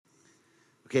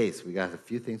Okay, so we got a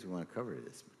few things we want to cover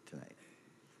tonight.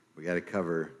 We got to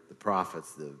cover the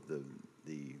prophets, the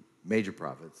major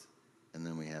prophets, and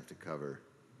then we have to cover,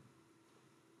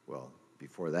 well,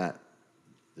 before that,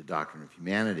 the doctrine of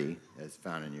humanity as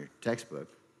found in your textbook,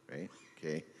 right?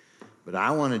 Okay. But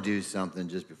I want to do something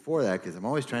just before that because I'm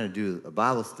always trying to do a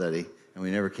Bible study, and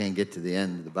we never can get to the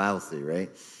end of the Bible study, right?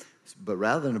 But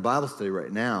rather than a Bible study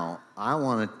right now, I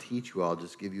want to teach you all,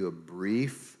 just give you a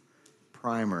brief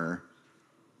primer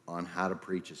on how to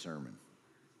preach a sermon,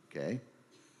 okay?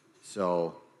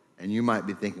 So, and you might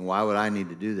be thinking, why would I need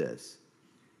to do this?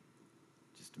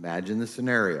 Just imagine the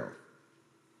scenario.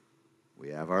 We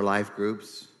have our life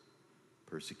groups,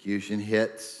 persecution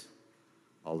hits,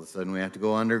 all of a sudden we have to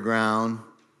go underground.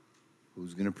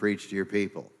 Who's going to preach to your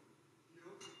people?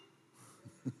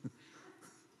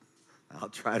 I'll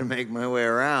try to make my way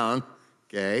around,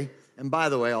 okay? And by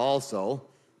the way, also,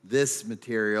 this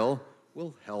material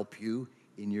will help you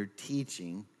in your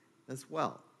teaching as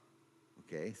well,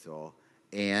 okay? So,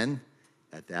 and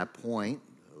at that point,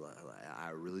 I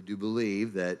really do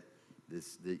believe that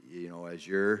as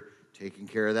you're taking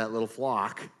care of that little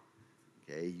flock,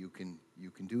 okay, you can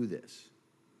do this,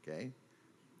 okay?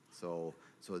 So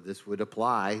this would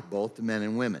apply both to men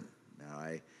and women. Now,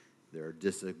 there are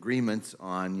disagreements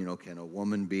on, can a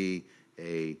woman be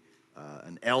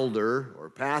an elder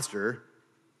or pastor,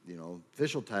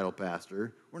 official title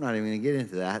pastor. We're not even going to get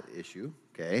into that issue,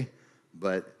 okay?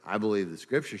 But I believe the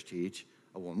scriptures teach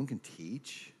a woman can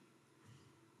teach.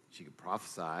 She can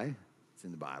prophesy. It's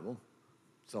in the Bible.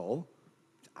 So,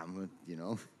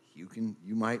 you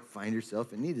might find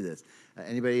yourself in need of this.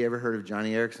 Anybody ever heard of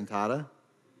Johnny Erickson Tata?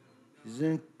 He's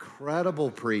an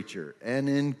incredible preacher, okay?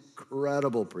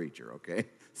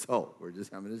 So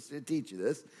I'm going to teach you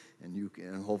this,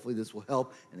 and hopefully this will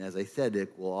help. And as I said,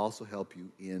 it will also help you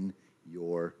in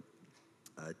your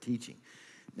teaching.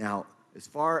 Now, as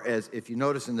far as, if you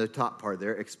notice in the top part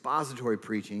there, expository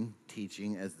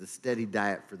teaching as the steady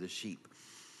diet for the sheep.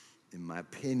 In my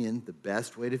opinion, the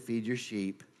best way to feed your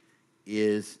sheep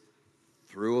is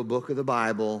through a book of the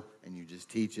Bible, and you just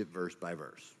teach it verse by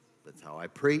verse. That's how I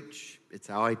preach. It's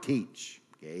how I teach.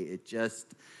 Okay,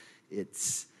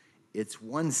 it's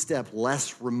one step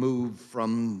less removed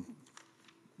from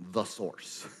the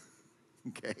source.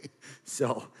 Okay,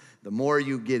 so the more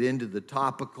you get into the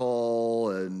topical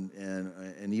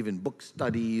and even book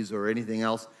studies or anything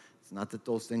else, it's not that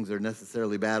those things are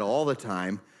necessarily bad all the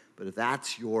time, but if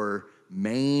that's your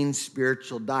main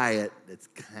spiritual diet, it's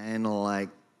kind of like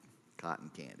cotton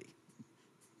candy.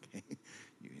 Okay.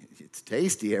 It's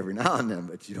tasty every now and then,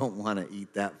 but you don't want to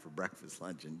eat that for breakfast,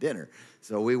 lunch, and dinner.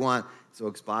 So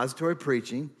expository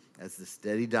preaching as the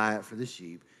steady diet for the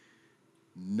sheep.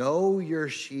 Know your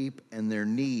sheep and their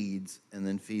needs, and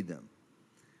then feed them.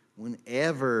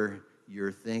 Whenever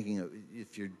you're thinking of,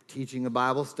 if you're teaching a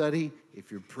Bible study,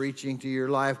 if you're preaching to your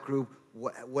life group,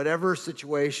 whatever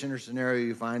situation or scenario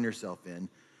you find yourself in,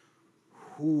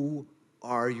 who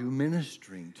are you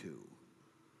ministering to?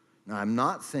 Now, I'm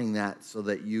not saying that so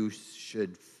that you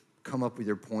should come up with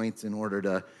your points in order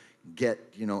to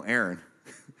get, Aaron,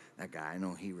 that guy, I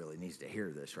know he really needs to hear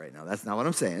this right now. That's not what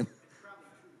I'm saying.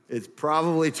 It's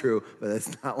probably true, but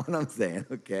that's not what I'm saying,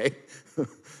 okay?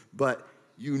 But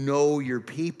you know your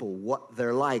people, what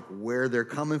they're like, where they're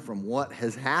coming from, what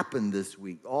has happened this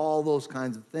week, all those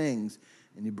kinds of things,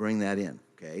 and you bring that in,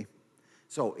 okay?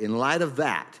 So in light of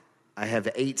that, I have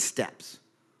 8 steps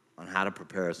on how to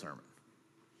prepare a sermon.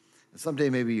 And someday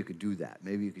maybe you could do that.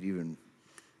 Maybe you could even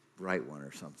write one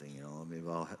or something,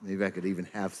 Maybe I could even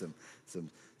have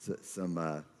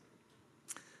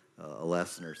a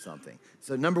lesson or something.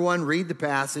 So number 1, read the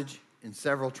passage in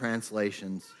several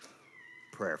translations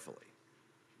prayerfully.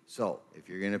 So if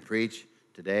you're going to preach,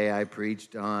 today I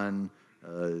preached on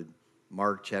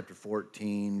Mark chapter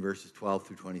 14, verses 12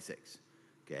 through 26.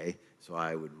 Okay, so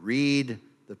I would read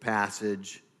the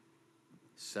passage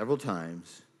several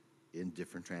times in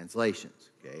different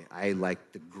translations, okay? I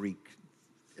like the Greek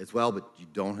as well, but you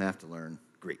don't have to learn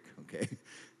Greek, okay?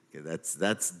 Okay,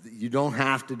 that's you don't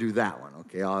have to do that one,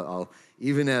 okay? I'll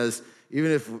even if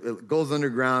it goes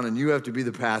underground and you have to be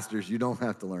the pastors, you don't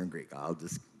have to learn Greek. I'll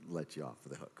just let you off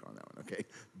the hook on that one, okay?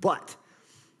 But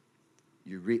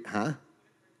you read,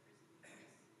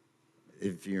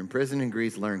 if you're in prison in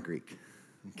Greece, learn Greek,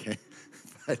 okay?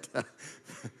 But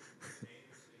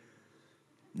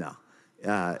no.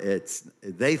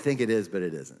 They think it is, but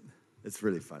it isn't. It's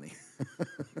really funny.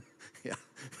 Yeah.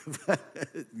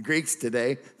 Greeks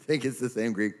today think it's the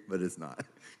same Greek, but it's not.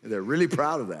 They're really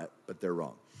proud of that, but they're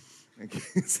wrong. Okay.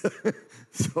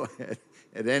 So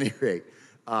at any rate,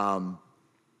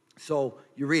 So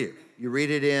you read it. You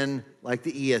read it in like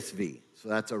the ESV. So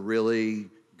that's a really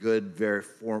good,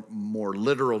 more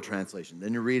literal translation.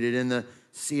 Then you read it in the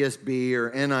CSB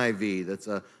or NIV. That's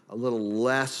a little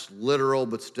less literal,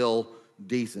 but still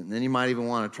decent. And then you might even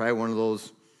want to try one of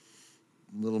those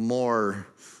little more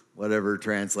whatever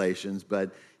translations.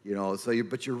 But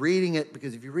but you're reading it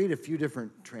because if you read a few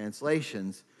different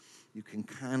translations, you can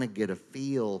kind of get a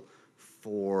feel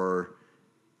for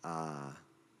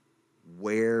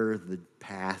where the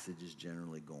passage is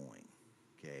generally going,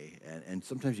 okay? And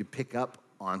sometimes you pick up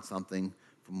on something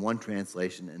from one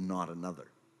translation and not another.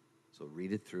 So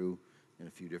read it through in a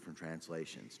few different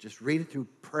translations. Just read it through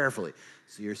prayerfully.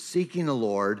 So you're seeking the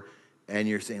Lord, and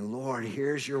you're saying, Lord,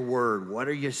 here's your word. What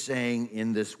are you saying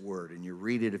in this word? And you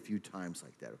read it a few times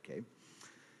like that, okay?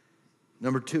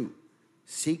 Number 2,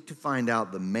 seek to find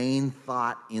out the main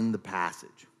thought in the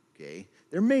passage, okay?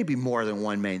 There may be more than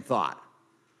one main thought,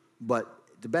 but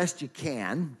the best you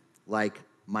can, like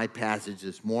my passage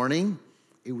this morning,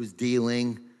 it was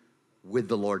dealing with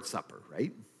the Lord's Supper,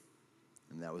 right?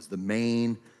 And that was the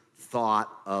main thought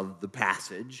of the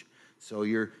passage. So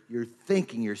you're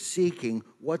thinking, you're seeking,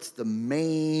 what's the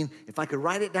main, if I could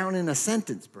write it down in a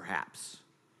sentence perhaps,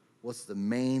 what's the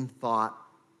main thought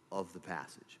of the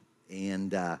passage?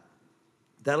 And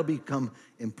that'll become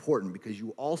important because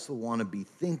you also want to be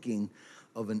thinking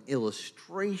of an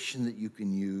illustration that you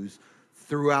can use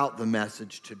throughout the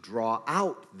message to draw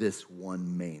out this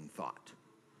one main thought.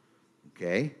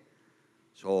 Okay?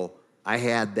 So I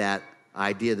had that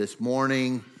idea this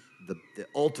morning, the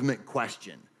ultimate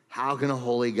question. How can a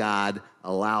holy God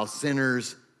allow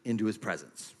sinners into his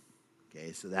presence?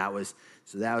 Okay, so that's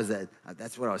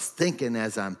what I was thinking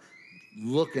as I'm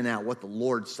looking at what the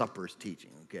Lord's Supper is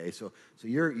teaching. Okay, so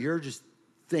you're just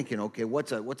thinking, okay,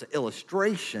 what's an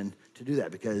illustration to do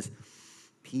that? Because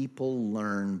people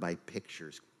learn by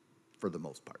pictures for the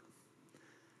most part.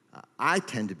 I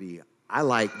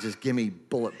like just give me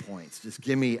bullet points, just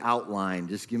give me outline,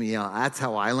 just give me, that's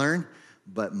how I learn.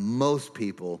 But most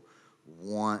people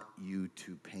want you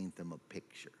to paint them a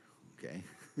picture, okay?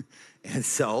 And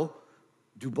so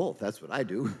do both. That's what I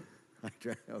do.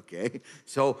 Okay,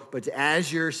 so, but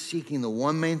as you're seeking the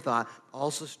one main thought,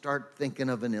 also start thinking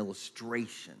of an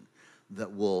illustration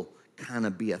that will kind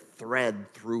of be a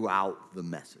thread throughout the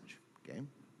message, okay?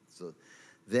 So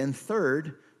then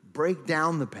third, break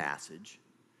down the passage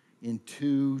in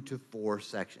 2 to 4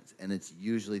 sections, and it's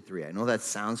usually 3. I know that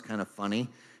sounds kind of funny,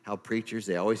 how preachers,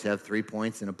 they always have 3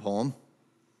 points in a poem.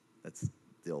 That's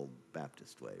the old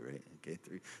Baptist way, right? Okay,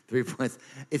 three points.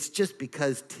 It's just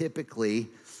because typically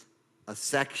a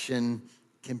section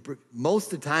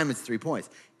most of the time it's 3 points.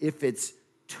 If it's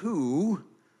 2,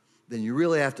 then you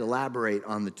really have to elaborate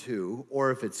on the 2. Or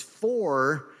if it's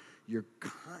 4, you're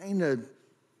kind of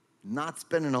not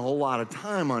spending a whole lot of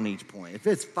time on each point. If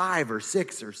it's 5 or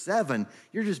 6 or 7,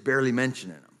 you're just barely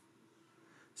mentioning them.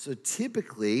 So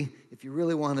typically, if you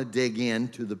really want to dig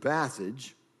into the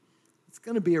passage, it's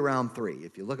going to be around 3.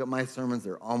 If you look at my sermons,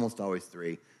 they're almost always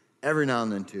 3. Every now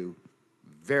and then 2.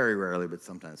 Very rarely, but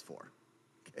sometimes 4.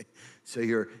 Okay? So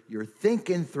you're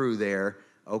thinking through there,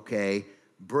 okay,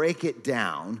 break it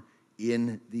down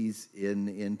into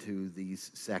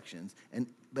these sections,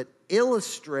 but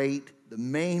illustrate the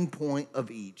main point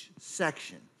of each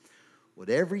section.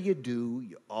 Whatever you do,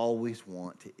 you always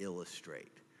want to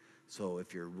illustrate. So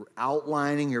if you're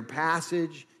outlining your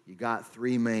passage, you got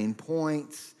 3 main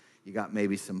points. You got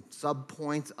maybe some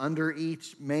subpoints under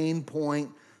each main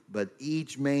point, but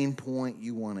each main point,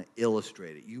 you want to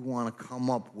illustrate it. You want to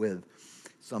come up with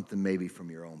something maybe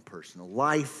from your own personal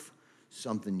life,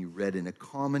 something you read in a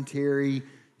commentary,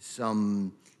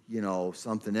 something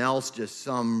else, just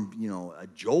a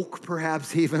joke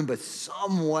perhaps even, but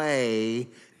some way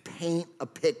paint a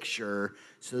picture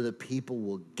so that people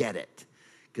will get it,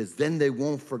 because then they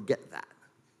won't forget that.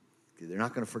 They're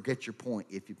not going to forget your point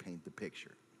if you paint the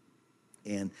picture.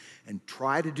 And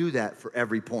try to do that for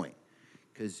every point,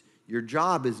 because your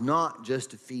job is not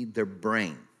just to feed their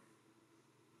brain.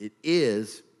 It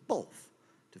is both,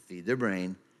 to feed their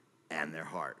brain and their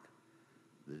heart.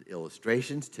 The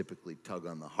illustrations typically tug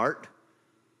on the heart.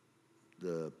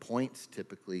 The points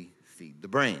typically feed the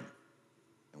brain.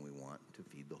 And we want to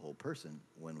feed the whole person.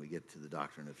 When we get to the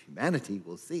doctrine of humanity,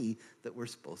 we'll see that we're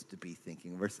supposed to be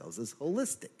thinking of ourselves as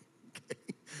holistic.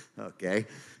 Okay.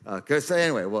 So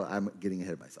anyway, well, I'm getting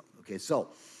ahead of myself. Okay, so,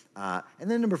 and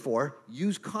then number 4,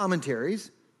 use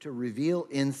commentaries to reveal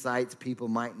insights people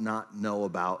might not know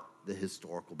about the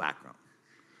historical background.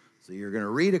 So you're going to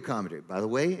read a commentary. By the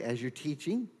way, as you're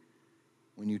teaching,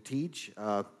 when you teach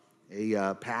a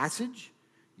passage,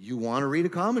 you want to read a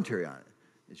commentary on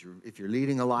it. If you're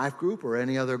leading a life group or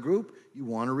any other group, you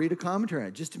want to read a commentary on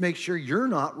it just to make sure you're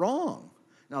not wrong.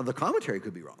 Now, the commentary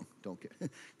could be wrong, don't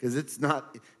get, because it's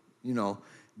not,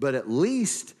 but at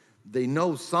least they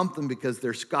know something because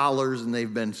they're scholars and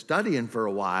they've been studying for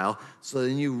a while. So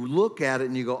then you look at it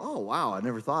and you go, oh, wow, I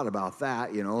never thought about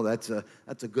that.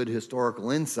 That's a good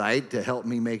historical insight to help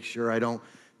me make sure I don't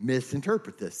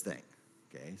misinterpret this thing.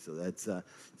 Okay, so that's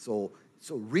so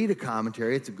read a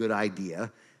commentary. It's a good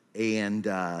idea, and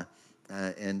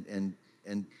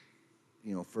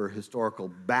for historical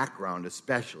background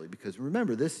especially, because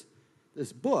remember this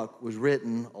book was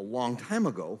written a long time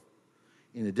ago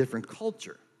in a different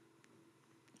culture,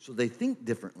 so they think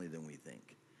differently than we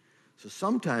think. So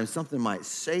sometimes something might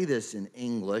say this in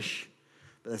English,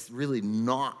 but that's really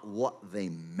not what they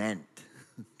meant.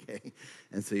 Okay,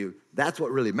 and so that's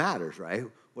what really matters, right?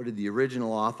 What did the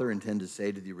original author intend to say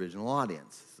to the original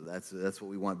audience? So that's what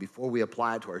we want. Before we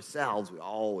apply it to ourselves, we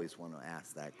always want to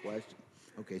ask that question.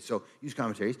 Okay, so use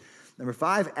commentaries. Number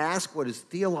 5, ask what is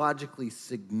theologically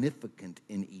significant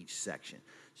in each section.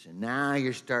 So now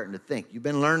you're starting to think. You've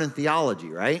been learning theology,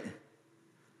 right?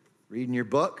 Reading your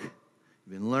book.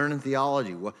 You've been learning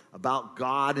theology about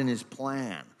God and his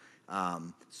plan.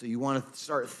 So you want to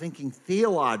start thinking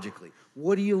theologically.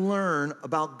 What do you learn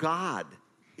about God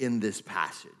in this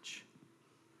passage?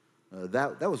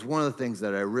 That was one of the things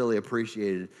that I really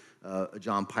appreciated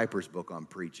John Piper's book on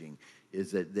preaching,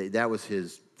 is that was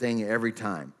his thing every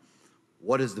time.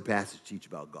 What does the passage teach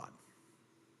about God?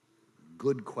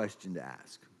 Good question to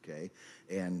ask, okay?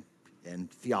 And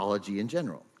theology in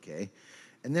general, okay?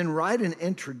 And then write an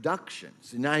introduction.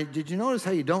 So now, did you notice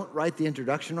how you don't write the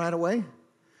introduction right away?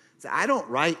 So I don't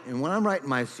write, and when I'm writing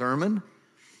my sermon,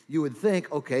 you would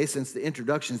think, okay, since the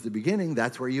introduction is the beginning,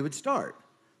 that's where you would start.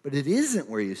 But it isn't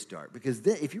where you start, because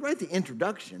then, if you write the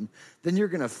introduction, then you're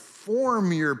going to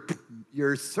form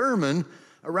your sermon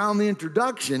around the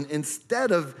introduction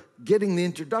instead of getting the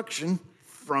introduction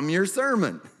from your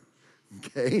sermon.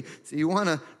 Okay? So you want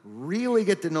to really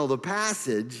get to know the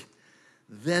passage,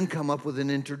 then come up with an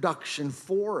introduction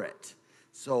for it.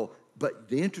 But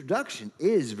the introduction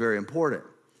is very important.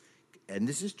 And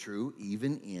this is true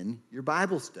even in your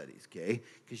Bible studies, okay?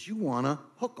 Because you want to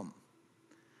hook them.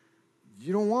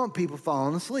 You don't want people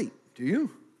falling asleep, do you?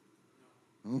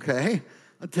 Okay.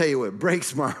 I'll tell you what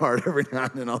breaks my heart every now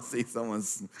and then. I'll see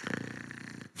someone's,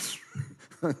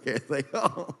 okay, it's like,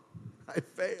 oh, I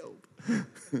failed.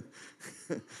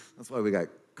 That's why we got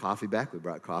coffee back. We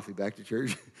brought coffee back to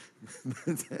church.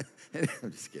 I'm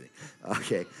just kidding.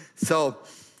 Okay, so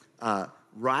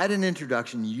write an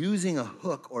introduction using a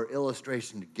hook or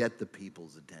illustration to get the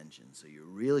people's attention. So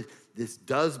this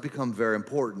does become very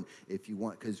important if you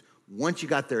want, because once you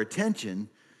got their attention,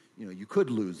 you could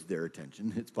lose their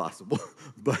attention. It's possible,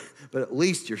 but at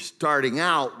least you're starting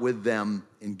out with them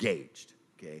engaged.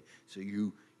 Okay, so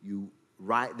you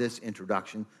write this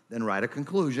introduction, then write a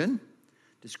conclusion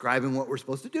describing what we're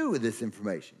supposed to do with this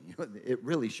information. It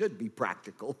really should be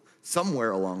practical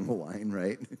somewhere along the line,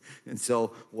 right? And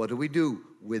so what do we do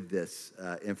with this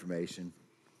information?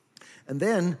 And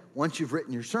then once you've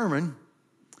written your sermon,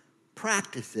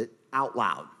 practice it out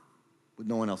loud with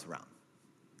no one else around,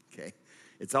 okay?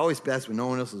 It's always best when no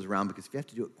one else is around, because if you have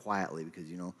to do it quietly because,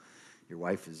 your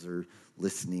wife is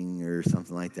listening or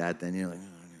something like that, then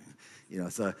you're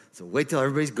like, so wait till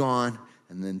everybody's gone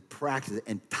and then practice it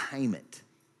and time it.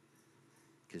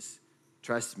 Because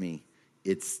trust me,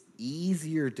 it's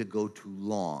easier to go too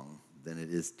long than it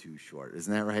is too short.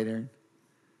 Isn't that right, Aaron?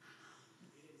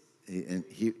 And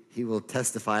he will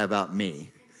testify about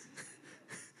me.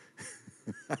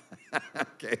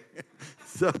 Okay.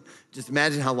 So just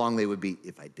imagine how long they would be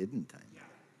if I didn't time it.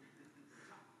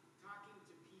 Talking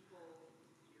to people,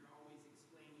 you're always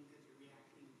explaining because you're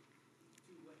reacting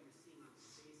to what you're seeing on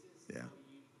their faces. Yeah.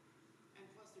 And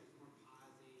plus there's more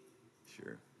pausing.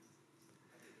 Sure.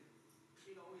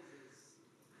 It always is,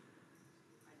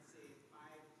 I'd say, 5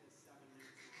 to 7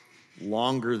 minutes long.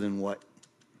 Longer than what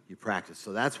you practice.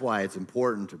 So that's why it's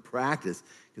important to practice,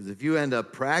 because if you end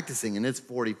up practicing and it's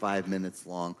 45 minutes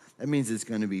long, that means it's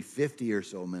going to be 50 or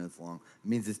so minutes long. It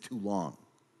means it's too long,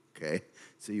 okay?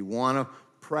 So you want to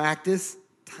practice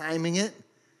timing it,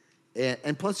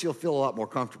 and plus you'll feel a lot more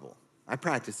comfortable. I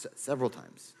practiced several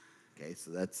times, okay?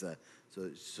 So that's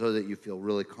so that you feel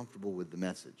really comfortable with the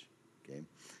message, okay?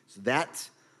 So that's,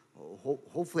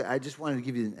 hopefully, I just wanted to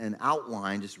give you an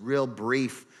outline, just real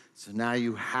brief, so now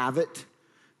you have it.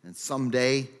 And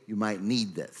someday you might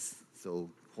need this.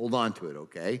 So hold on to it,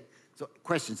 okay? So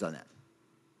questions on that?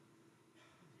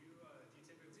 Do you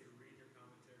typically read your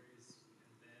commentaries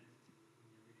and then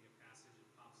when you're reading a passage, it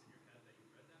pops in your head that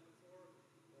you've read that before?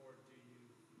 Or do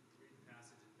you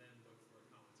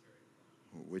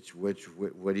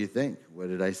What do you think? What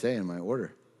did I say in my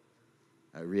order?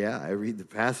 I read the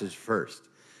passage first.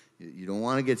 You don't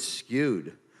want to get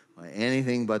skewed by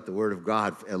anything but the Word of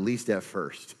God, at least at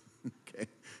first. Okay?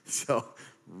 So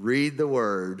read the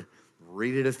Word,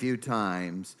 read it a few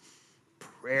times,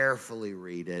 prayerfully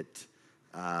read it.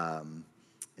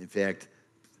 In fact,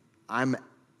 I'm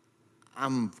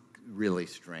really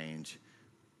strange.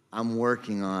 I'm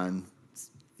working on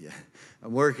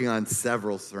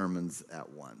several sermons at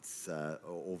once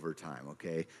over time,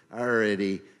 okay?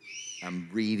 I'm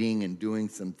reading and doing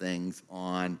some things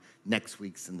on next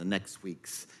week's and the next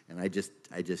week's, and I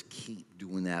just keep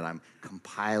doing that. I'm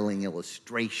compiling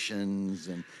illustrations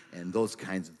and those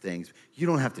kinds of things. You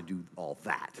don't have to do all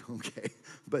that, okay?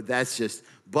 But the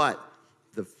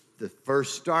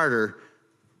first starter,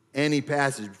 any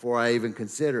passage before I even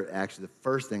consider it, actually the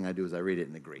first thing I do is I read it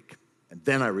in the Greek. And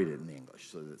then I read it in the English.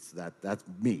 So that's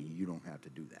me. You don't have to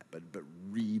do that. But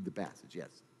read the passage, yes.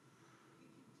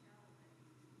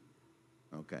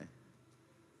 Okay. Thank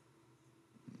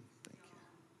you.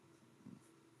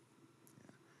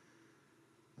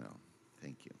 Yeah. Well,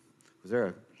 thank you. Was there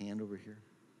a hand over here?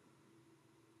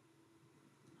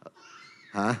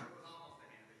 Huh?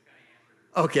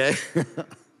 Okay.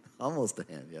 Almost a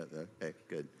hand. Yeah. Okay.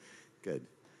 Good.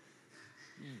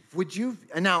 You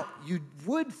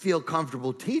would feel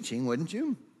comfortable teaching, wouldn't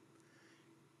you?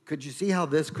 Could you see how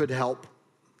this could help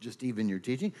just even your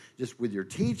teaching? Just with your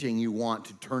teaching, you want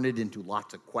to turn it into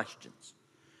lots of questions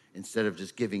instead of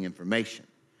just giving information.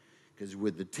 Because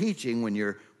with the teaching, we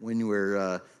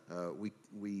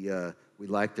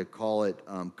like to call it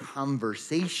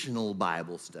conversational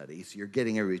Bible study. So you're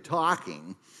getting everybody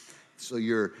talking. So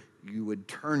you would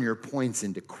turn your points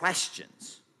into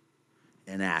questions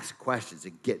and ask questions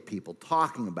and get people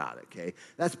talking about it, okay?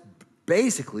 That's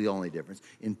basically the only difference.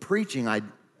 In preaching, I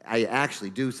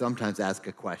actually do sometimes ask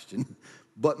a question,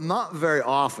 but not very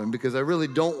often because I really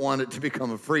don't want it to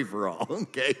become a free-for-all,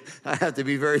 okay? I have to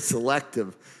be very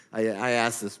selective. I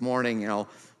asked this morning,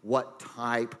 what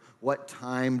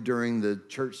time during the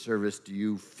church service do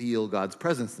you feel God's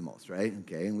presence the most, right?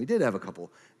 Okay, and we did have a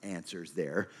couple answers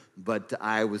there, but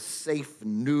I was safe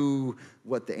and knew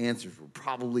what the answers were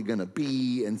probably going to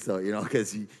be, and so,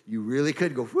 because you really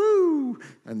could go, whoo,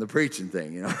 and the preaching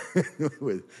thing,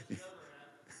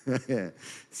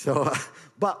 So,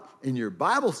 but in your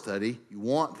Bible study, you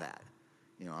want that.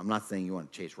 I'm not saying you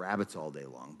want to chase rabbits all day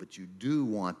long, but you do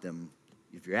want them,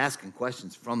 if you're asking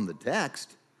questions from the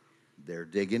text, they're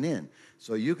digging in.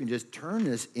 So you can just turn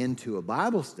this into a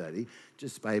Bible study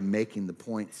just by making the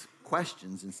points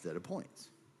questions instead of points.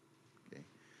 Okay?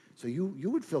 So you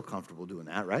would feel comfortable doing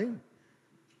that, right?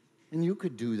 And you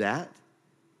could do that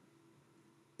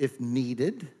if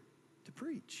needed to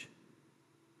preach.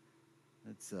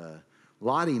 That's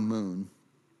Lottie Moon.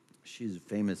 She's a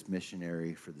famous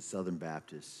missionary for the Southern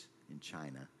Baptists in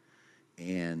China.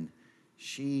 And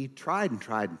she tried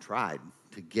to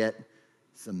get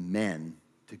some men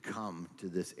to come to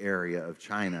this area of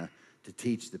China to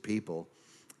teach the people,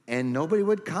 and nobody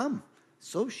would come.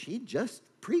 So she just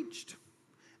preached.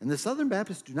 And the Southern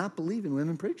Baptists do not believe in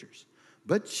women preachers,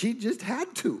 but she just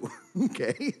had to,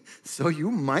 okay? So you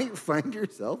might find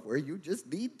yourself where you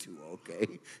just need to,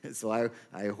 okay? And so I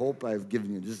hope I've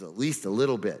given you just at least a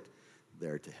little bit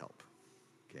there to help,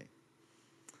 okay?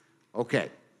 Okay,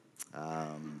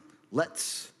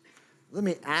 let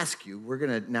me ask you, we're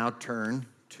going to now turn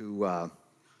to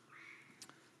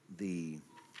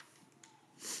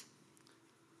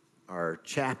our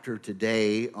chapter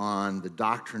today on the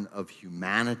doctrine of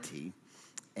humanity.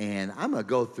 And I'm going to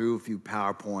go through a few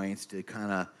PowerPoints to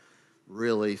kind of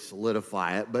really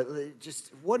solidify it. But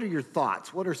just what are your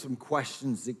thoughts? What are some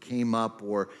questions that came up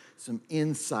or some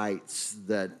insights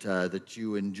that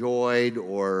you enjoyed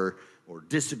or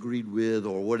disagreed with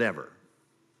or whatever?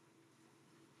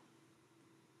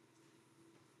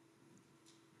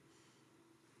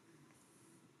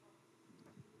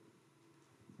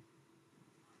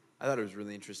 I thought it was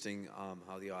really interesting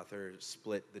how the author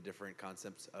split the different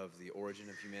concepts of the origin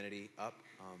of humanity up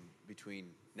between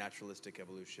naturalistic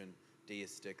evolution,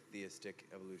 deistic, theistic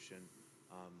evolution.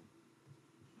 I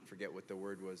forget what the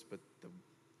word was, but the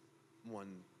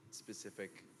one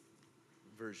specific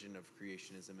version of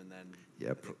creationism, and then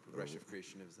progressive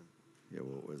creationism. Yeah,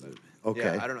 what was it? Okay.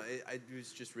 Yeah, I don't know. It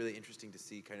was just really interesting to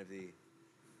see kind of the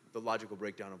logical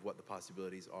breakdown of what the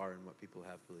possibilities are and what people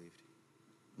have believed.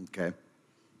 Okay.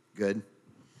 Good.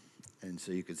 And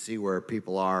so you can see where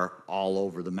people are all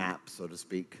over the map, so to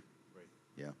speak. Right.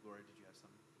 Yeah. Laura, did you have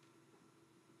something?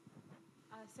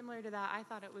 Similar to that, I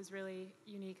thought it was really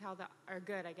unique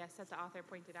good, I guess, that the author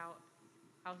pointed out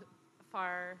how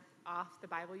far off the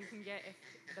Bible you can get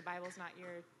if the Bible's not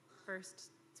your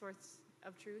first source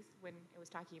of truth when it was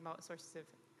talking about sources of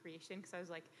creation, because I was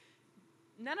like,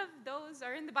 none of those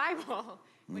are in the Bible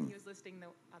when he was listing the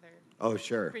other Oh,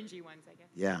 sure. fringy ones, I guess.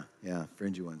 Yeah,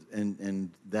 fringy ones.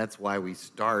 And that's why we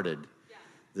started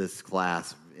this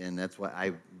class, and that's why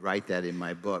I write that in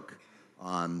my book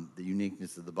on the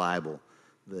uniqueness of the Bible,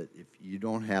 that if you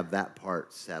don't have that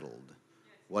part settled,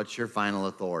 what's your final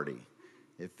authority?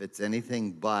 If it's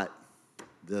anything but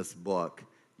this book,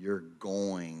 you're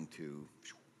going to,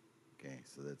 okay,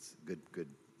 so that's good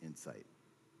insight.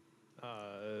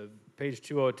 Page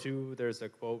 202, there's a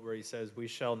quote where he says, "We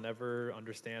shall never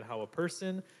understand how a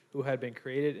person who had been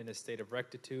created in a state of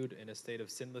rectitude, in a state of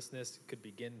sinlessness, could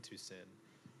begin to sin."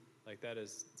 Like, that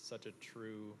is such a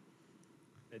true,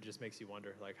 it just makes you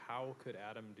wonder, like, how could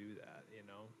Adam do that, you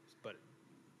know? But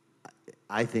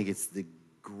I think it's the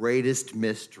greatest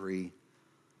mystery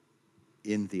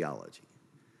in theology.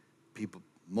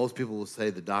 Most people will say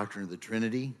the doctrine of the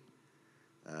Trinity.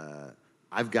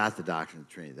 I've got the doctrine of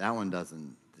the Trinity. That one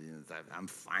doesn't, I'm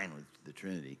fine with the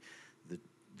Trinity.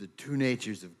 The two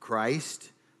natures of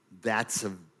Christ, that's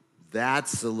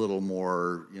a little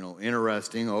more,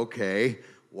 interesting. Okay,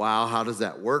 wow, how does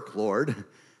that work, Lord?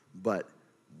 But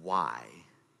why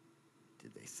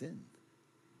did they sin?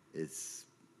 It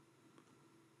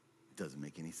doesn't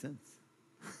make any sense.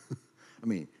 I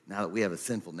mean, now that we have a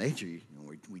sinful nature,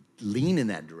 we lean in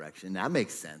that direction. That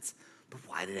makes sense. But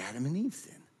why did Adam and Eve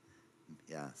sin?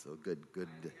 Yeah, so good.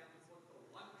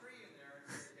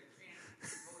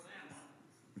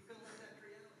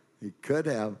 He could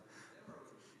have.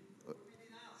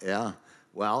 Yeah.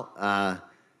 Well,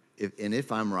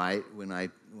 if I'm right, when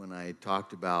I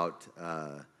talked about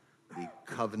the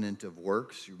covenant of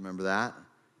works, you remember that?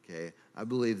 Okay. I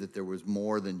believe that there was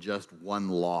more than just one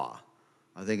law.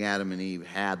 I think Adam and Eve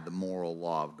had the moral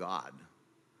law of God.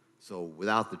 So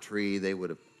without the tree, they would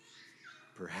have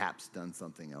perhaps done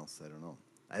something else. I don't know.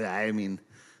 I mean,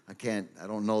 I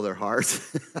don't know their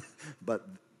hearts. But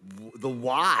the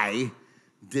why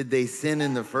did they sin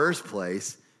in the first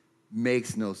place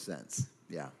makes no sense.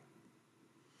 Yeah.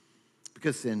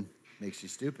 Because sin makes you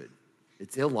stupid.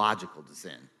 It's illogical to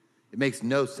sin. It makes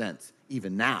no sense,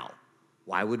 even now.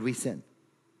 Why would we sin?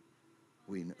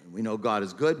 We know God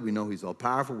is good. We know he's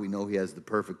all-powerful. We know he has the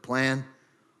perfect plan.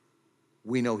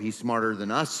 We know he's smarter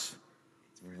than us.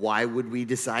 Why would we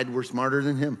decide we're smarter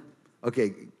than him?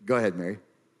 Okay, go ahead, Mary.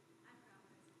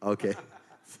 Okay.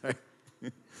 Sorry.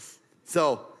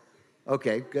 So,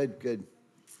 okay, good.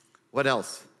 What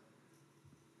else?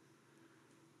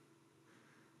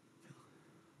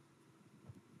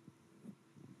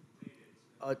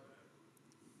 I would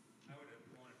have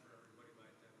wanted for everybody by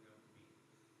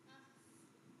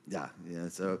that to me. Yeah,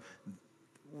 so,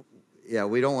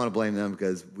 we don't want to blame them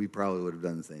because we probably would have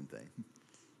done the same thing.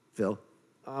 Phil?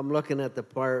 I'm looking at the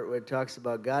part where it talks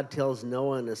about God tells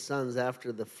Noah and his sons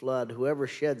after the flood, whoever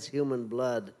sheds human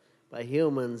blood, by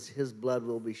humans his blood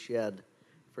will be shed,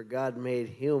 for God made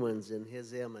humans in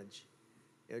his image.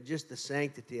 Just the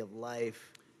sanctity of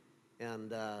life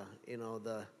and,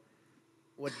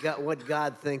 what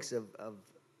God thinks of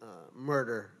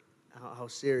murder, how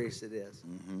serious it is.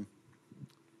 Mm-hmm.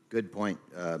 Good point,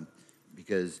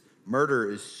 because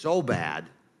murder is so bad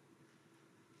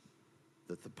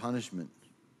that the punishment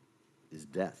is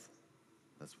death.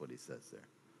 That's what he says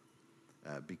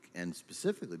there. And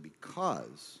specifically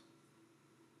because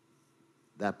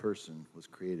that person was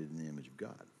created in the image of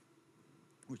God,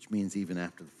 which means even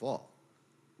after the fall,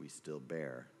 we still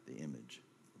bear the image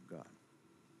of God.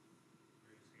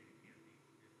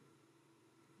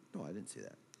 No, I didn't see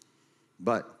that.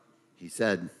 But he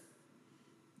said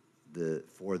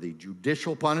for the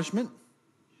judicial punishment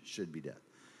should be death.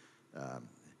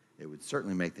 It would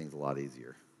certainly make things a lot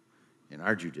easier in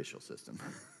our judicial system.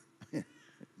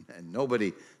 And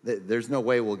there's no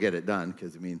way we'll get it done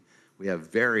because, we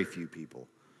have very few people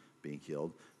being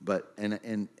killed. But,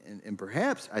 and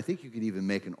perhaps, I think you could even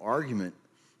make an argument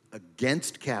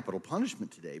against capital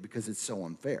punishment today because it's so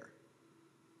unfair.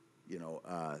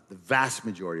 The vast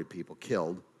majority of people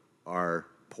killed are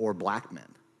poor black men.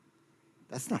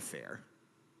 That's not fair.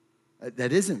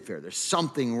 That isn't fair. There's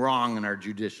something wrong in our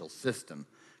judicial system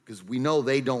because we know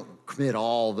they don't commit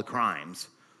all the crimes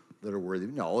that are worthy.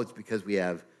 No, it's because we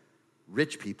have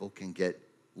rich people can get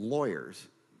lawyers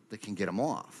that can get them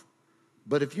off.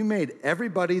 But if you made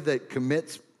everybody that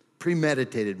commits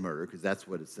premeditated murder, because that's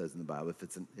what it says in the Bible,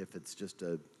 if it's just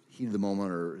a heat of the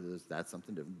moment or that's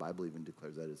something different, the Bible even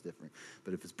declares that as different.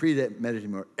 But if it's premeditated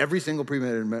murder, every single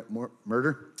premeditated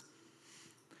murder,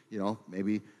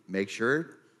 maybe make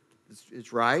sure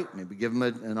it's right. Maybe give them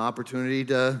an opportunity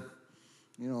to,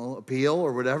 appeal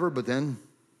or whatever, but then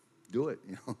do it.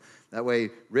 That way,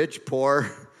 rich, poor,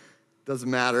 doesn't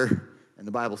matter. And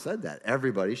the Bible said that.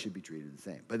 Everybody should be treated the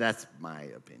same. But that's my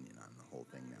opinion on the whole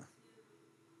thing now.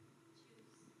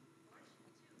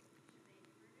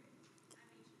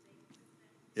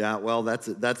 Yeah, well, that's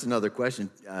another question.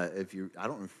 I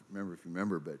don't remember if you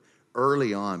remember, but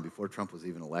early on, before Trump was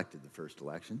even elected, the first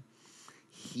election,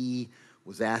 he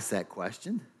was asked that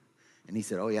question, and he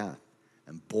said, "Oh yeah,"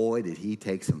 and boy, did he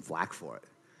take some flack for it.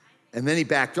 And then he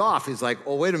backed off. He's like,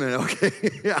 "Oh, wait a minute, okay,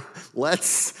 yeah,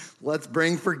 let's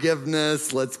bring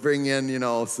forgiveness. Let's bring in,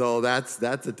 So that's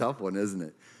a tough one, isn't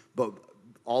it? But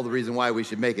all the reason why we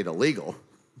should make it illegal.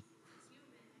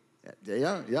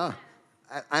 Yeah.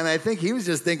 And I think he was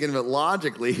just thinking of it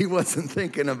logically. He wasn't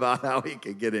thinking about how he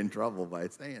could get in trouble by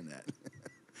saying that,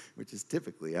 which is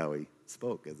typically how he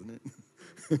spoke, isn't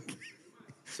it?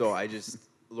 So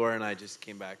Laura and I just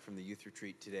came back from the youth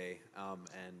retreat today,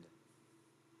 and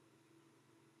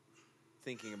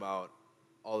thinking about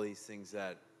all these things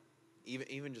that,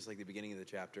 even just like the beginning of the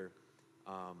chapter,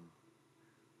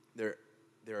 there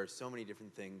are so many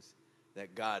different things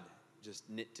that God just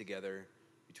knit together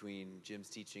between Jim's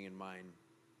teaching and mine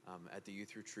at the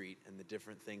youth retreat, and the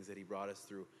different things that he brought us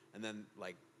through. And then,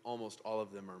 like, almost all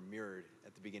of them are mirrored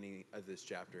at the beginning of this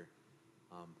chapter.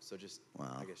 So just,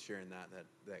 wow. I guess, sharing that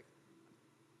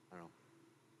I don't know,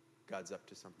 God's up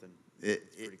to something.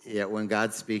 It's pretty cool. Yeah, when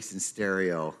God speaks in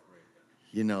stereo,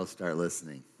 start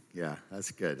listening. Yeah,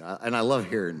 that's good. And I love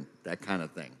hearing that kind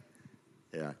of thing.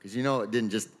 Yeah, because it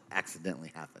didn't just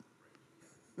accidentally happen.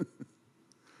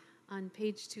 On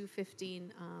page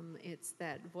 215, it's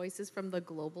that Voices from the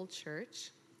Global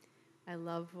Church. I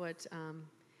love what, I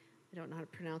don't know how to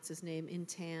pronounce his name,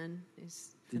 Intan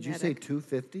is Did you say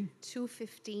 250?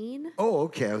 215. Oh,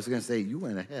 okay. I was going to say you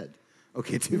went ahead.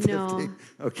 Okay, 250.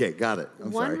 No. Okay, got it.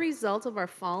 I'm One sorry. result of our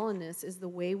fallenness is the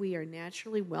way we are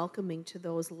naturally welcoming to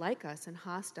those like us and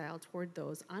hostile toward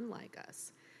those unlike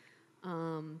us.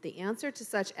 The answer to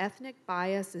such ethnic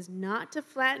bias is not to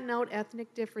flatten out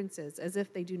ethnic differences as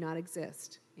if they do not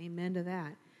exist. Amen to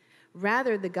that.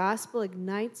 Rather, the gospel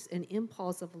ignites an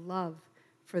impulse of love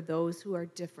for those who are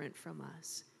different from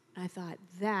us. And I thought,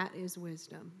 that is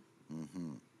wisdom.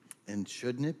 Mm-hmm. And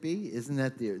shouldn't it be? Isn't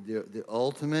that the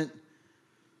ultimate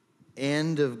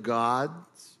end of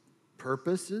God's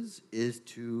purposes is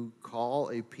to call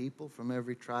a people from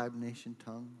every tribe, nation,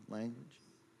 tongue, language?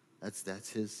 That's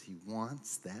his, he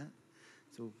wants that.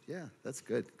 So, yeah, that's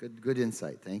good. Good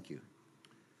insight. Thank you.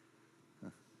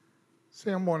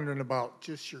 Say, I'm wondering about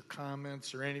just your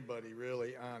comments, or anybody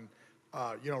really, on,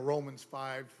 Romans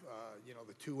 5,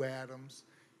 the two Adams.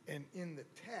 And in the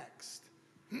text,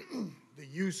 the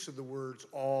use of the words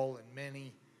all and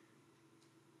many,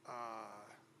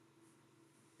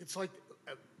 it's like,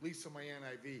 at least in my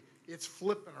NIV, it's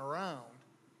flipping around,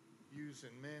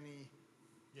 using many,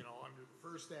 under the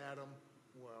first Adam.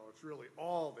 Well, it's really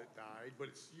all that died, but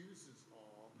it uses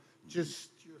all. Just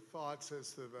your thoughts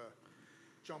as to the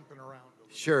jumping around a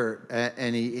little. Sure,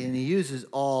 and he uses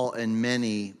all and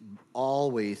many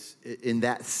always in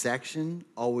that section,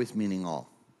 always meaning all.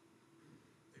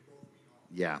 They both mean all.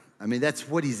 Yeah, I mean that's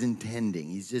what he's intending.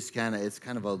 He's just it's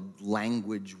kind of a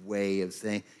language way of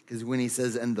saying, because when he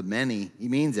says "and the many," he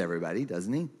means everybody,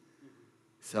 doesn't he?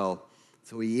 So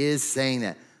he is saying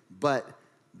that, but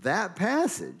that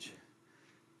passage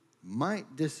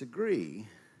might disagree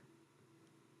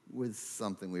with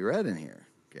something we read in here.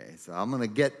 Okay, so I'm going to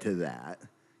get to that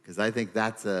because I think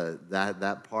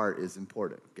that part is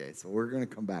important. Okay, so we're going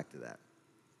to come back to that.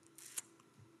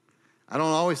 I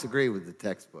don't always agree with the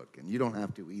textbook, and you don't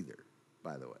have to either,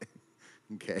 by the way.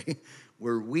 Okay,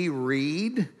 where we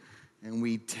read and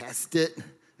we test it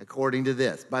according to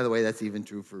this. By the way, that's even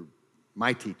true for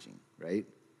my teaching, right?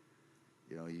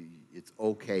 It's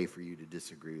okay for you to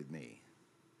disagree with me.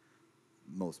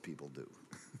 Most people do.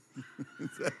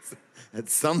 That's, at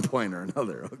some point or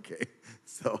another, okay?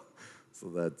 So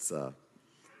that's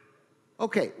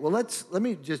okay. Well,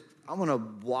 I want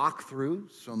to walk through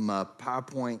some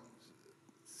PowerPoint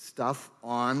stuff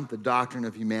on the doctrine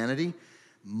of humanity,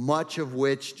 much of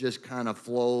which just kind of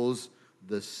flows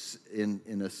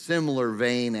in a similar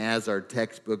vein as our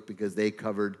textbook, because they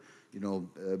covered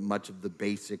much of the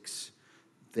basics,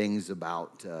 things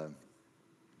about the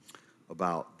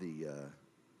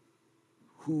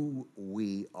who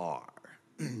we are.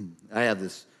 I have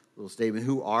this little statement.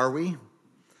 Who are we?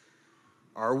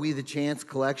 Are we the chance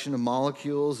collection of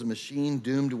molecules, a machine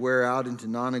doomed to wear out into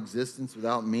non-existence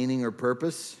without meaning or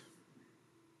purpose?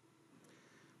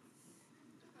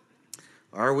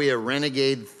 Are we a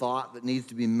renegade thought that needs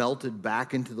to be melted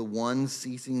back into the one,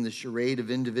 ceasing the charade of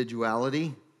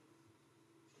individuality?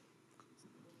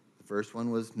 The first one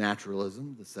was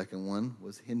naturalism. The second one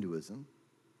was Hinduism.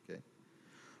 Okay.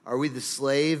 Are we the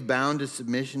slave bound to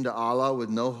submission to Allah with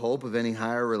no hope of any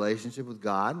higher relationship with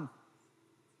God?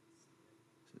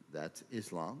 That's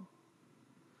Islam.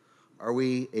 Are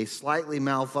we a slightly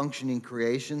malfunctioning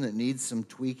creation that needs some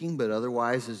tweaking but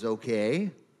otherwise is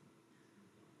okay?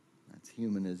 That's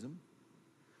humanism.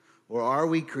 Or are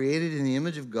we created in the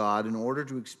image of God in order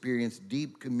to experience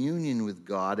deep communion with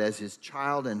God as his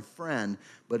child and friend,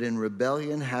 but in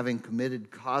rebellion, having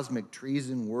committed cosmic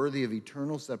treason worthy of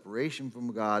eternal separation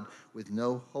from God with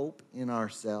no hope in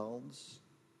ourselves?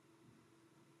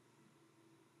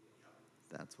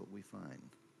 That's what we find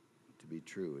to be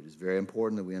true. It is very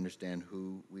important that we understand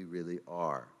who we really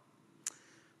are.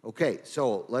 Okay,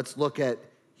 so let's look at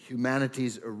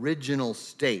humanity's original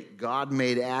state. God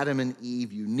made Adam and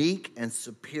Eve unique and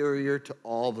superior to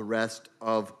all the rest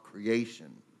of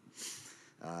creation.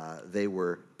 They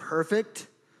were perfect,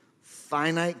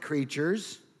 finite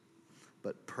creatures,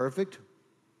 but perfect,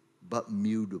 but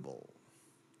mutable.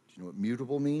 Do you know what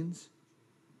mutable means?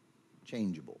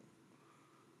 Changeable.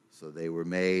 So they were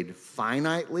made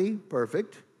finitely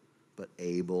perfect, but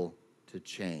able to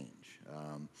change.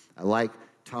 I like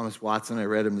Thomas Watson. I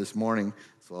read him this morning,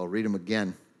 so I'll read him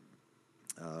again.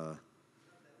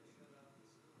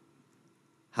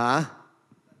 Huh?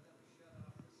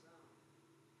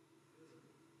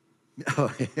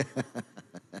 Oh, yeah.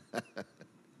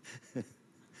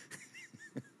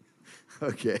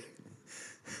 Okay.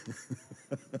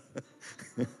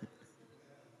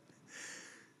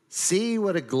 See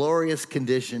what a glorious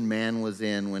condition man was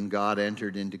in when God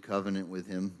entered into covenant with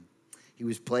him. He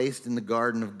was placed in the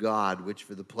garden of God, which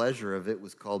for the pleasure of it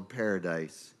was called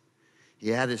paradise. He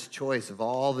had his choice of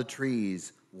all the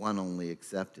trees, one only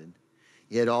excepted.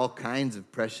 He had all kinds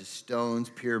of precious stones,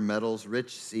 pure metals,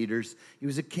 rich cedars. He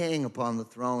was a king upon the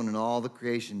throne, and all the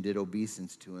creation did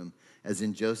obeisance to him. As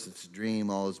in Joseph's dream,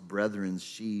 all his brethren's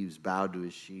sheaves bowed to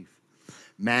his sheaf.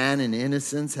 Man in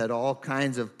innocence had all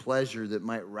kinds of pleasure that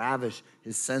might ravish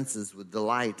his senses with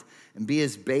delight and be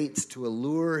his baits to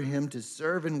allure him to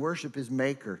serve and worship his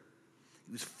Maker.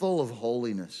 He was full of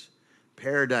holiness.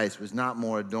 Paradise was not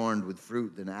more adorned with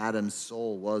fruit than Adam's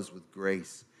soul was with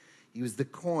grace. He was the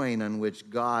coin on which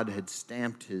God had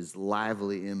stamped his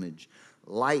lively image.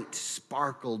 Light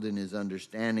sparkled in his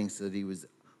understanding so that he was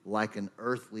like an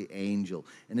earthly angel,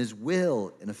 and his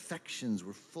will and affections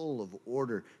were full of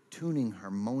order, tuning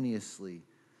harmoniously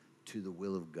to the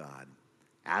will of God.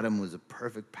 Adam was a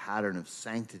perfect pattern of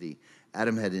sanctity.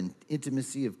 Adam had an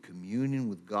intimacy of communion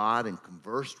with God and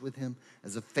conversed with him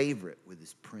as a favorite with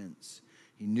his prince.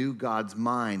 He knew God's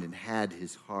mind and had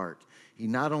his heart. He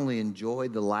not only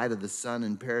enjoyed the light of the sun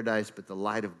in paradise, but the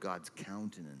light of God's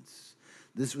countenance.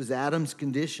 This was Adam's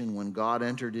condition when God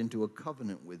entered into a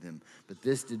covenant with him. But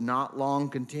this did not long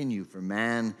continue, for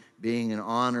man, being in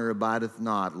honor, abideth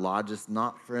not, lodgeth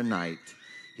not for a night.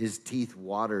 His teeth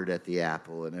watered at the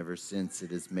apple, and ever since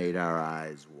it has made our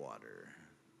eyes water.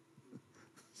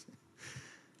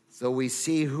 So we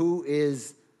see who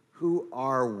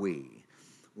are we?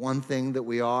 One thing that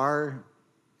we are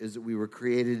is that we were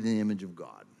created in the image of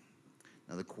God.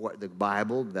 Now the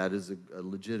Bible, that is a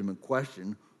legitimate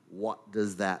question. What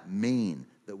does that mean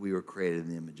that we were created in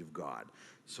the image of God?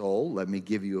 So let me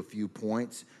give you a few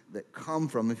points that come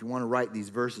from, if you want to write these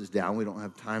verses down, we don't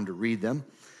have time to read them,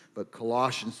 but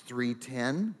Colossians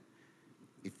 3:10,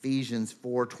 Ephesians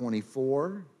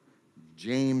 4:24,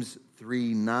 James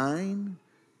 3:9,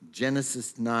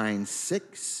 Genesis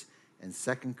 9:6, and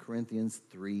 2 Corinthians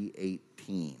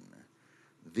 3:18.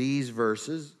 These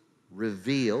verses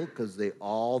reveal, because they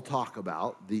all talk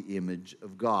about the image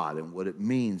of God and what it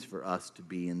means for us to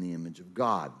be in the image of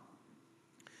God.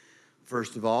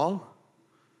 First of all,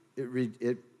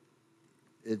 it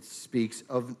speaks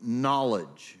of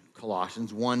knowledge.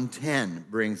 Colossians 1:10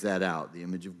 brings that out. The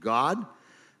image of God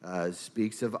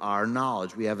speaks of our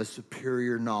knowledge. We have a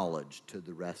superior knowledge to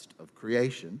the rest of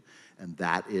creation, and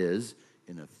that is,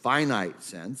 in a finite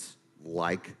sense,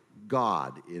 like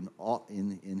God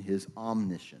in his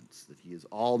omniscience, that he is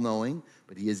all-knowing,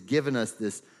 but he has given us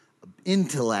this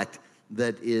intellect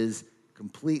that is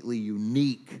completely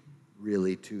unique,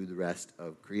 really, to the rest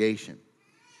of creation.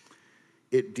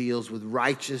 It deals with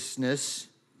righteousness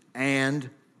and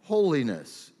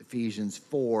holiness. Ephesians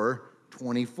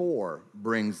 4:24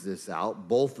 brings this out,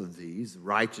 both of these,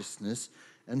 righteousness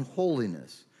and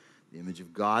holiness. The image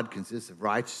of God consists of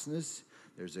righteousness.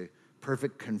 There's a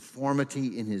perfect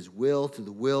conformity in his will to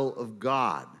the will of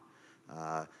God.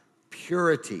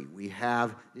 purity. We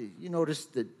have, you notice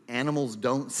that animals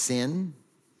don't sin?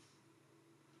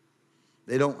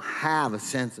 They don't have a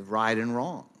sense of right and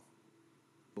wrong,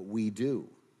 but we do.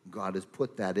 God has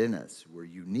put that in us. We're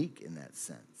unique in that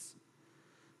sense.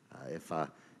 If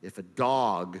a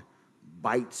dog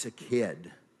bites a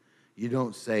kid, you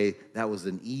don't say that was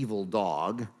an evil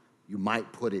dog. You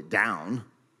might put it down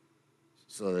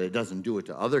so that it doesn't do it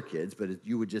to other kids, but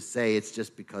you would just say it's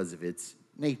just because of its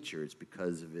nature. It's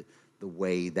because of the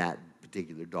way that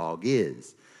particular dog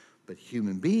is. But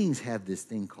human beings have this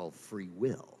thing called free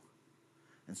will.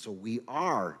 And so we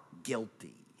are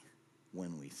guilty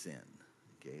when we sin.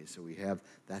 Okay, so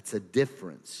that's a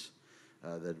difference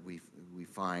that we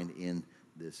find in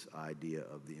this idea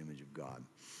of the image of God.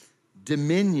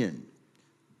 Dominion,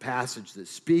 passage that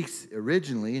speaks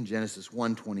originally in Genesis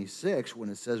 1:26, when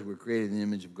it says we're created in the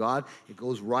image of God, it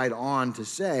goes right on to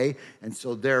say, and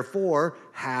so therefore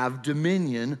have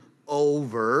dominion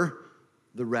over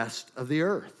the rest of the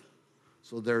earth.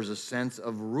 So there's a sense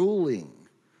of ruling,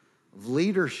 of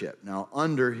leadership. Now,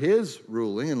 under his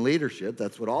ruling and leadership,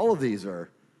 that's what all of these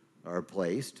are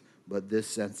placed, but this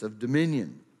sense of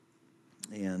dominion.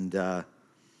 And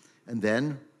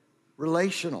then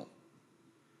relational.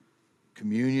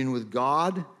 Communion with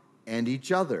God and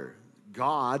each other.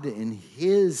 God, in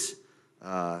his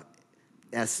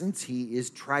essence, he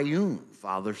is triune,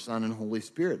 Father, Son, and Holy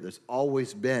Spirit. There's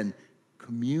always been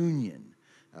communion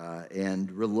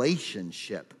and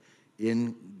relationship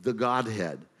in the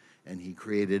Godhead. And he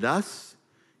created us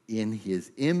in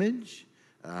his image,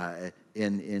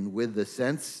 in with the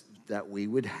sense that we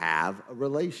would have a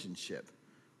relationship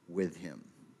with him.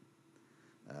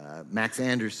 Max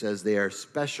Anders says they are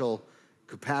special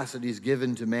capacities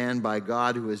given to man by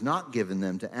God who has not given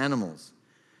them to animals.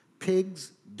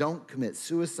 Pigs don't commit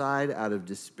suicide out of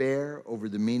despair over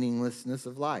the meaninglessness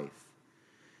of life.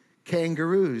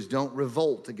 Kangaroos don't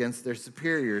revolt against their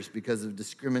superiors because of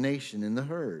discrimination in the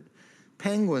herd.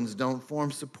 Penguins don't form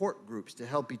support groups to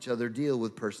help each other deal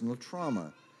with personal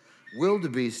trauma.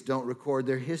 Wildebeests don't record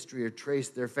their history or trace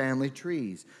their family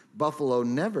trees. Buffalo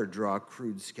never draw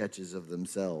crude sketches of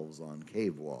themselves on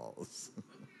cave walls.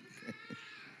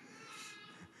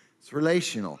 It's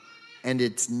relational, and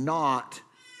it's not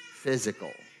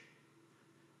physical.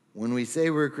 When we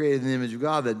say we're created in the image of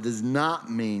God, that does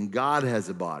not mean God has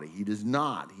a body. He does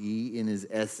not. He, in his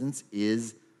essence,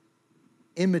 is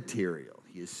immaterial.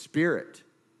 He is spirit.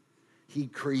 He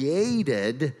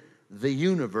created the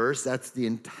universe, that's the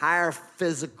entire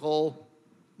physical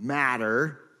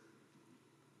matter,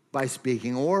 by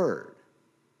speaking a word.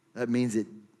 That means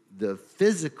the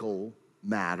physical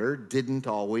matter didn't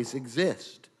always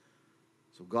exist.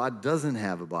 So God doesn't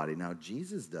have a body. Now,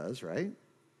 Jesus does, right?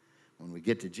 When we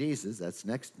get to Jesus, that's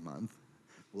next month,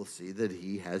 we'll see that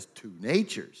he has two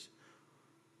natures.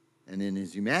 And in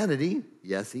his humanity,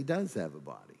 yes, he does have a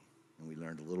body. And we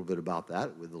learned a little bit about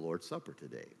that with the Lord's Supper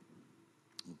today.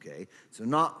 Okay, so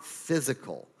not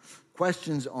physical.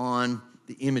 Questions on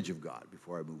the image of God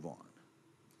before I move on?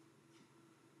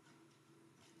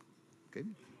 Okay.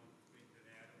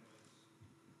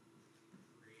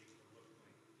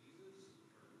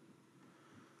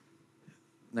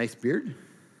 Nice beard?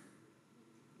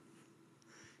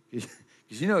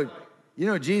 Because you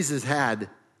know Jesus had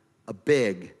a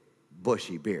big,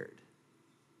 bushy beard.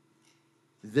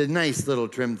 The nice little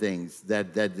trim things,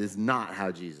 that is not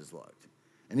how Jesus looked.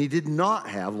 And he did not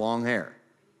have long hair.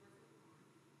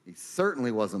 He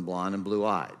certainly wasn't blonde and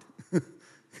blue-eyed.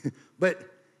 But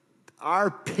our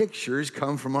pictures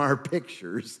come from our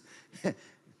pictures.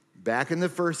 Back in the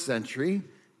first century,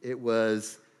 it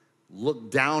was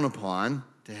looked down upon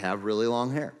to have really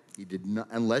long hair. He did not,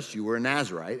 unless you were a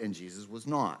Nazarite, and Jesus was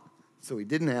not. So he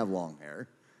didn't have long hair.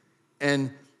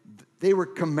 And they were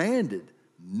commanded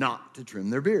not to trim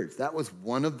their beards. That was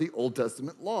one of the Old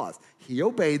Testament laws. He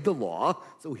obeyed the law,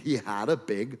 so he had a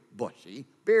big, bushy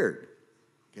beard.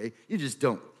 Okay? You just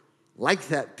don't like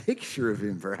that picture of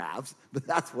him, perhaps, but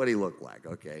that's what he looked like,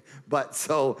 okay? But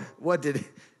so what did...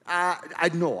 I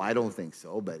don't think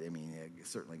so, but I mean,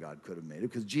 certainly God could have made it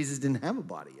because Jesus didn't have a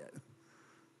body yet.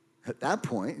 At that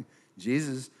point,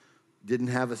 Jesus didn't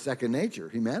have a second nature,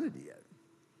 humanity yet.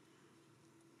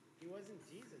 He wasn't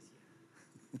Jesus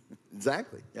yet.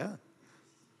 Exactly, yeah.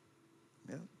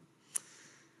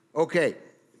 Okay,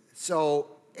 so,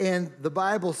 and the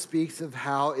Bible speaks of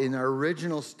how in our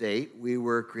original state, we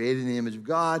were created in the image of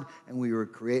God, and we were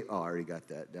I already got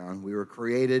that down. We were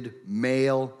created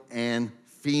male and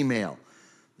female.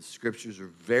 The scriptures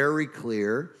are very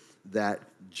clear that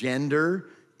gender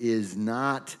is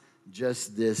not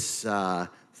just this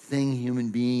thing human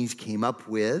beings came up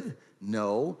with.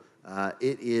 No,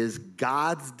 It is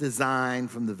God's design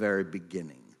from the very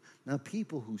beginning. Now,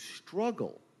 people who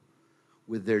struggle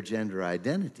with their gender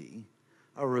identity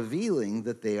are revealing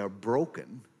that they are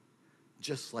broken,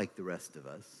 just like the rest of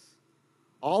us.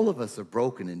 All of us are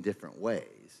broken in different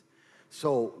ways.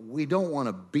 So we don't want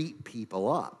to beat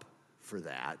people up for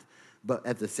that, but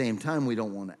at the same time, we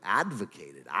don't want to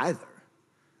advocate it either.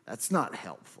 That's not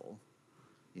helpful.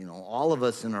 You know, all of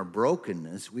us in our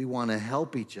brokenness, we want to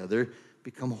help each other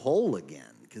become whole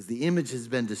again because the image has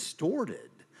been distorted.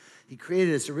 He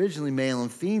created us originally male and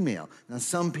female. Now,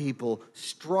 some people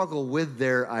struggle with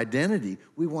their identity.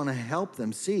 We want to help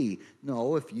them see,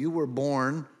 no, if you were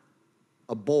born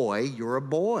a boy, you're a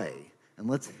boy. And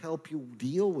let's help you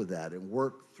deal with that and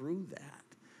work through that,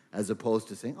 as opposed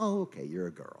to saying, oh, okay, you're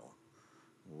a girl,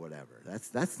 or whatever.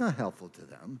 That's not helpful to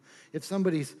them. If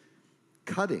somebody's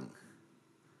cutting,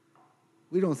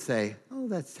 we don't say, oh,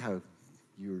 that's how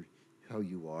you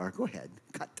are. Go ahead,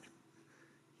 cut.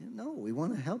 No, we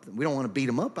want to help them. We don't want to beat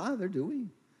them up either, do we?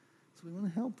 So we want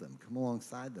to help them, come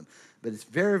alongside them. But it's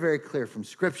very, very clear from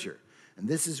Scripture. And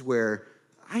this is where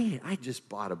I just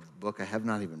bought a book. I have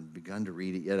not even begun to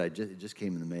read it yet. It just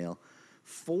came in the mail.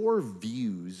 4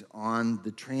 views on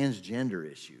the transgender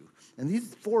issue. And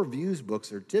these 4 views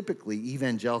books are typically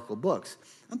evangelical books.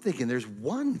 I'm thinking there's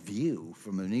one view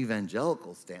from an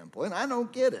evangelical standpoint. I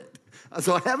don't get it.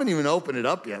 So I haven't even opened it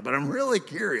up yet, but I'm really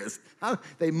curious.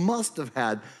 They must have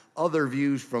had other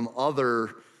views from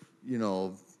other,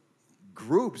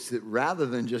 groups that rather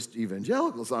than just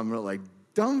evangelicals. So I'm like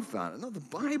dumbfounded. No, the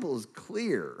Bible is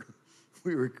clear.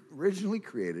 We were originally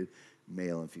created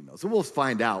male and female. So we'll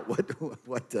find out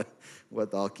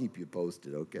what I'll keep you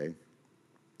posted, okay?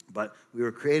 But we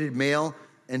were created male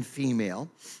and female.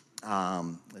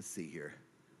 Let's see here.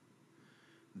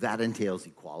 That entails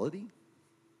equality.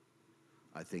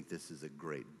 I think this is a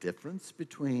great difference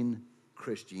between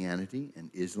Christianity and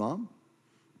Islam.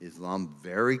 Islam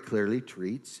very clearly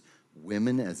treats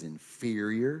women as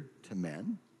inferior to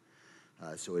men.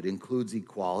 So it includes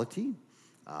equality.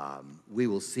 We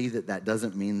will see that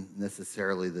doesn't mean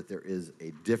necessarily that there is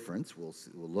a difference. We'll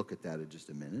look at that in just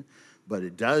a minute. But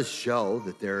it does show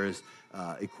that there is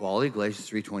equality. Galatians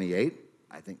 3:28,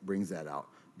 I think, brings that out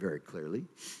very clearly.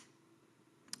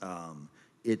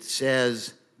 It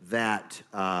says that,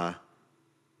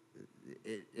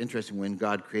 interesting, when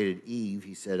God created Eve,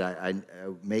 he said, I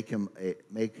make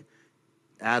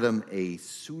Adam a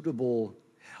suitable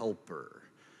helper.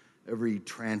 Every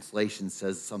translation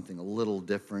says something a little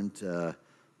different. I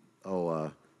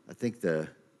think the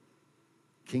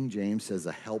King James says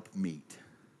a helpmeet.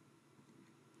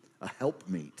 A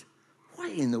helpmeet.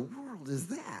 What in the world is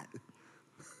that?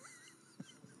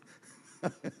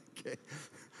 Okay.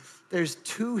 There's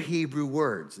 2 Hebrew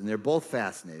words, and they're both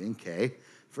fascinating, okay?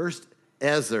 First,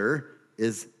 ezer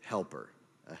is helper,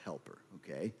 a helper,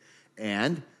 okay?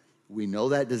 And we know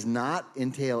that does not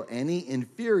entail any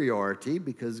inferiority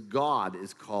because God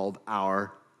is called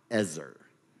our ezer.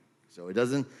 So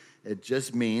it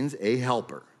just means a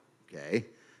helper, okay?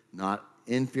 Not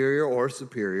inferior or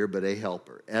superior, but a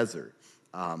helper, ezer.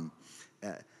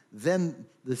 Then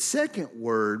the second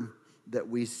word that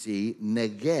we see,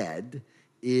 neged,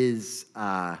 is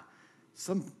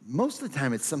most of the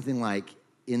time it's something like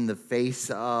in the face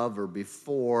of or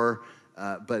before,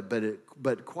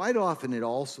 but quite often it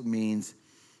also means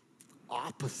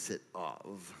opposite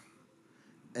of,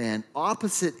 and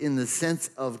opposite in the sense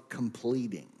of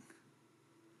completing.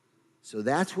 So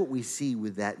that's what we see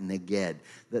with that neged,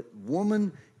 that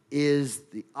woman is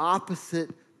the opposite,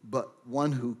 but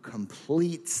one who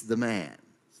completes the man.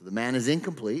 So the man is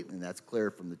incomplete, and that's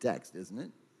clear from the text, isn't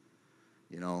it?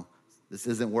 This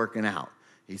isn't working out.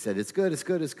 He said, it's good, it's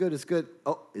good, it's good, it's good.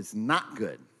 Oh, it's not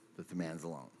good that the man's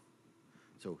alone.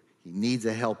 So he needs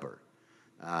a helper,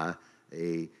 a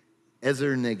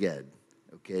ezer neged,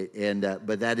 okay?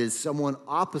 But that is someone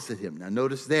opposite him. Now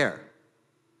notice there,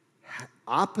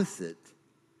 opposite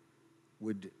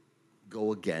would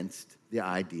go against the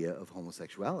idea of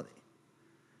homosexuality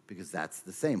because that's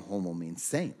the same. Homo means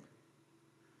same.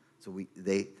 So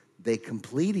they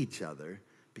complete each other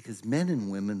because men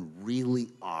and women really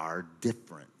are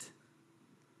different.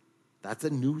 That's a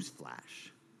news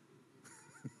flash.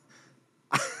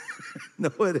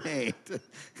 No, it ain't.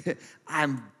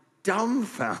 I'm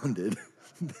dumbfounded.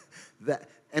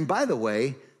 And by the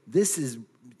way, this is,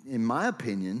 in my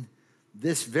opinion,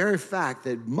 this very fact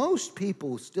that most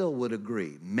people still would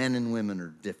agree men and women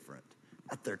are different.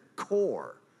 At their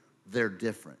core, they're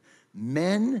different.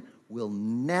 Men will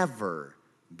never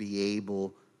be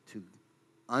able to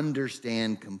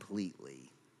understand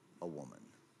completely a woman.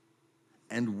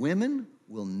 And women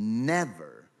will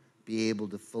never be able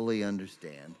to fully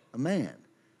understand a man.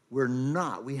 We're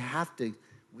not. We have to.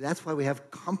 That's why we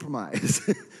have compromise.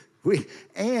 we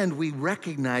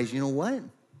recognize, you know what?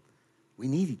 We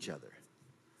need each other.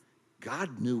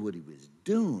 God knew what he was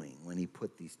doing when he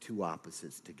put these two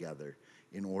opposites together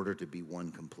in order to be one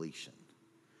completion.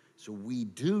 So we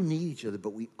do need each other,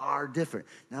 but we are different.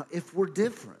 Now, if we're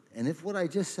different, and if what I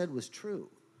just said was true,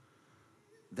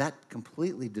 that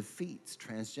completely defeats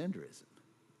transgenderism.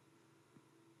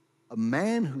 A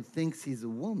man who thinks he's a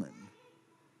woman,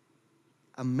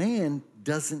 a man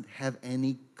doesn't have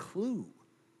any clue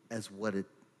as what it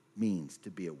means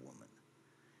to be a woman.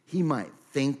 He might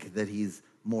think that he's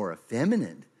more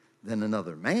effeminate than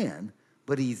another man,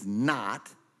 but he's not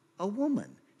a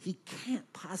woman. He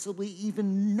can't possibly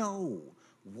even know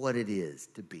what it is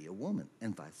to be a woman,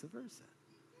 and vice versa.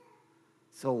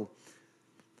 So,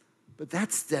 but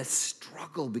that's that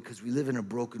struggle because we live in a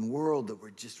broken world that we're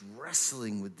just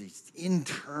wrestling with these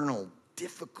internal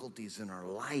difficulties in our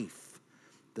life.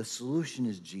 The solution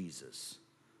is Jesus,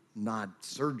 not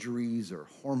surgeries or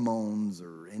hormones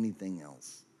or anything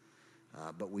else.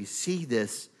 But we see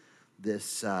this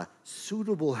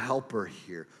suitable helper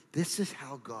here. This is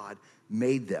how God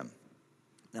made them.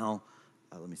 Now,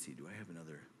 let me see. Do I have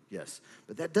another? Yes.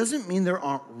 But that doesn't mean there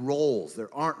aren't roles.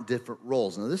 There aren't different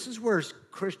roles. Now, this is where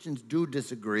Christians do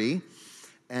disagree.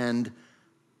 And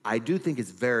I do think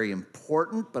it's very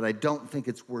important, but I don't think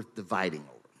it's worth dividing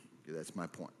over. Okay, that's my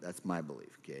point. That's my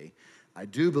belief, okay? I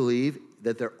do believe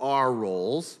that there are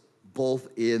roles, both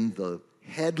in the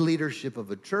head leadership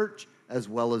of a church as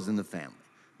well as in the family.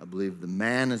 I believe the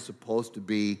man is supposed to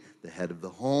be the head of the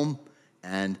home,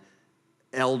 and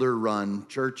elder-run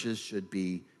churches should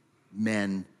be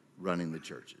men running the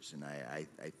churches. And I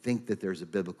think that there's a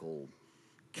biblical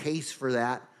case for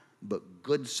that, but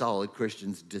good, solid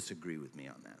Christians disagree with me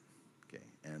on that. Okay,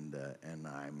 and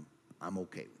I'm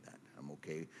okay with that. I'm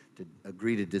okay to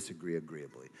agree to disagree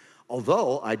agreeably.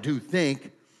 Although I do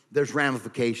think there's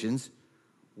ramifications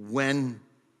when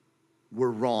we're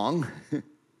wrong,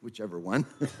 whichever one,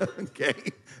 okay,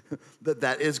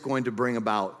 that is going to bring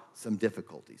about some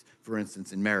difficulties. For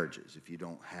instance, in marriages, if you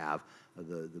don't have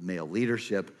the male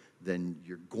leadership, then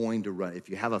you're going to run. If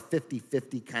you have a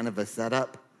 50-50 kind of a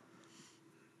setup,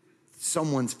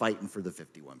 someone's fighting for the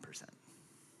 51%.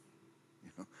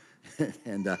 You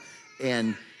know?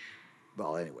 and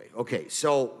well, anyway, okay,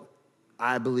 so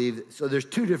I believe, so there's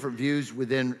two different views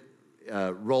within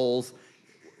roles.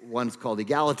 One's called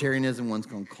egalitarianism, one's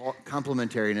called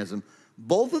complementarianism.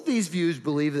 Both of these views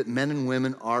believe that men and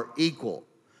women are equal,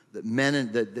 that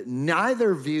that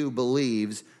neither view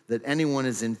believes that anyone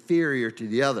is inferior to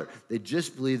the other. They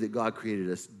just believe that God created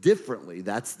us differently.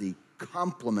 That's the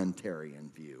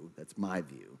complementarian view. That's my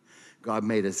view. God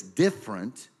made us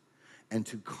different and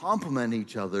to complement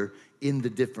each other in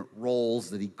the different roles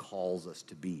that he calls us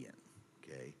to be in,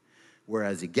 okay?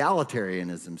 Whereas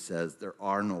egalitarianism says there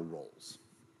are no roles.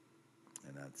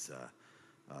 And that's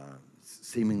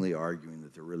seemingly arguing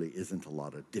that there really isn't a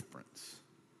lot of difference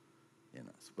in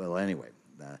us. Well, anyway,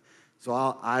 so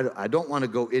I don't want to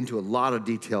go into a lot of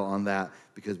detail on that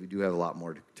because we do have a lot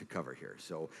more to cover here.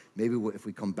 So maybe if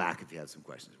we come back, if you have some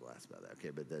questions, we'll ask about that. Okay,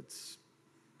 but that's,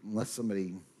 unless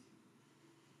somebody,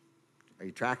 are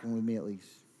you tracking with me at least?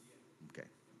 Okay,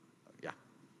 yeah.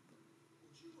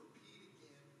 Would you repeat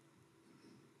again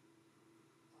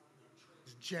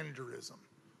on transgenderism?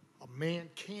 A man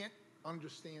can't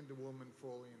understand a woman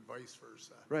fully and vice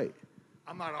versa. Right.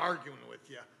 I'm not arguing with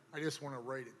you. I just want to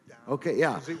write it down. Okay,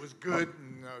 yeah. Because it was good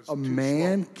and it was A too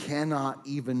man slow. cannot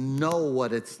even know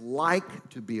what it's like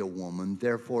to be a woman.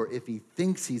 Therefore, if he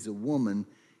thinks he's a woman,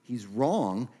 he's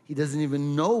wrong. He doesn't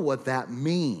even know what that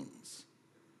means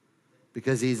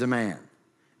because he's a man,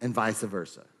 and vice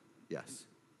versa. Yes.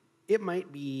 It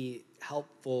might be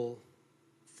helpful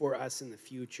for us in the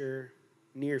future,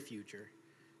 near future,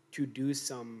 to do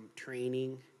some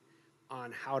training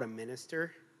on how to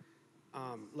minister,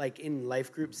 like in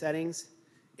life group settings,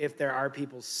 if there are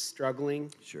people struggling,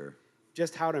 Sure.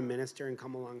 just how to minister and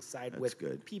come alongside That's with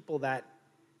good. people that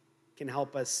can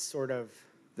help us sort of.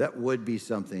 That would be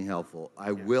something helpful.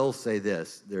 I will say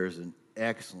this. There's an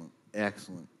excellent,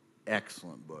 excellent,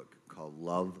 excellent book called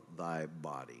Love Thy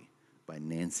Body by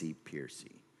Nancy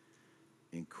Pearcey.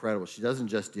 Incredible. She doesn't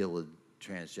just deal with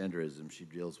transgenderism. She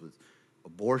deals with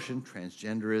abortion,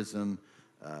 transgenderism,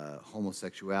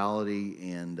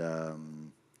 homosexuality,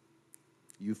 and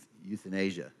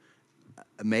euthanasia.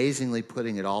 Amazingly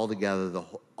putting it all together,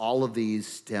 all of these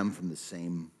stem from the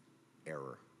same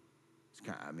error. It's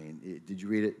kind of, did you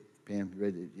read it, Pam? You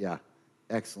read it? Yeah.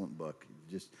 Excellent book.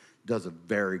 Just does a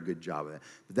very good job of that.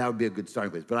 But that would be a good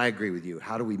starting place. But I agree with you.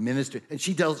 How do we minister? And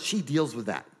she deals with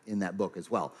that in that book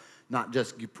as well. Not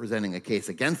just presenting a case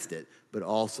against it, but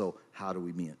also how do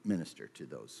we minister to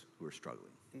those who are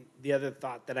struggling. The other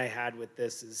thought that I had with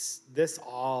this is this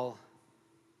whole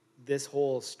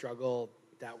struggle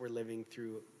that we're living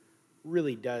through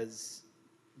really does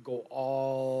go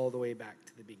all the way back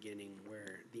to the beginning,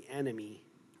 where the enemy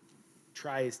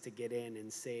tries to get in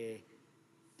and say,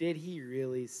 did he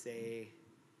really say?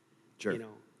 Sure.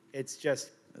 It's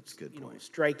just, that's a good point.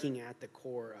 Striking at the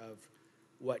core of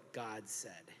what God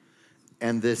said.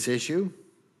 And this issue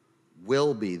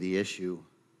will be the issue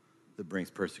that brings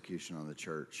persecution on the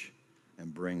church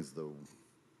and brings the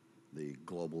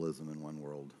globalism in one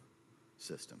world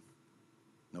system.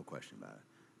 No question about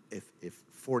it. If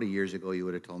 40 years ago you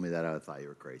would have told me that, I would have thought you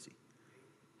were crazy.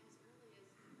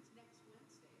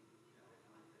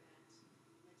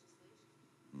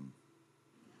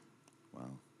 Wow.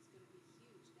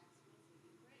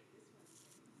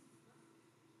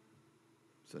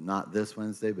 So not this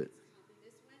Wednesday, but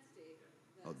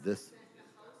this. The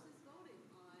House is voting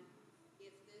on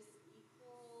if this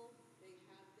equal, they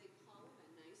call it a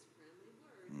nice friendly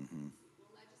word, equal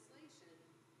legislation,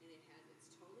 and it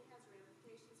totally has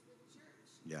ramifications for the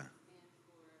church. Yeah. And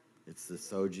for It's the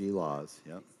SOGI laws.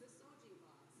 Yep. it's the SOGI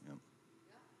laws.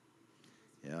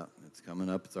 Yep. Yeah, it's coming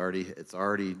up. It's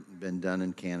already been done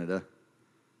in Canada.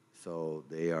 So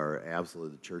they are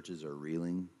absolutely, the churches are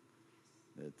reeling.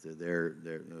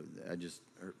 I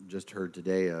just heard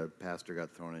today a pastor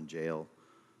got thrown in jail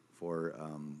for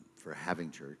having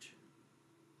church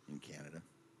in Canada.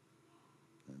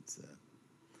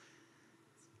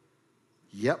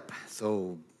 Yep.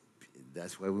 So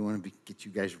that's why we want to get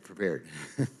you guys prepared.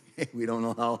 We don't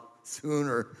know how soon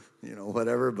or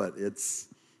whatever, but it's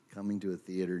coming to a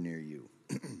theater near you.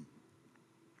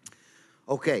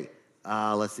 Okay.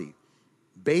 Let's see.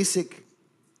 Basic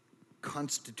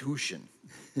Constitution.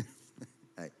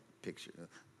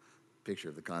 Picture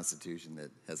of the Constitution that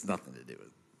has nothing to do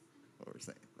with what we're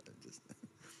saying. But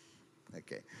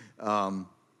okay.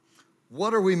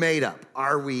 What are we made up?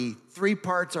 Are we 3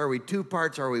 parts? Are we 2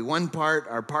 parts? Are we 1 part?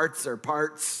 Our parts are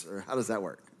parts? Or how does that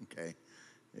work? Okay.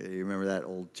 You remember that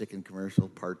old chicken commercial?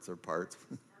 Parts are parts.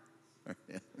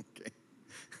 Yeah, okay.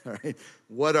 All right.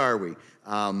 What are we?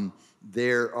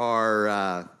 There are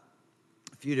a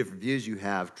few different views. You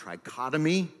have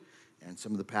trichotomy, and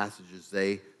some of the passages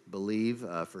they believe,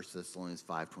 1 Thessalonians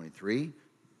 5:23,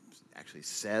 actually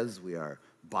says we are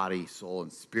body, soul,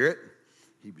 and spirit.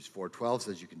 Hebrews 4:12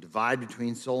 says you can divide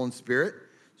between soul and spirit.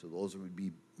 So those would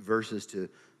be verses to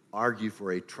argue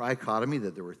for a trichotomy,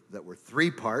 that were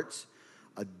 3 parts.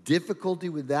 A difficulty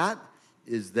with that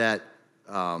is that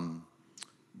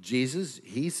Jesus,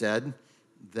 he said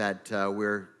that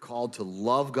we're called to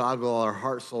love God with all our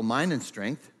heart, soul, mind, and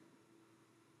strength.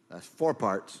 That's 4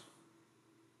 parts,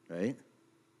 right?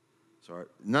 So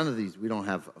none of these, we don't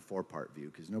have a 4-part view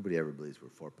because nobody ever believes we're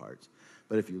 4 parts.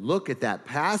 But if you look at that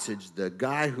passage, the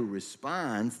guy who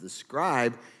responds, the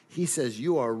scribe, he says,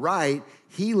 you are right.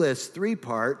 He lists 3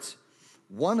 parts,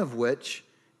 one of which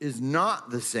is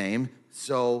not the same.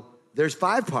 So there's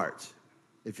 5 parts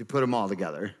if you put them all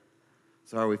together.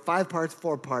 So are we 5 parts,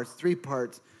 4 parts, 3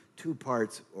 parts, 2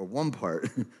 parts, or 1 part?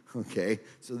 Okay,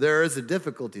 so there is a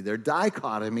difficulty there.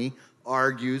 Dichotomy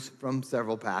argues from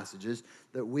several passages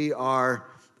that we are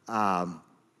a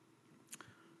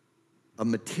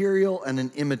material and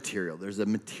an immaterial. There's a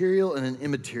material and an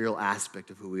immaterial aspect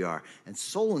of who we are. And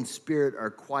soul and spirit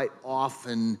are quite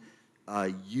often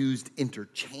used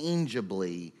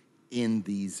interchangeably in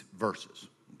these verses.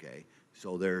 Okay,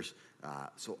 so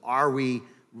are we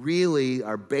really,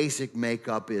 our basic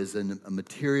makeup is a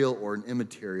material or an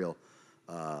immaterial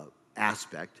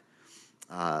aspect.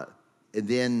 And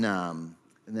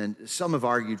then some have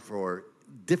argued for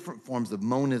different forms of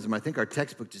monism. I think our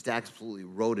textbook just absolutely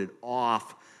wrote it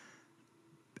off,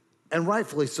 and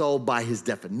rightfully so by his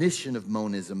definition of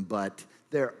monism, but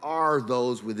there are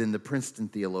those within the Princeton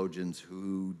theologians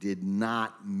who did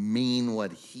not mean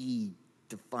what he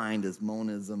defined as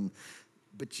monism,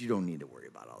 but you don't need to worry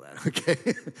about all that,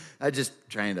 okay? I'm just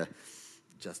trying to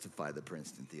justify the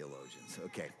Princeton theologians,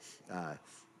 okay?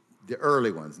 The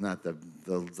early ones, not the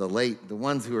late, the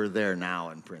ones who are there now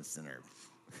in Princeton are,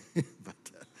 but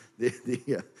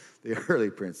the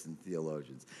early Princeton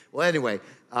theologians. Well, anyway,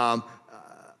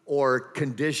 or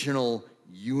conditional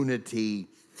unity,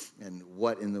 and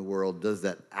what in the world does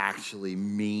that actually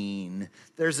mean?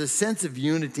 There's a sense of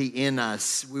unity in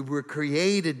us. We were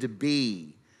created to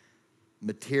be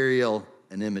material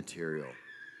and immaterial,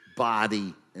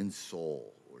 body and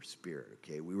soul. We're we're spirit,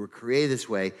 okay? We were created this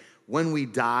way. When we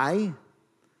die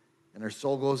and our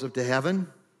soul goes up to heaven,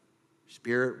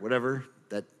 spirit, whatever,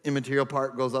 that immaterial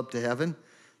part goes up to heaven,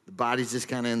 the body's just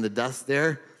kind of in the dust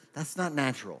there. That's not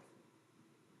natural.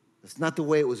 That's not the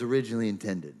way it was originally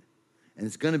intended. And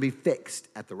it's going to be fixed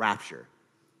at the rapture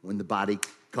when the body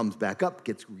comes back up,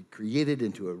 gets recreated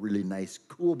into a really nice,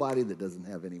 cool body that doesn't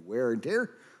have any wear and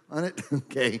tear on it.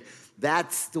 Okay,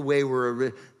 that's the way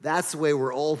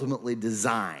we're ultimately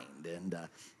designed,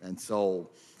 and so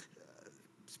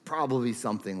it's probably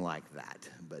something like that.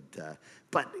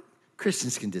 But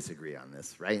Christians can disagree on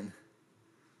this, right?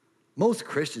 Most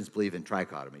Christians believe in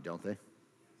trichotomy, don't they?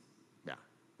 Yeah,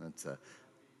 that's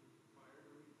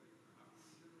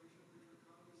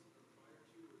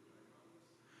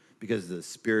because the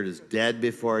spirit is dead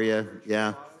before you.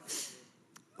 Yeah.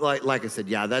 Like I said,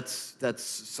 yeah, that's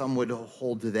some would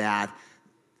hold to that.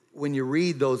 When you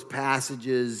read those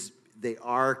passages, they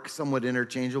are somewhat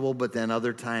interchangeable, but then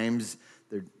other times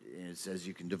it says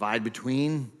you can divide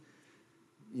between,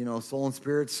 soul and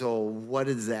spirit. So what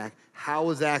is that? How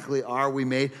exactly are we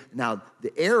made? Now,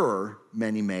 the error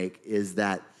many make is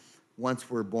that once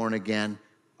we're born again,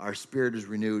 our spirit is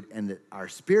renewed, and that our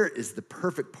spirit is the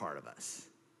perfect part of us.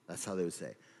 That's how they would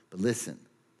say. But listen,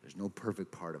 there's no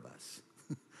perfect part of us.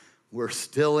 We're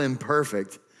still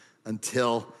imperfect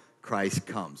until Christ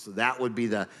comes. So that would be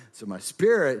so my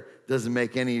spirit doesn't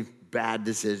make any bad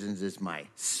decisions. It's my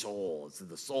soul. So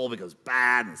the soul becomes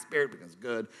bad and the spirit becomes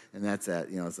good. And that's that,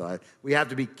 so we have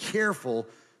to be careful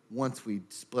once we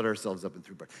split ourselves up in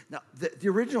three parts. Now, the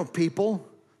original people,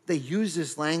 they use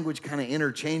this language kind of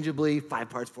interchangeably, 5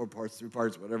 parts, 4 parts, 3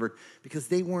 parts, whatever, because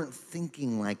they weren't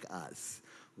thinking like us.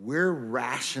 We're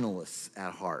rationalists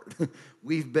at heart.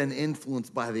 We've been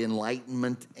influenced by the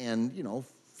Enlightenment, and,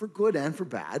 for good and for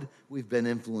bad, we've been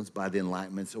influenced by the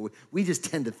Enlightenment. So we just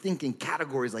tend to think in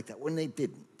categories like that when they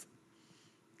didn't.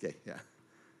 Okay, yeah.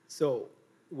 So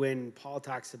when Paul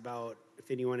talks about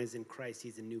if anyone is in Christ,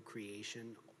 he's a new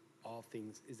creation, all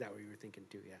things, is that what you were thinking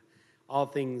too? Yeah. All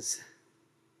things,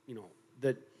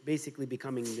 basically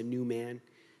becoming the new man,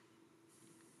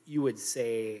 you would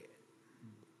say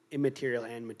immaterial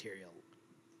and material.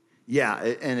 Yeah,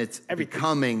 and it's everything.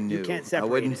 Becoming new. You can't separate I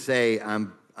wouldn't it. say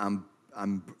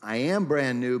I am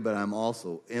brand new, but I'm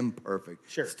also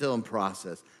imperfect. Sure. Still in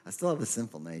process. I still have a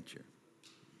sinful nature.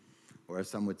 Or as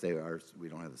some would say, we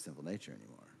don't have a sinful nature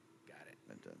anymore. Got it.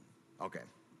 But, okay.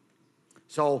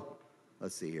 So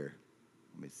let's see here.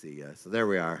 Let me see. So there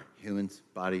we are. Humans,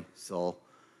 body, soul,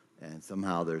 and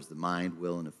somehow there's the mind,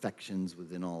 will, and affections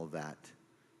within all of that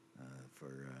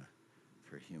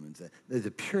for humans. The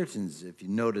Puritans, if you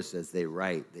notice as they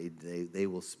write, they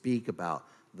will speak about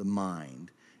the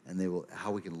mind, and they will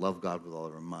how we can love God with all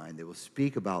of our mind. They will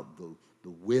speak about the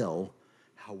will,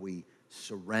 how we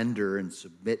surrender and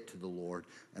submit to the Lord,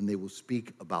 and they will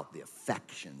speak about the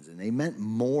affections. And they meant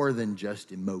more than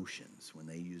just emotions when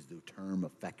they used the term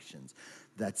affections.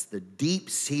 That's the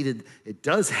deep-seated, it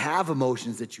does have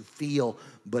emotions that you feel,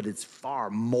 but it's far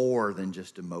more than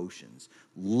just emotions.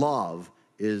 Love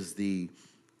is the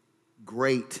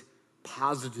great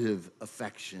positive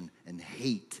affection, and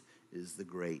hate is the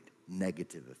great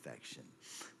negative affection.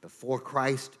 Before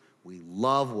Christ, we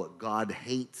love what God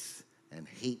hates and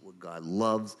hate what God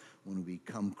loves. When we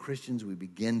become Christians, we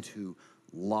begin to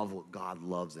love what God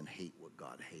loves and hate what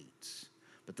God hates.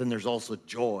 But then there's also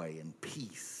joy and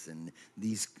peace and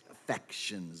these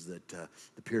affections that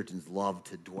the Puritans love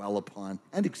to dwell upon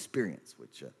and experience,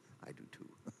 which I do too.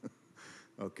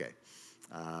 Okay.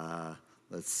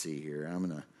 Let's see here.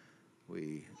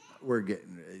 We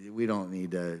don't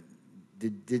need to.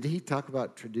 Did he talk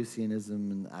about Traducianism?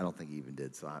 And I don't think he even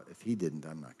did. So if he didn't,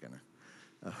 I'm not gonna.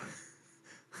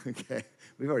 Okay,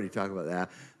 we've already talked about that.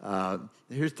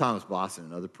 Here's Thomas Boston,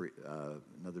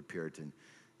 another Puritan.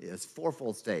 It's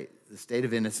fourfold state: the state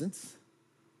of innocence,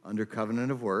 under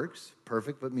covenant of works,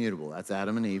 perfect but mutable. That's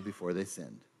Adam and Eve before they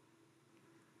sinned.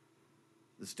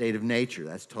 The state of nature,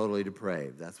 that's totally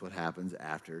depraved. That's what happens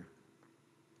after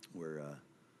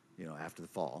after the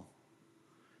fall.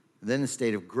 And then the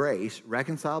state of grace,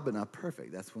 reconciled but not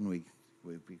perfect. That's when we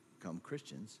become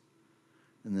Christians.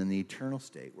 And then the eternal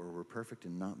state, where we're perfect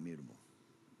and not mutable.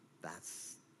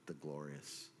 That's the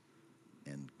glorious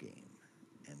end game,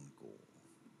 end goal.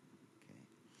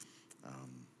 Okay.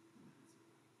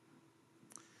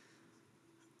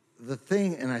 The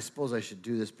thing, and I suppose I should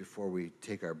do this before we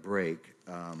take our break.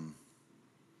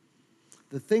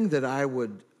 The thing that I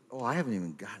haven't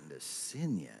even gotten to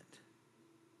sin yet.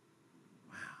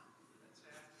 Wow.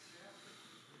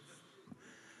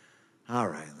 All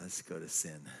right, let's go to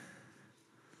sin.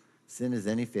 Sin is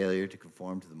any failure to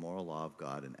conform to the moral law of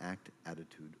God in act,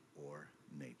 attitude, or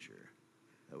nature.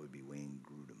 That would be Wayne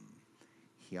Grudem.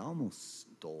 He almost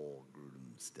stole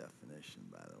Grudem's definition,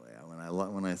 by the way.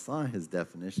 When I saw his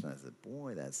definition, I said,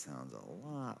 boy, that sounds a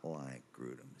lot like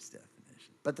Grudem's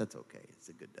definition. But that's okay. It's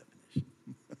a good definition.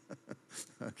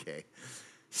 Okay.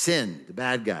 Sin, the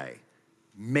bad guy,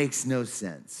 makes no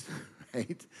sense,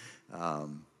 right? I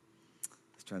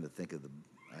was trying to think of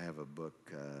I have a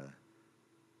book,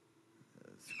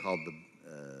 it's called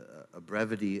A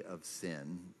Brevity of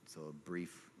Sin, so a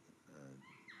brief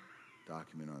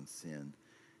document on sin.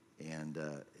 And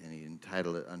he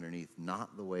entitled it underneath,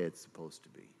 Not the Way It's Supposed to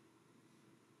Be.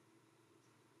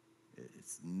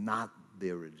 It's not the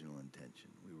original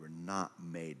intention. We were not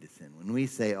made to sin. When we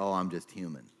say, oh, I'm just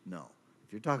human, no.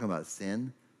 If you're talking about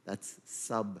sin, that's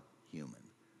subhuman.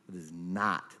 It is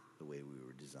not the way we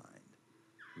were designed.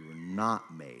 We were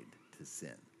not made to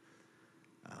sin.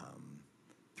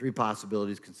 3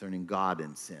 possibilities concerning God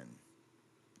and sin.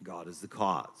 God is the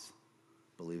cause.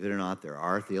 Believe it or not, there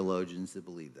are theologians that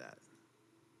believe that.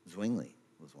 Zwingli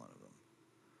was one of them.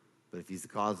 But if he's the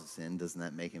cause of sin, doesn't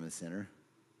that make him a sinner?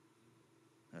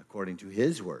 According to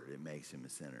his word, it makes him a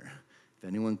sinner. If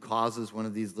anyone causes one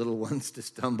of these little ones to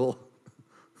stumble,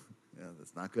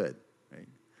 that's not good, right?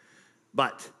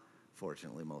 But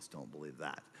fortunately, most don't believe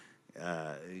that.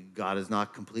 God is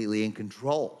not completely in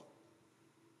control.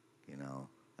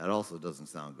 That also doesn't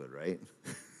sound good, right?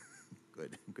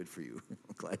 Good for you.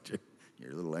 I'm glad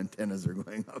your little antennas are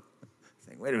going up,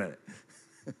 saying, wait a minute.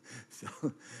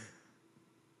 So,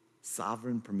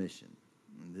 sovereign permission.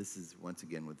 And this is, once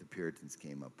again, what the Puritans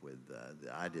came up with,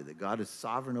 the idea that God is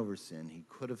sovereign over sin. He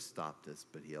could have stopped us,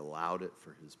 but he allowed it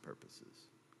for his purposes.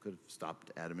 Could have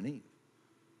stopped Adam and Eve.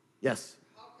 Yes?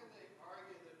 How can they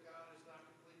argue that God is not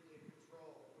completely in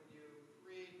control when you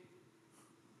read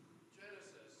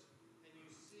Genesis and you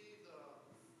see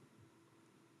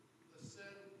the sin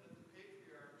that the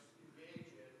patriarchs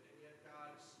engage in, and yet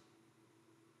God's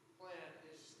plan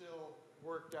is still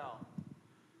worked out?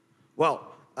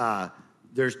 Well,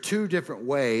 there's 2 different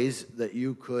ways that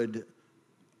you could,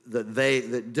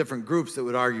 that different groups that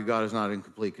would argue God is not in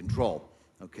complete control,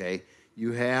 okay?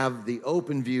 You have the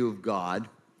open view of God,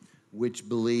 which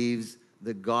believes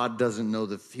that God doesn't know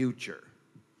the future.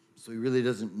 So he really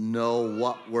doesn't know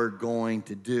what we're going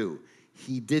to do.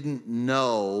 He didn't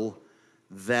know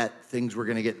that things were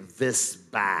going to get this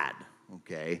bad,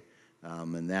 okay?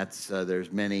 And that's,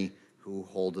 there's many who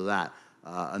hold to that.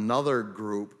 Another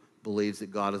group believes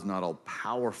that God is not all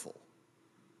powerful.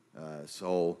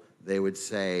 So they would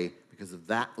say, because of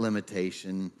that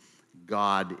limitation,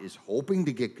 God is hoping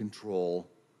to get control,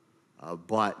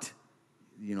 but,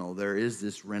 there is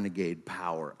this renegade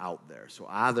power out there. So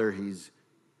either he's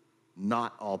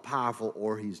not all powerful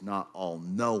or he's not all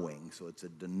knowing. So it's a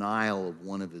denial of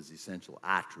one of his essential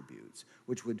attributes,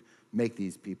 which would make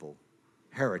these people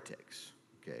heretics,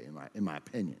 okay, in my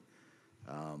opinion.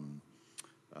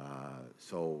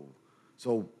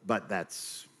 But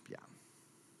that's,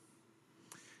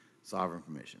 sovereign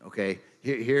permission. Okay,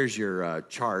 here's your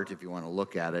chart if you want to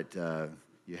look at it.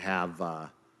 You have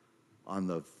on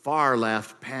the far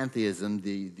left, pantheism,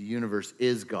 the universe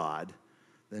is God.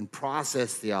 Then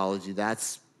process theology,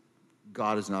 that's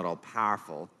God is not all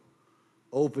powerful.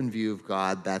 Open view of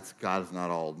God, that's God is not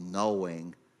all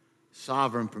knowing.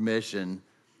 Sovereign permission,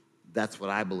 that's what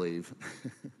I believe.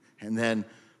 And then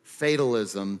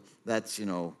fatalism, that's,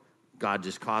 God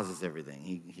just causes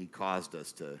everything. He caused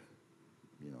us to,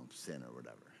 sin or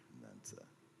whatever.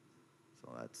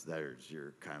 And there's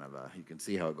your kind of you can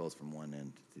see how it goes from one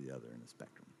end to the other in the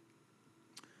spectrum.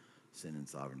 Sin and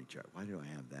sovereignty chart. Why do I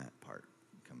have that part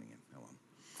coming in? Oh, well.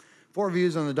 4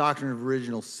 views on the doctrine of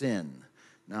original sin.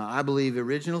 Now, I believe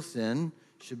original sin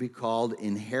should be called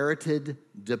inherited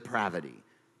depravity.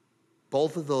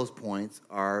 Both of those points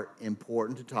are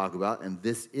important to talk about, and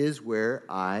this is where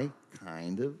I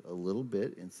kind of, a little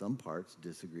bit, in some parts,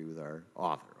 disagree with our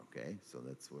author, okay?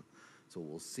 So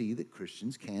we'll see that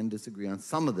Christians can disagree on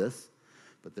some of this,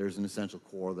 but there's an essential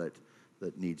core that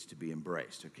needs to be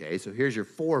embraced, okay? So here's your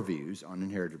 4 views on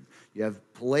inherited. You have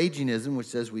Pelagianism, which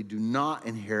says we do not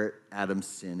inherit Adam's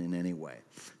sin in any way.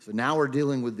 So now we're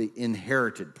dealing with the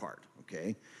inherited part,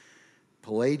 okay?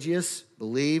 Pelagius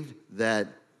believed that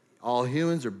all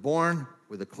humans are born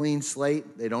with a clean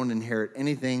slate. They don't inherit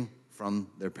anything from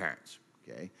their parents,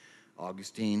 okay?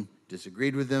 Augustine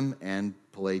disagreed with them, and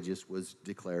Pelagius was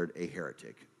declared a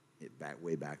heretic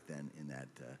way back then in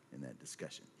that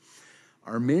discussion.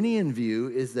 Arminian view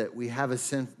is that we have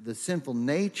the sinful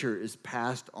nature is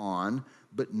passed on,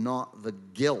 but not the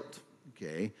guilt,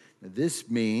 Okay? Now, this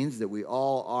means that we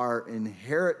all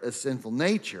inherit a sinful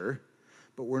nature,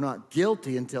 but we're not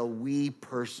guilty until we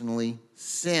personally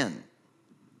sin.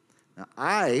 Now,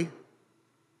 I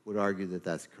would argue that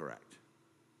that's correct.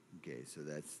 Okay, so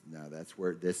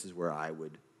this is where I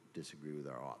would disagree with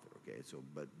our author. Okay, so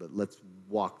but let's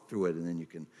walk through it, and then you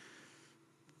can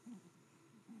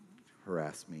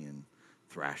harass me and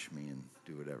thrash me and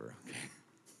do whatever.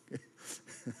 Okay.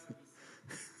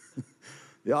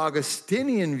 The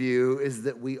Augustinian view is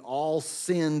that we all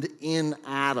sinned in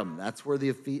Adam. That's where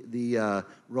the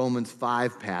Romans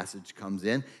 5 passage comes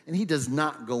in. And he does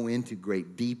not go into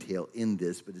great detail in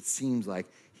this, but it seems like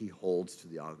he holds to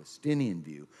the Augustinian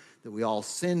view that we all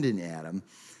sinned in Adam,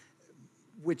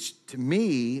 which to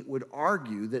me would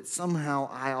argue that somehow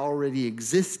I already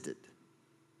existed.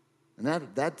 And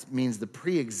that means the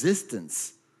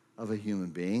pre-existence of a human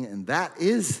being, and that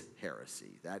is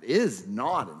heresy. That is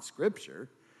not in Scripture.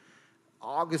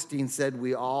 Augustine said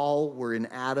we all were in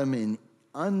Adam in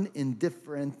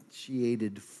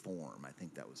undifferentiated form. I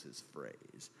think that was his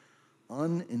phrase.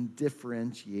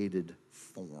 Undifferentiated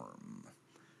form.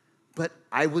 But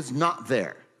I was not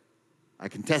there. I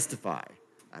can testify.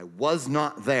 I was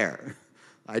not there.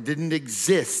 I didn't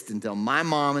exist until my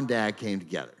mom and dad came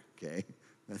together, okay?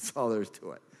 That's all there is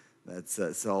to it. That's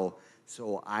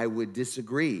So I would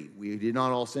disagree. We did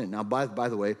not all sin. Now, by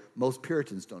the way, most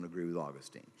Puritans don't agree with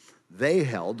Augustine. They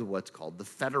held to what's called the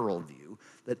federal view,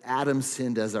 that Adam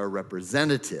sinned as our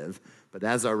representative, but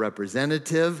as our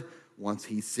representative, once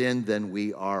he sinned, then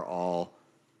we are all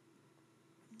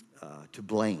to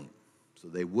blame. So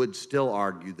they would still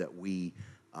argue that we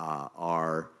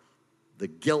the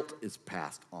guilt is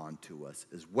passed on to us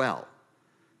as well.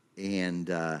 And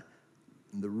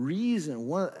the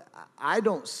reason, I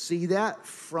don't see that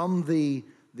from the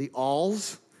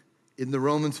alls in the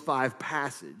Romans 5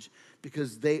 passage,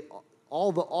 because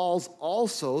all the alls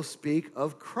also speak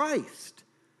of Christ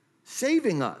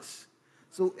saving us.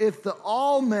 So if the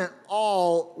all meant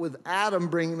all with Adam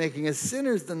making us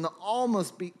sinners, then the all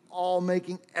must be all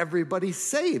making everybody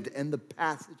saved. And the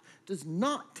passage does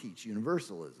not teach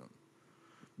universalism.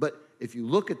 But if you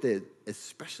look at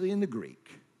especially in the Greek,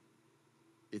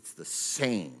 it's the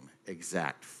same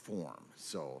exact form.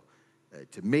 So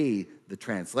to me, the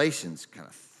translations kind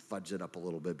of fudge it up a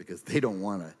little bit because they don't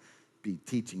want to be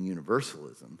teaching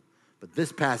universalism. But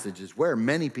this passage is where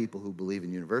many people who believe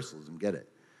in universalism get it.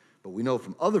 But we know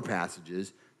from other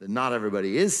passages that not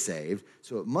everybody is saved,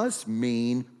 so it must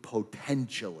mean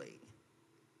potentially.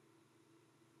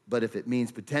 But if it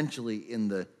means potentially in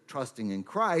the trusting in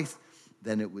Christ,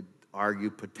 then it would argue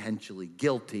potentially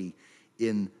guilty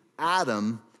in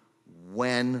Adam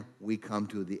when we come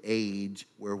to the age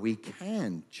where we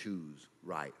can choose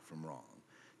right from wrong.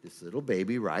 This little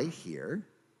baby right here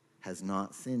has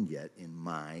not sinned yet, in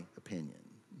my opinion.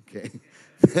 Okay?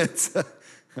 That's,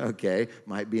 okay,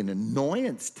 might be an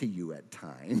annoyance to you at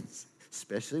times,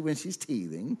 especially when she's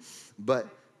teething, but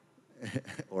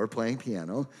or playing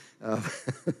piano.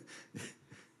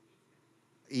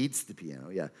 Eats the piano,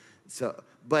 yeah. So,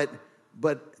 but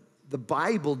the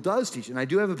Bible does teach, and I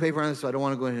do have a paper on this, so I don't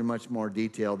want to go into much more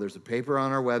detail. There's a paper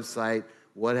on our website,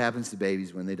 What Happens to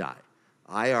Babies When They Die.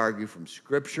 I argue from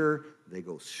Scripture, they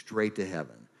go straight to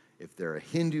heaven. If they're a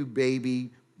Hindu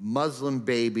baby, Muslim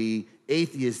baby,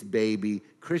 atheist baby,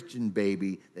 Christian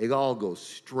baby, they all go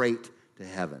straight to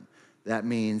heaven. That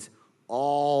means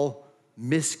all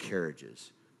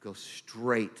miscarriages go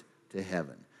straight to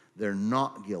heaven. They're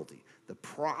not guilty. The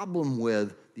problem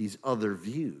with these other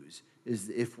views is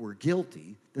if we're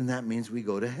guilty, then that means we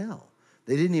go to hell.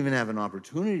 They didn't even have an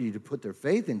opportunity to put their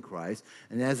faith in Christ,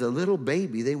 and as a little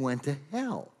baby, they went to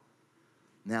hell.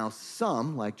 Now,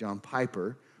 some, like John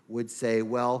Piper, would say,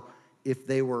 well, if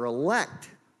they were elect,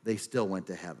 they still went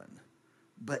to heaven.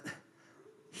 But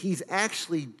he's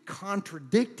actually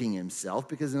contradicting himself,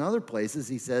 because in other places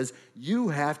he says, you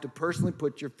have to personally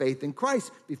put your faith in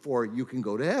Christ before you can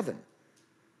go to heaven.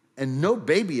 And no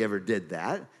baby ever did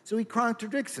that, so he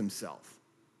contradicts himself.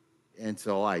 And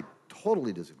so I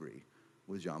totally disagree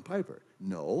with John Piper.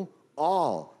 No,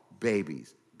 all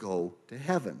babies go to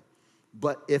heaven.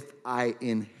 But if I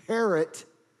inherit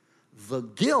the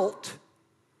guilt,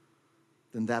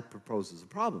 then that proposes a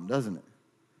problem, doesn't it?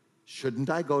 Shouldn't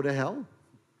I go to hell?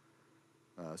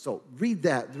 So read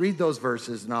those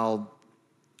verses,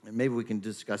 and maybe we can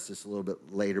discuss this a little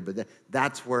bit later, but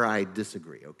that's where I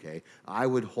disagree, okay? I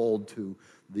would hold to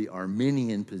the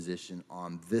Arminian position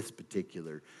on this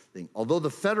particular thing. Although the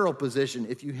federal position,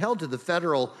 if you held to the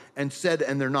federal and said,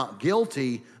 and they're not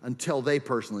guilty until they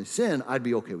personally sin, I'd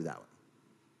be okay with that one,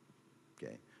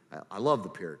 okay? I love the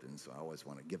Puritans, so I always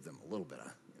want to give them a little bit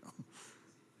of,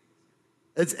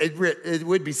 it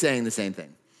would be saying the same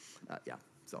thing. Yeah,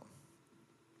 so.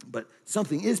 But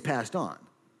something is passed on.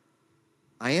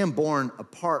 I am born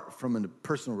apart from a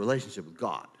personal relationship with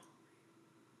God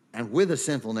and with a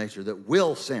sinful nature that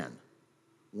will sin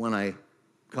when I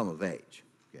come of age.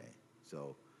 Okay,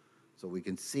 so we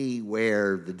can see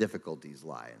where the difficulties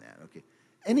lie in that. Okay,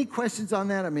 any questions on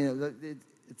that? I mean,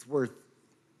 it's worth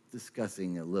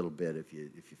discussing a little bit if you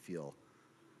feel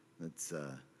that's.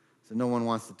 So no one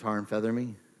wants to tar and feather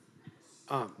me?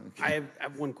 Okay. I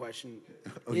have one question.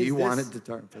 Oh, you wanted to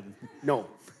tar and feather me? No.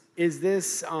 Is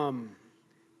this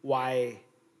why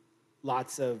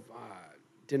lots of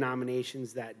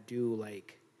denominations that do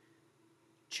like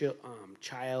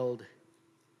child,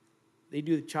 they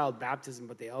do child baptism,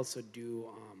 but they also do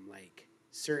like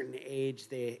certain age,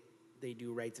 they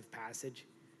do rites of passage?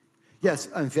 Yes,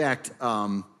 in fact,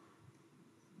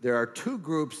 there are two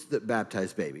groups that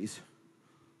baptize babies.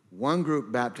 One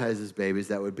group baptizes babies,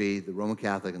 that would be the Roman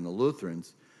Catholic and the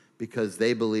Lutherans, because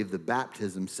they believe the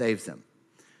baptism saves them.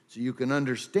 So you can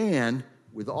understand,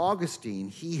 with Augustine,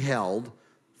 he held,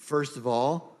 first of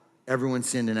all, everyone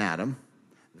sinned in Adam.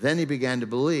 Then he began to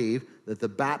believe that the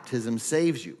baptism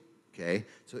saves you, okay?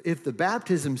 So if the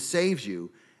baptism saves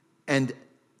you, and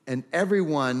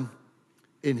everyone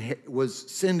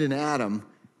was sinned in Adam,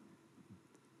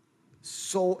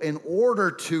 so in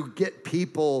order to get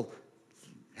people,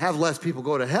 have less people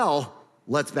go to hell,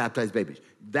 let's baptize babies.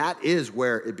 That is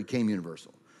where it became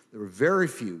universal. There were very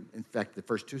few. In fact, the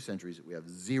first 2 centuries, we have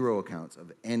 0 accounts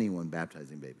of anyone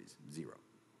baptizing babies. 0.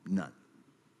 None.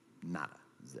 Nada.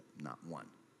 Not one.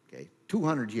 Okay?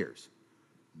 200 years.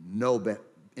 No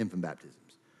infant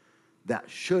baptisms. That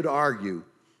should argue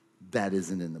that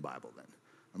isn't in the Bible then.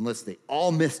 Unless they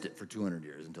all missed it for 200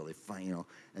 years until they find,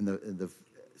 and the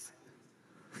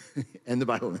and the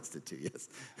Bible missed it too, yes.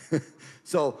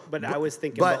 But I was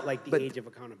thinking about like the age of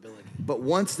accountability. But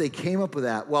once they came up with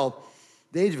that, well,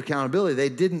 the age of accountability,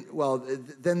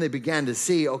 then they began to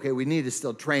see, okay, we need to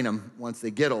still train them once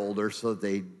they get older so that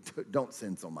they don't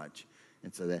sin so much.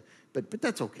 And so but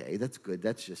that's okay, that's good.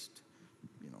 That's just,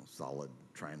 solid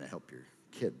trying to help your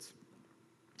kids.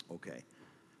 Okay.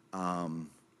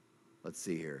 Let's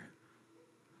see here.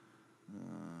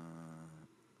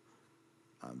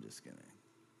 I'm just going to.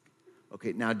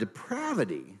 Okay, now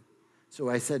depravity. So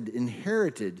I said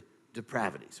inherited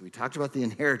depravity. So we talked about the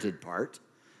inherited part.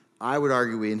 I would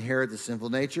argue we inherit the sinful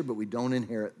nature, but we don't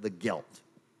inherit the guilt.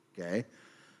 Okay?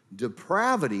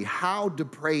 Depravity, how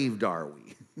depraved are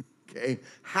we? Okay?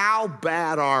 How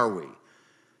bad are we?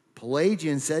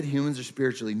 Pelagian said humans are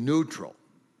spiritually neutral.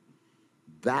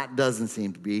 That doesn't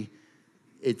seem to be.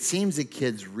 It seems that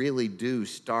kids really do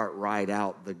start right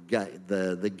out the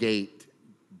gate,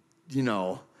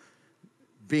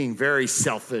 being very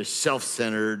selfish,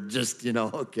 self-centered, just,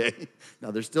 okay.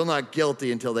 Now, they're still not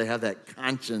guilty until they have that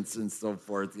conscience and so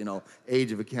forth,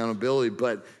 age of accountability.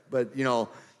 But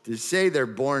to say they're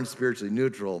born spiritually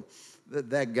neutral,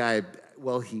 that guy,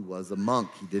 well, he was a monk.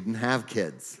 He didn't have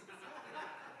kids.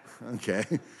 Okay.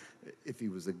 If he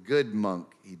was a good monk,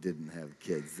 he didn't have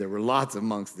kids. There were lots of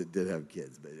monks that did have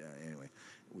kids, but anyway,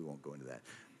 we won't go into that.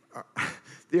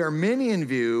 The Arminian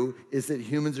view is that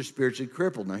humans are spiritually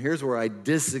crippled. Now, here's where I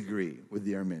disagree with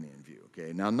the Arminian view,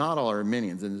 okay? Now, not all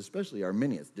Arminians, and especially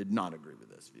Arminians, did not agree with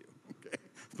this view, okay?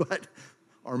 But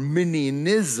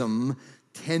Arminianism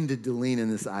tended to lean in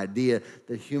this idea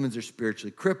that humans are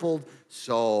spiritually crippled,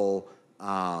 so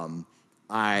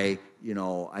I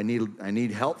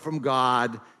need help from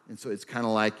God, and so it's kind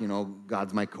of like,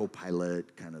 God's my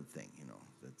co-pilot kind of thing,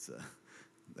 that's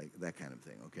like that kind of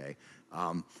thing, okay?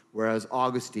 Whereas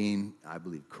Augustine, I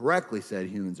believe, correctly said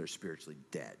humans are spiritually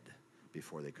dead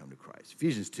before they come to Christ.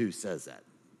 Ephesians 2 says that,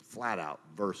 flat out,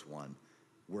 verse 1,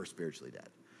 we're spiritually dead,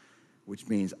 which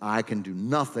means I can do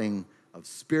nothing of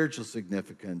spiritual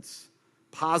significance,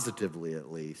 positively at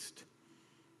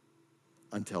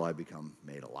until I become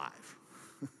made alive.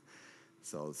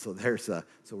 So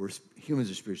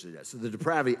humans are spiritually dead. So the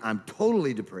depravity, I'm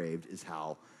totally depraved, is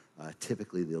how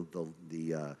typically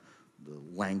the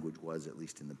language was, at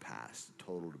least in the past,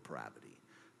 total depravity.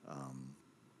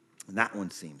 And that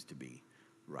one seems to be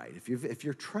right. If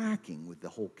you're tracking with the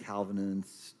whole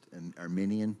Calvinist and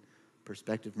Arminian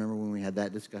perspective, remember when we had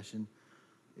that discussion?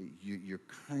 You're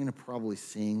kind of probably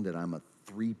seeing that I'm a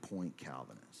 3-point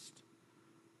Calvinist.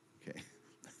 Okay,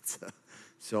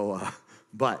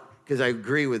 but because I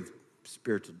agree with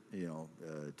spiritual,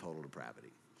 total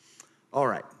depravity. All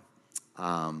right,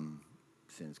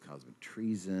 sin is cosmic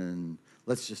treason.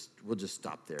 We'll just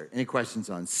stop there. Any questions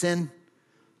on sin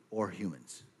or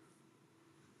humans?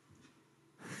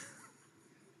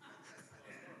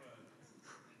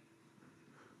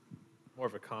 more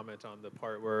of a comment on the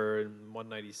part where in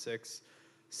 196,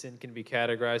 sin can be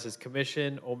categorized as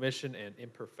commission, omission, and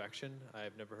imperfection.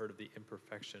 I've never heard of the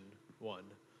imperfection one,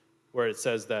 where it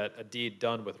says that a deed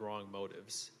done with wrong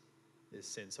motives is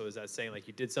sin. So is that saying like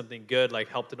you did something good, like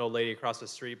helped an old lady across the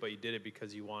street, but you did it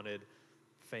because you wanted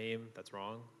fame? That's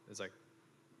wrong? It's like,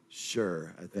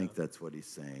 Sure, I think that's what he's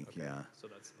saying, okay, yeah. so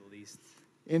that's the least.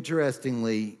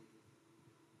 Interestingly,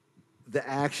 the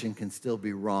action can still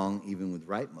be wrong even with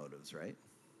right motives, right?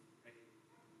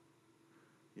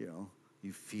 You know,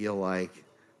 you feel like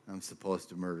I'm supposed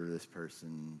to murder this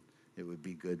person. It would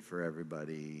be good for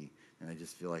everybody. And I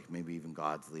just feel like maybe even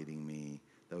God's leading me.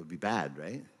 That would be bad,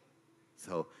 right?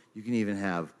 So you can even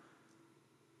have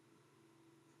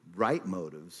right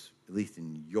motives, at least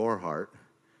in your heart.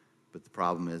 But the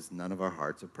problem is none of our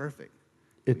hearts are perfect.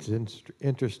 It's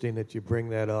interesting that you bring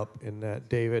that up, in that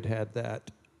David had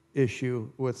that issue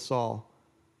with Saul,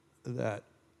 that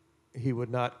he would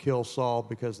not kill Saul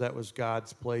because that was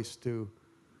God's place to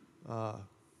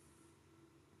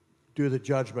do the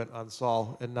judgment on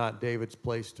Saul, and not David's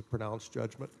place to pronounce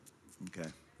judgment. Okay,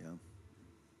 yeah.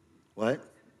 What?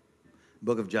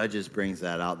 Book of Judges brings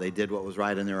that out. They did what was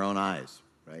right in their own eyes,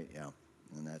 right? Yeah,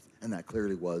 and that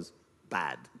clearly was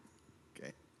bad.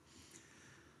 Okay.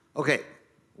 Okay,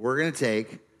 we're going to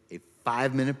take a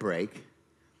 5-minute break,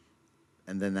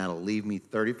 and then that'll leave me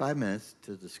 35 minutes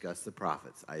to discuss the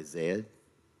prophets: Isaiah,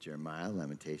 Jeremiah,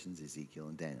 Lamentations, Ezekiel,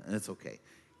 and Daniel. And it's okay,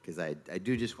 because I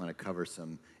do just want to cover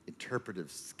some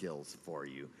interpretive skills for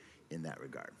you in that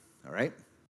regard. All right?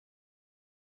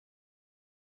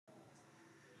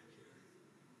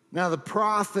 Now, the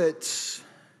prophets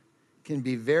can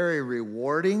be very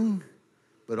rewarding,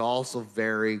 but also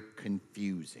very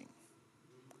confusing.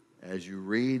 As you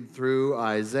read through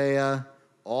Isaiah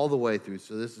all the way through,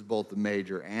 so this is both the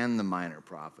major and the minor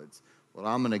prophets, what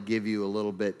I'm going to give you a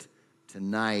little bit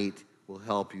tonight will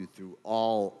help you through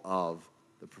all of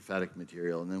the prophetic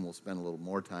material, and then we'll spend a little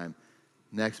more time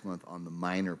next month on the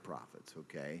minor prophets,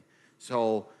 okay?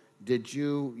 So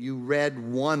you read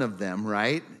one of them,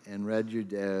 right? And read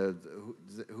your,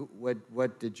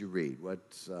 what did you read?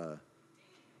 What's,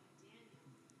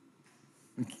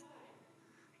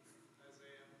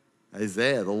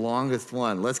 Isaiah, the longest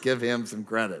one. Let's give him some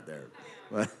credit there.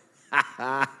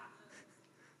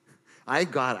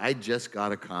 I just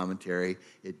got a commentary.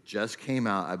 It just came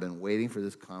out. I've been waiting for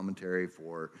this commentary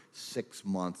for 6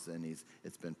 months, and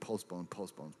it's been postponed.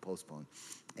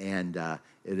 And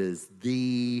it is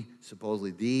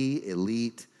supposedly the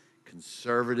elite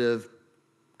conservative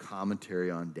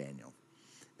commentary on Daniel.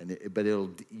 But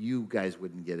you guys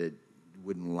wouldn't get it,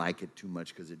 wouldn't like it too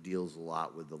much, because it deals a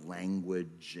lot with the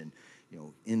language and,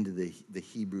 into the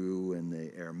Hebrew and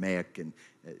the Aramaic, and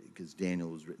because Daniel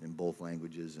was written in both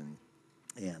languages, and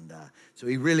so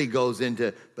he really goes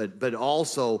into, but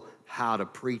also how to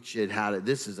preach it,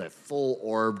 this is a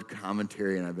full-orbed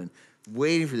commentary, and I've been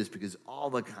waiting for this because all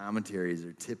the commentaries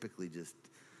are typically just,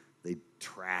 they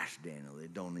trash Daniel. They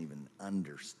don't even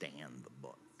understand the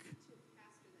book.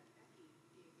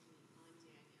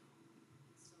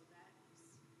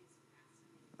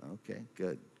 Okay,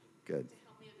 good. To help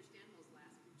me understand those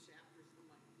last few chapters, I'm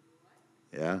like,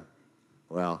 what? Yeah.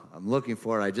 Well, I'm looking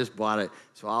for it. I just bought it,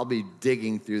 so I'll be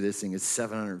digging through this thing. It's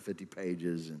 750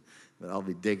 pages, but I'll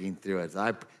be digging through it.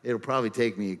 It'll probably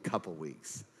take me a couple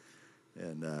weeks.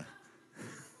 And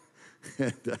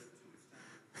it's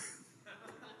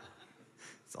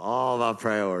all about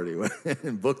priority.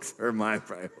 And books are my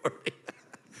priority.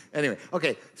 Anyway,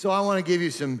 okay, so I want to give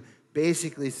you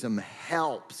basically some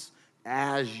helps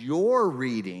as you're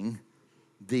reading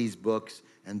these books,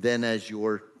 and then as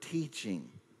you're teaching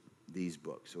these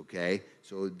books, okay?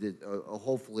 So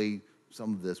hopefully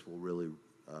some of this will really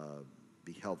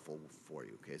be helpful for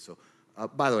you, okay? So,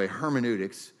 by the way,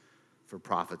 hermeneutics for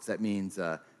prophets, that means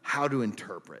how to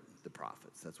interpret the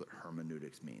prophets. That's what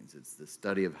hermeneutics means. It's the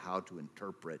study of how to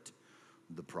interpret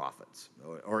the prophets,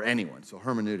 or anyone. So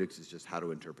hermeneutics is just how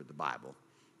to interpret the Bible.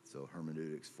 So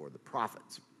hermeneutics for the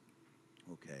prophets.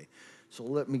 Okay, so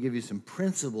let me give you some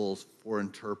principles for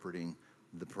interpreting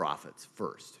the prophets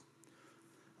first.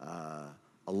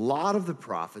 A lot of the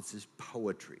prophets is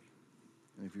poetry.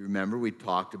 And if you remember, we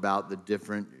talked about the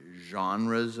different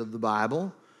genres of the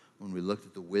Bible. When we looked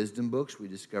at the wisdom books, we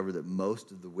discovered that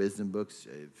most of the wisdom books,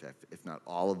 if not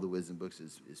all of the wisdom books,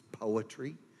 is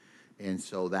poetry. And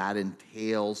so that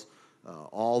entails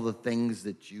all the things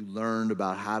that you learned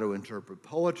about how to interpret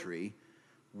poetry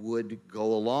would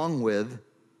go along with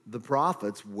the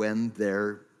prophets when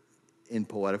they're in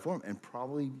poetic form. And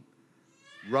probably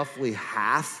roughly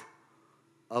half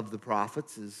of the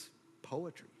prophets is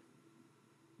poetry.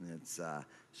 And it's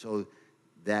so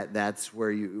That's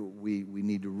where we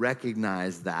need to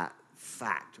recognize that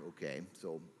fact, okay?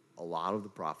 So a lot of the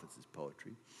prophets is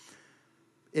poetry.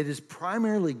 It is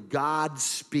primarily God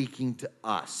speaking to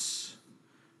us.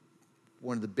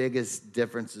 One of the biggest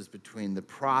differences between the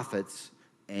prophets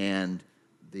and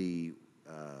the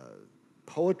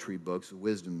poetry books,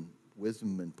 wisdom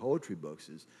and poetry books,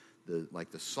 is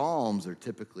like the Psalms are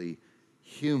typically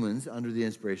humans under the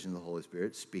inspiration of the Holy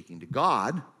Spirit speaking to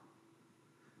God.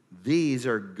 These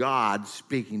are God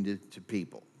speaking to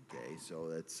people. Okay, so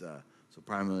that's so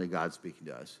primarily God speaking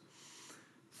to us.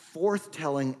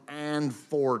 Forthtelling and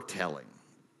foretelling.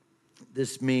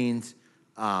 This means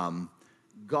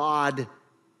God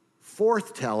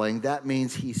forthtelling. That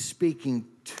means He's speaking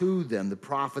to them. The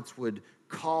prophets would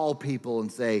call people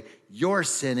and say, "You're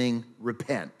sinning,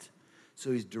 repent."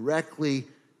 So He's directly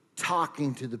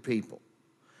talking to the people.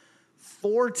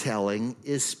 Foretelling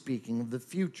is speaking of the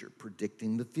future,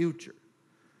 predicting the future.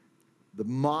 The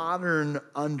modern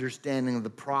understanding of the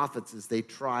prophets is they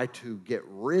try to get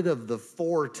rid of the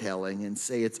foretelling and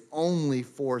say it's only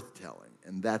forthtelling,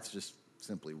 and that's just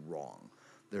simply wrong.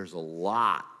 There's a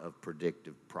lot of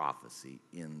predictive prophecy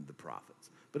in the prophets,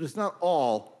 but it's not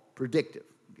all predictive.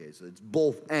 Okay, so it's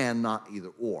both and, not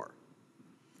either or.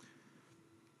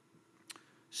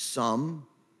 Some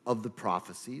of the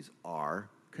prophecies are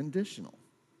conditional.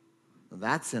 Now,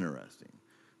 that's interesting.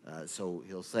 So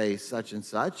he'll say such and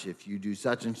such, if you do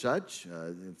such and such.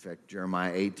 In fact,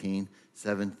 Jeremiah 18,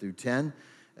 7 through 10.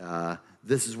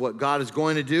 This is what God is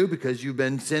going to do because you've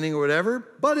been sinning or whatever.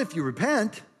 But if you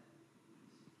repent,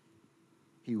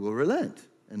 He will relent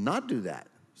and not do that.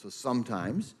 So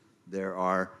sometimes there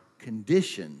are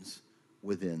conditions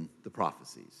within the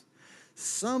prophecies.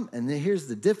 And here's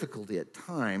the difficulty at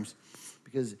times,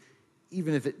 because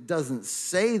even if it doesn't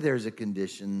say there's a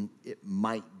condition, it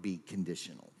might be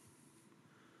conditional.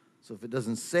 So if it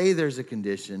doesn't say there's a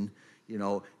condition,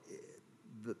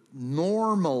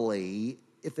 normally,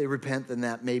 if they repent, then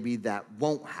that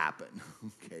won't happen,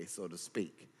 okay, so to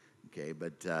speak. Okay,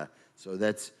 but so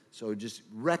just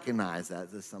recognize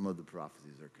that some of the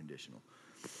prophecies are conditional.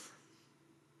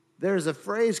 There's a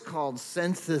phrase called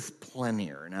sensus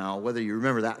plenior. Now, whether you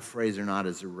remember that phrase or not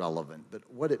is irrelevant, but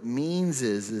what it means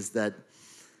is that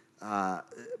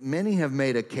many have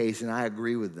made a case, and I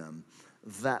agree with them,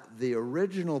 that the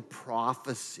original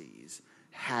prophecies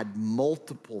had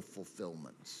multiple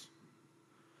fulfillments.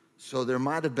 So there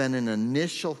might have been an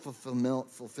initial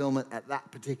fulfillment at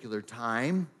that particular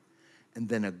time, and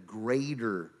then a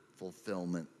greater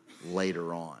fulfillment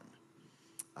later on.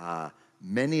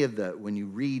 When you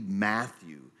read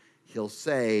Matthew, he'll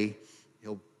say,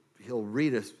 he'll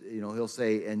read us, he'll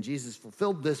say, and Jesus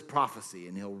fulfilled this prophecy,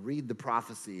 and he'll read the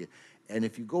prophecy. And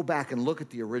if you go back and look at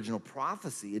the original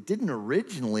prophecy, it didn't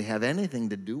originally have anything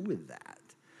to do with that.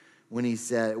 When he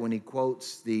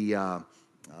quotes the,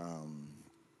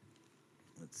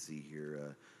 let's see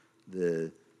here,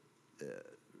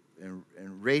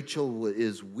 and Rachel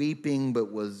is weeping,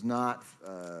 but was not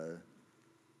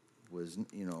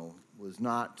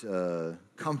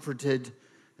comforted.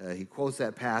 He quotes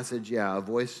that passage. Yeah, a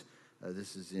voice.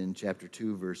 This is in chapter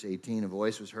 2, verse 18. A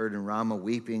voice was heard in Ramah,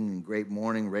 weeping in great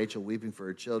mourning. Rachel weeping for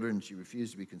her children, and she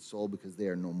refused to be consoled because they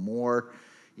are no more.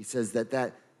 He says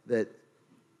that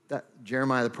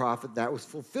Jeremiah the prophet, that was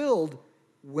fulfilled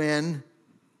when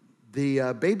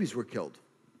the babies were killed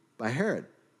by Herod.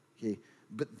 Okay.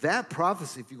 But that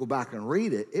prophecy, if you go back and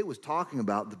read it, it was talking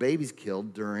about the babies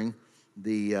killed during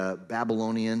the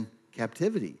Babylonian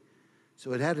captivity.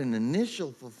 So it had an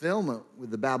initial fulfillment with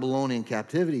the Babylonian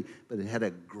captivity, but it had a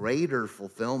greater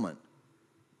fulfillment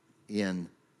in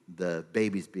the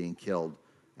babies being killed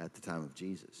at the time of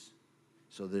Jesus.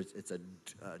 So it's a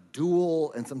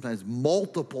dual and sometimes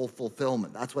multiple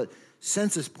fulfillment. That's what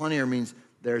sensus plenior means.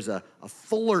 There's a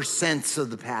fuller sense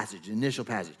of the passage, initial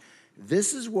passage.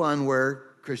 This is one where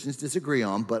Christians disagree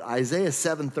on, but Isaiah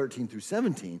 7:13 through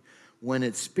 17, when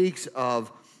it speaks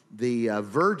of the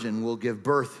virgin will give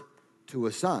birth to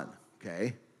a son,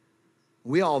 okay?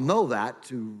 We all know that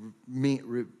to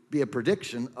be a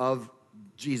prediction of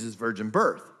Jesus' virgin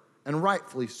birth, and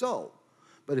rightfully so.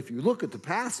 But if you look at the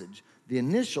passage, the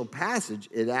initial passage,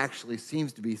 it actually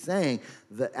seems to be saying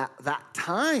that at that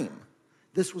time,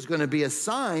 this was going to be a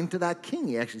sign to that king.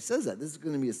 He actually says that. This is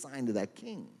going to be a sign to that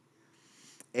king.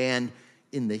 And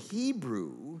in the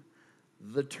Hebrew,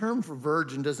 the term for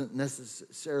virgin doesn't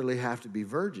necessarily have to be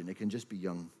virgin. It can just be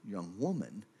young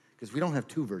woman, because we don't have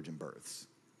two virgin births.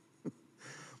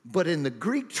 But in the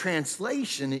Greek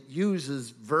translation, it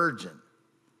uses virgin.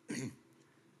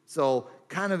 So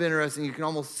kind of interesting. You can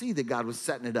almost see that God was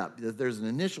setting it up. There's an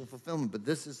initial fulfillment, but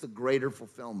this is the greater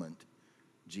fulfillment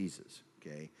Jesus,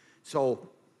 okay? So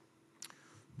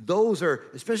those are,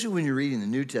 especially when you're reading the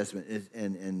New Testament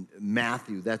and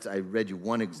Matthew, I read you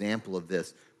one example of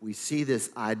this. We see this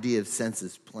idea of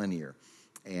sensus plenior.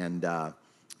 And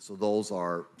so those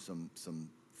are some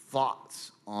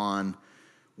thoughts on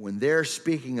when they're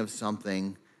speaking of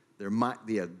something, there might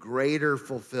be a greater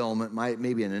fulfillment,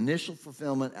 maybe an initial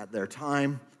fulfillment at their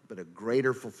time, but a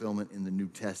greater fulfillment in the New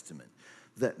Testament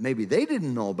that maybe they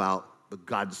didn't know about, but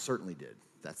God certainly did.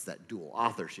 That's that dual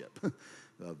authorship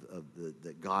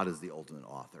that God is the ultimate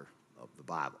author of the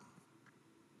Bible.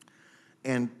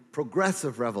 And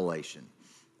progressive revelation,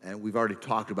 and we've already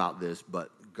talked about this, but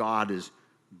God is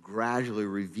gradually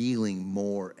revealing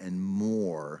more and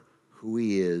more who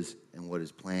he is and what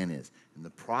his plan is. In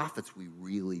the prophets, we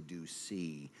really do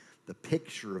see the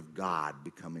picture of God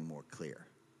becoming more clear.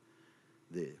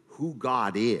 Who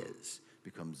God is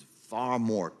becomes far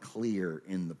more clear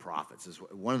in the prophets. It's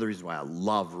one of the reasons why I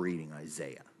love reading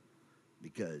Isaiah,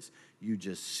 because you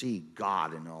just see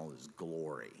God in all his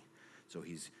glory. So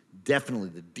he's definitely,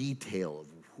 the detail of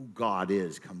who God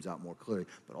is comes out more clearly,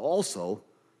 but also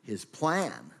his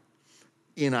plan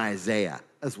in Isaiah,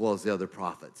 as well as the other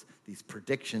prophets, these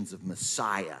predictions of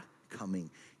Messiah coming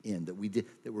in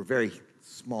that were very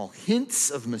small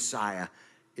hints of Messiah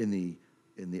in the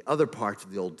other parts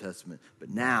of the Old Testament, but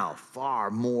now far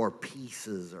more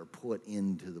pieces are put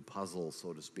into the puzzle,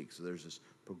 so to speak. So there's this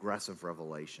progressive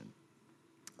revelation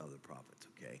of the prophets,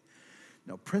 okay?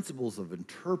 Now, principles of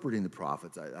interpreting the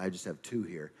prophets, I just have two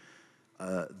here.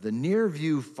 The near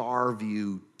view, far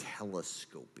view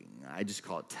telescoping. I just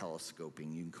call it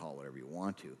telescoping. You can call it whatever you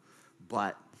want to.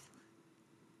 But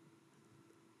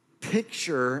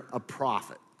picture a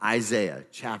prophet, Isaiah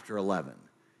chapter 11.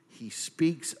 He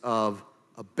speaks of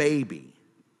a baby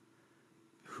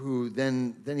who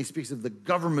then he speaks of the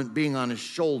government being on his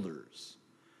shoulders.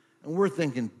 And we're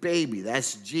thinking, baby,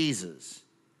 that's Jesus.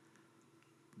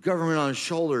 Government on his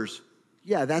shoulders,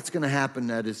 yeah, that's going to happen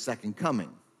at his second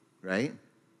coming, right?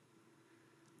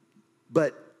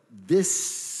 But this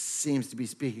seems to be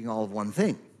speaking all of one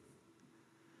thing.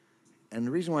 And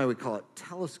the reason why we call it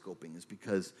telescoping is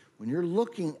because when you're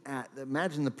looking at,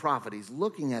 imagine the prophet, he's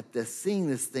looking at this, seeing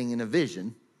this thing in a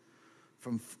vision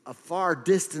from a far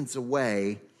distance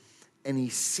away, and he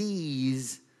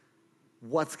sees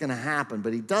what's going to happen,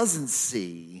 but he doesn't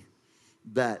see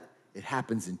that it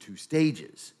happens in two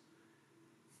stages.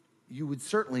 You would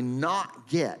certainly not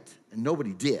get, and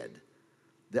nobody did,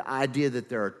 the idea that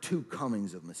there are two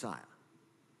comings of Messiah.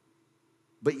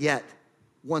 But yet,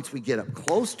 once we get up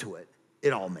close to it,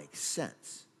 it all makes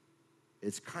sense.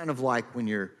 It's kind of like when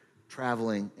you're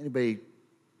traveling. Anybody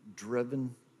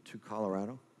driven to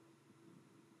Colorado?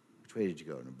 Which way did you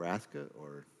go, Nebraska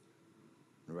or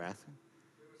Nebraska?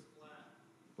 It was flat.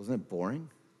 Wasn't it boring?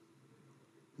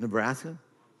 Nebraska?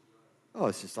 Oh,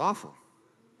 it's just awful.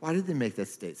 Why did they make that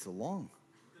state so long?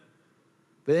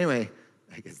 But anyway,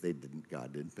 I guess they didn't,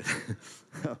 God did.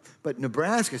 But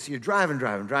Nebraska, so you're driving,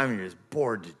 you're just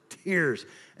bored to tears.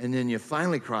 And then you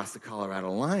finally cross the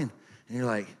Colorado line, and you're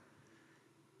like,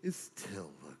 it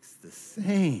still looks the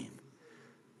same.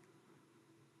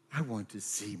 I want to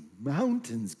see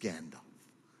mountains, Gandalf.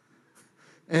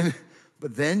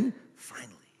 But then,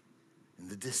 finally, in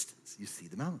the distance, you see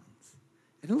the mountains.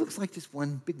 And it looks like just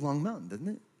one big, long mountain, doesn't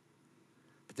it?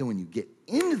 But then when you get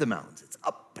into the mountains, it's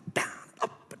up and down,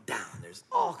 up and down. There's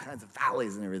all kinds of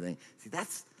valleys and everything. See,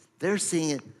 they're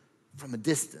seeing it from a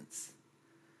distance.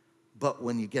 But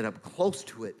when you get up close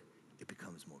to it, it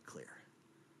becomes more clear,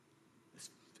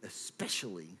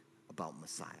 especially about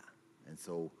Messiah. And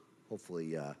so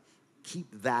hopefully keep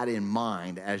that in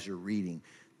mind as you're reading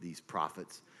these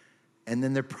prophets. And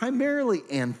then they're primarily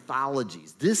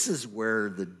anthologies. This is where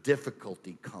the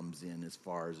difficulty comes in as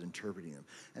far as interpreting them.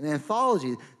 An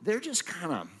anthology, they're just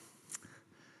kind of,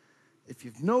 if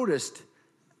you've noticed,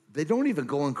 they don't even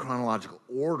go in chronological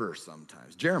order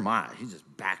sometimes. Jeremiah, he's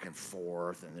just back and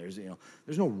forth, and there's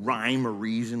no rhyme or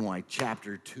reason why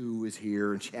chapter 2 is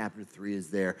here and chapter 3 is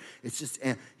there.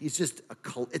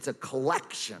 It's a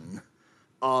collection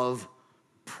of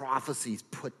prophecies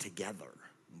put together,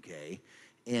 okay?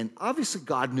 And obviously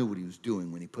God knew what he was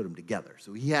doing when he put them together.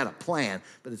 So he had a plan,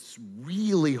 but it's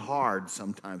really hard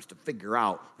sometimes to figure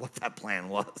out what that plan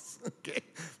was, okay?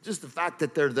 Just the fact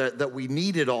that we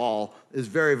need it all is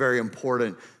very, very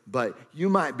important. But you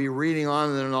might be reading on,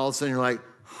 and then all of a sudden you're like,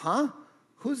 huh?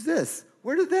 Who's this?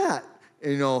 Where did that?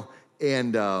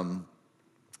 And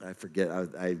I forget,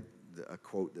 a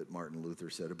quote that Martin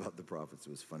Luther said about the prophets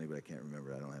was funny, but I can't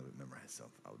remember. I don't have it memorized, so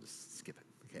I'll just skip it.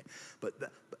 Okay, but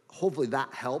hopefully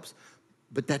that helps.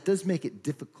 But that does make it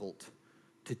difficult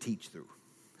to teach through.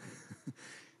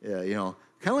 you know,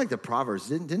 kind of like the Proverbs.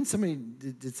 Did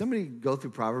somebody go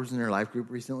through Proverbs in their life group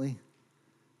recently?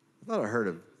 I thought I heard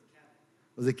of.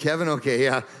 Was it Kevin? Okay,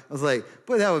 yeah. I was like,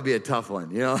 boy, that would be a tough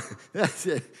one, you know. That's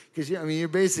it, because you're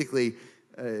basically,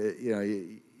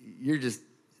 you're just,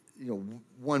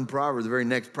 one proverb. The very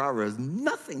next proverb has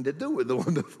nothing to do with the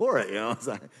one before it, you know.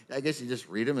 So I guess you just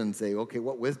read them and say, okay,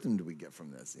 what wisdom do we get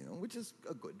from this, which is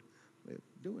a good way of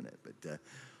doing it,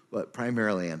 but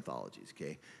primarily anthologies.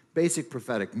 Okay, basic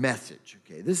prophetic message.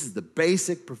 Okay, this is the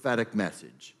basic prophetic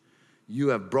message. You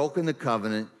have broken the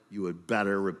covenant. You had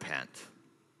better repent.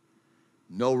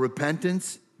 No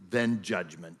repentance, then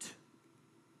judgment.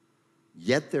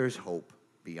 Yet there's hope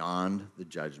beyond the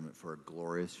judgment for a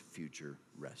glorious future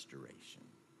restoration.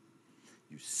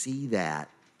 You see that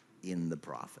in the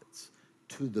prophets.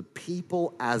 To the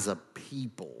people as a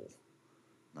people,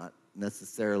 not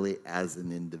necessarily as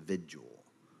an individual,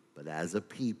 but as a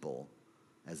people,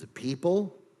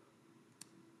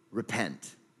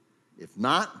 repent. If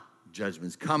not,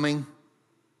 judgment's coming,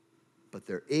 but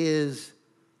there is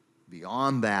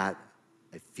beyond that,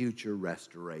 a future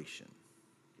restoration,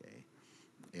 okay,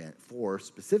 and for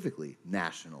specifically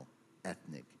national,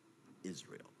 ethnic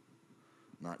Israel.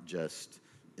 Not just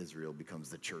Israel becomes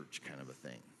the church kind of a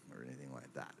thing or anything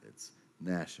like that. It's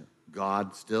national.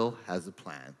 God still has a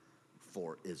plan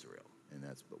for Israel, and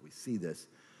that's what we see this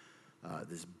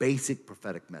basic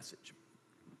prophetic message.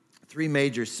 3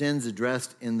 major sins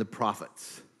addressed in the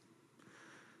prophets.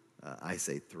 I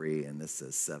say 3, and this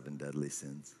says 7 deadly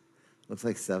sins. Looks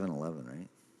like 7-Eleven, right?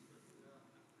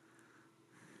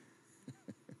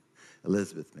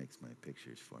 Elizabeth makes my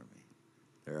pictures for me.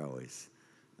 They're always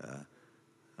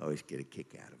get a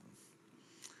kick out of them.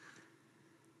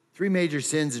 3 major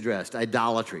sins addressed.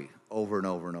 Idolatry, over and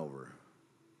over and over.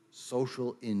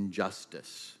 Social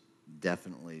injustice,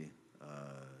 definitely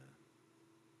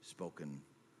spoken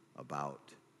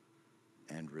about.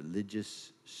 And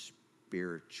religious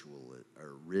ritualism.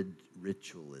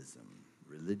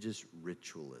 Religious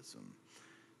ritualism.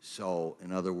 So,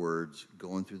 in other words,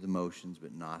 going through the motions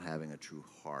but not having a true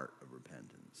heart of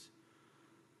repentance.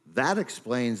 That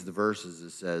explains the verses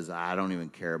that says, I don't even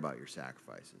care about your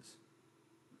sacrifices,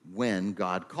 when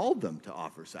God called them to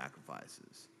offer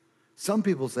sacrifices. Some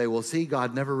people say, well, see,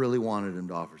 God never really wanted them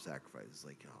to offer sacrifices.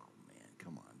 Like, oh, man,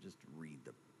 come on, just read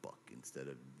the book instead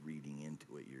of reading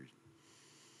into it. You're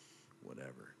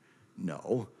whatever.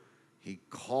 No. He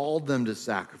called them to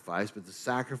sacrifice, but the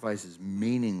sacrifice is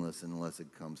meaningless unless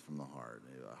it comes from the heart,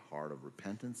 a heart of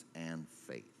repentance and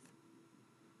faith.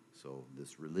 So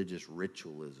this religious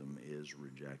ritualism is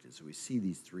rejected. So we see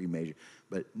these 3 major,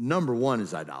 but number 1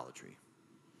 is idolatry.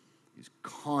 He's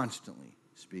constantly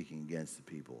speaking against the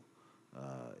people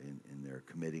in their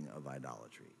committing of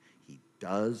idolatry. He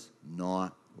does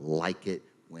not like it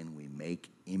when we make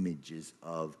images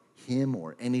of him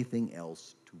or anything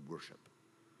else to worship.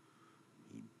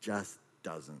 He just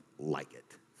doesn't like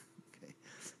it. Okay?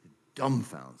 It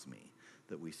dumbfounds me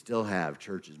that we still have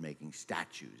churches making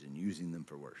statues and using them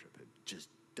for worship. It just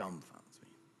dumbfounds me.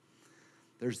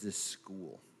 There's this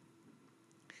school.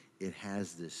 It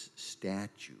has this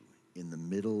statue in the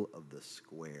middle of the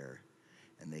square,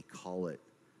 and they call it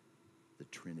the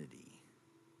Trinity.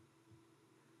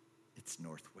 It's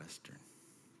Northwestern.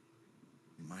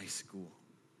 My school.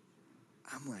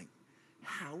 I'm like,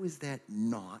 how is that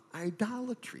not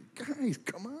idolatry? Guys,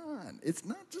 come on. It's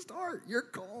not just art. You're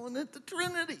calling it the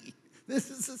Trinity.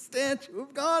 This is a statue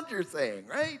of God, you're saying,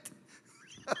 right?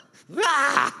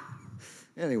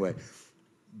 Anyway,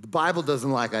 the Bible doesn't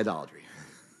like idolatry.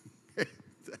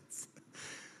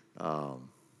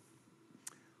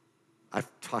 I've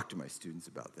talked to my students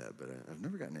about that, but I've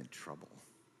never gotten in trouble.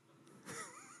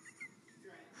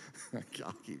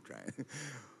 I'll keep trying.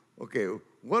 Okay,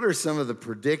 what are some of the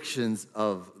predictions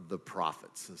of the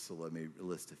prophets? So let me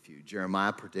list a few.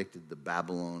 Jeremiah predicted the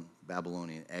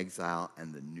Babylonian exile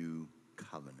and the new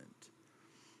covenant.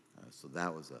 So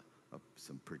that was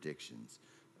some predictions.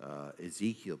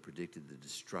 Ezekiel predicted the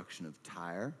destruction of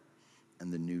Tyre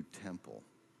and the new temple.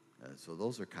 So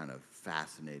those are kind of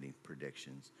fascinating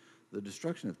predictions. The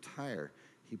destruction of Tyre,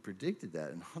 he predicted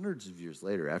that, and hundreds of years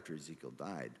later, after Ezekiel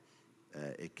died,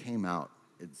 it came out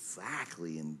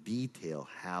exactly in detail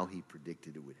how he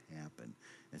predicted it would happen.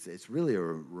 And so it's really a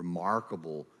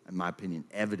remarkable, in my opinion,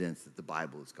 evidence that the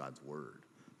Bible is God's word.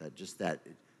 That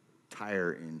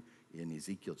Tyre in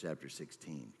Ezekiel chapter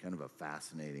 16, kind of a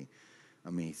fascinating.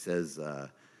 He says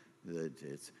that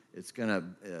it's going to,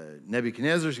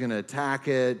 Nebuchadnezzar's going to attack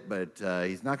it, but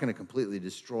he's not going to completely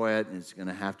destroy it, and it's going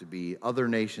to have to be other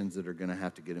nations that are going to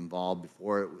have to get involved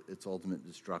before its ultimate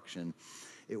destruction.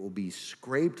 It will be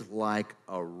scraped like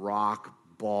a rock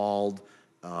bald.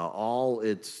 All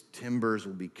its timbers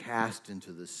will be cast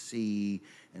into the sea,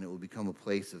 and it will become a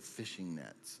place of fishing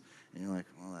nets. And you're like,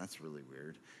 well, that's really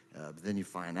weird. But then you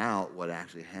find out what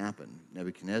actually happened.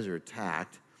 Nebuchadnezzar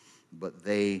attacked, but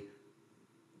they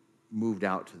moved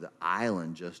out to the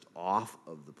island just off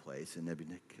of the place, and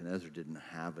Nebuchadnezzar didn't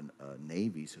have a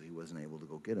navy, so he wasn't able to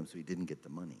go get them, so he didn't get the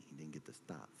money. He didn't get the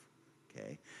stuff,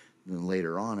 okay? And then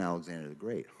later on, Alexander the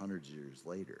Great, hundreds of years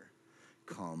later,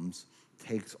 comes,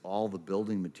 takes all the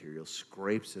building materials,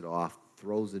 scrapes it off,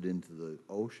 throws it into the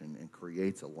ocean, and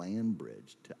creates a land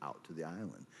bridge out to the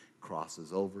island,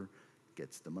 crosses over,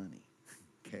 gets the money,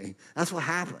 okay? That's what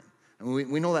happened. I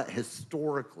mean, we know that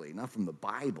historically, not from the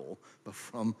Bible, but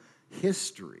from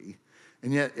history,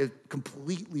 and yet it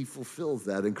completely fulfills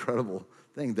that incredible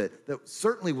thing that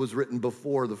certainly was written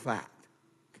before the fact.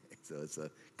 Okay, so it's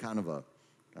a kind of a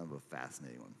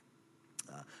fascinating one.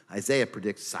 Isaiah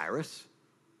predicts Cyrus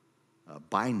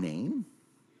by name,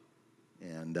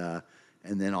 and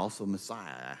then also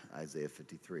Messiah, Isaiah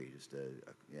 53.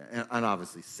 And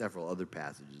obviously several other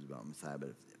passages about Messiah,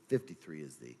 but 53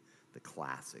 is the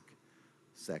classic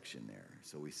section there.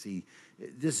 So we see,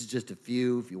 this is just a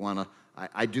few. If you want to,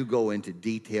 I do go into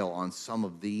detail on some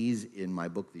of these in my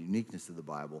book, The Uniqueness of the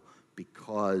Bible,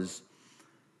 because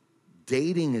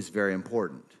dating is very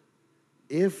important.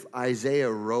 If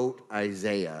Isaiah wrote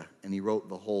Isaiah and he wrote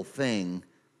the whole thing,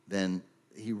 then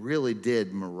he really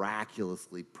did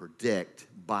miraculously predict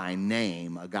by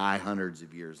name a guy hundreds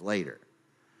of years later.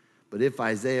 But if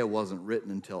Isaiah wasn't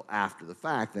written until after the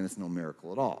fact, then it's no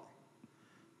miracle at all.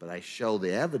 But I show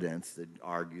the evidence that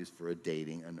argues for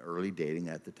an early dating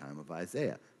at the time of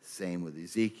Isaiah. Same with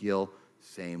Ezekiel,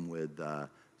 same with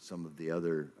some of the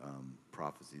other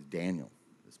prophecies, Daniel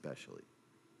especially.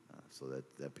 So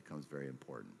that becomes very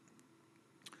important.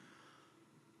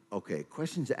 Okay,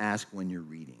 question to ask when you're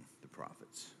reading the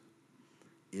prophets.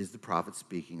 Is the prophet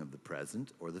speaking of the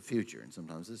present or the future? And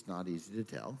sometimes it's not easy to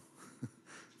tell.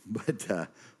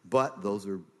 But those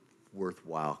are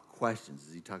worthwhile questions.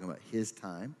 Is he talking about his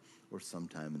time or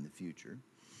sometime in the future?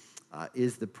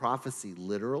 Is the prophecy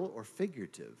literal or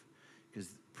figurative? Because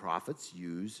prophets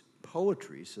use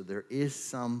poetry, so there is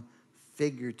some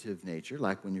figurative nature,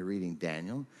 like when you're reading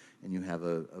Daniel and you have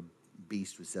a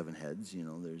beast with 7 heads,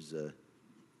 there's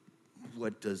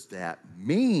what does that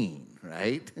mean,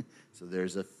 right? So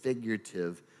there's a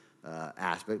figurative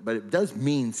aspect, but it does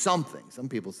mean something. Some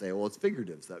people say, well, it's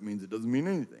figurative, so that means it doesn't mean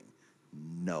anything.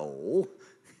 No,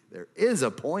 there is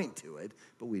a point to it,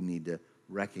 but we need to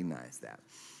recognize that.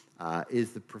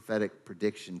 Is the prophetic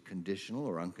prediction conditional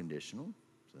or unconditional?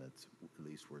 So that's at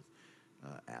least worth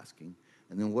asking.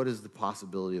 And then what is the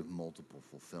possibility of multiple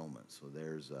fulfillment? So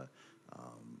there's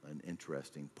an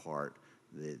interesting part.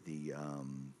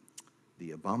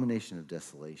 The abomination of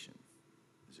desolation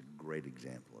is a great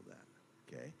example of that,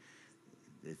 okay?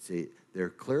 There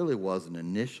clearly was an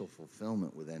initial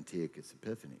fulfillment with Antiochus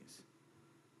Epiphanes.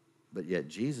 But yet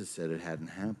Jesus said it hadn't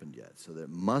happened yet, so there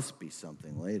must be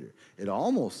something later. It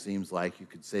almost seems like you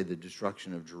could say the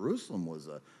destruction of Jerusalem was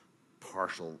a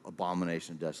partial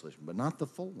abomination of desolation, but not the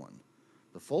full one.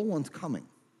 The full one's coming.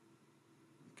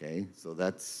 Okay, so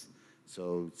it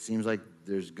seems like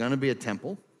there's going to be a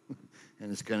temple,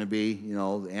 and it's going to be,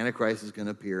 the Antichrist is going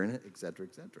to appear in it, et cetera,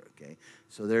 okay?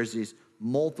 So there's these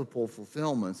multiple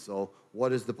fulfillments, so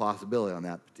what is the possibility on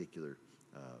that particular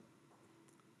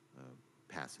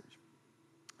passage?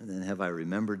 And then have I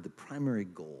remembered the primary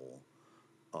goal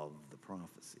of the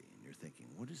prophecy? And you're thinking,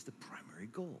 what is the primary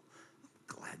goal?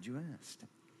 I'm glad you asked.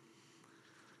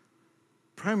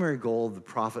 Primary goal of the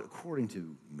prophet, according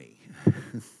to me,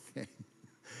 okay,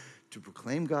 to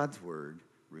proclaim God's word,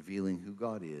 revealing who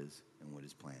God is and what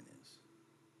his plan is.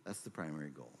 That's the primary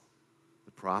goal.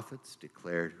 The prophets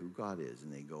declared who God is,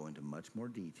 and they go into much more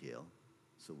detail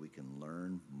so we can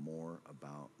learn more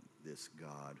about this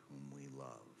God whom we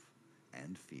love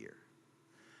and fear.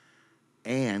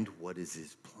 And what is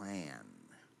his plan?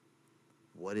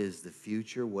 What is the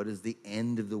future? What is the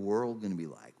end of the world going to be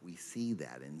like? We see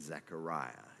that in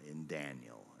Zechariah, in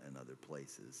Daniel, and other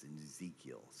places, in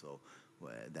Ezekiel. So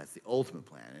that's the ultimate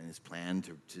plan, and his plan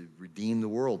to redeem the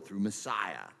world through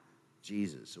Messiah,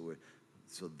 Jesus.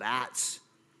 So that's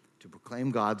to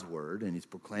proclaim God's word, and he's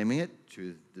proclaiming it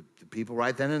to the people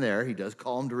right then and there. He does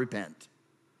call them to repent,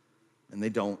 and they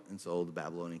don't, and so the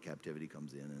Babylonian captivity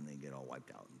comes in, and they get all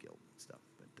wiped out and killed and stuff.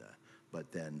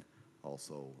 But then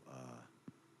also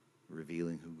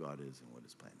revealing who God is and what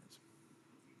his plan is.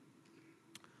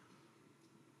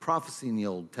 Prophecy in the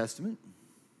Old Testament.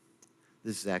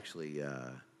 This is actually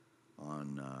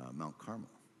on Mount Carmel.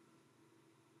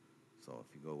 So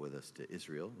if you go with us to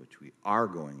Israel, which we are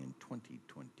going in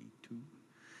 2022,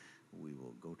 we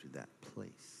will go to that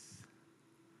place.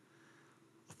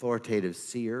 Authoritative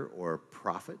seer or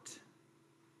prophet.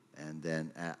 And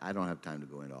then I don't have time to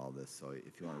go into all this, so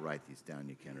if you want to write these down,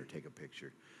 you can, or take a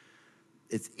picture.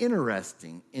 It's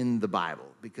interesting in the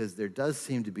Bible because there does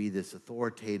seem to be this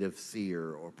authoritative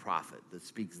seer or prophet that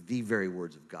speaks the very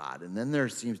words of God. And then there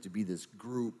seems to be this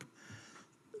group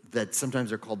that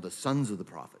sometimes are called the sons of the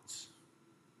prophets.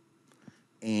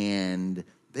 And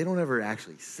they don't ever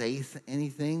actually say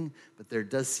anything, but there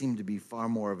does seem to be far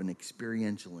more of an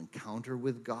experiential encounter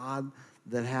with God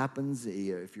that happens.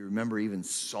 If you remember, even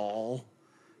Saul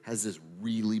has this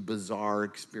really bizarre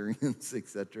experience,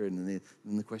 etc. And then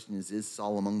the question is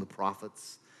Saul among the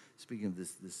prophets? Speaking of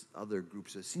this other group,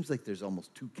 so it seems like there's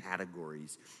almost two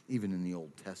categories, even in the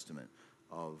Old Testament,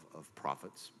 of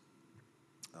prophets.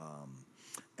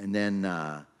 And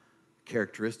then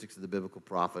characteristics of the biblical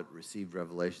prophet: received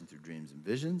revelation through dreams and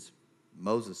visions.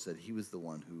 Moses said he was the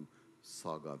one who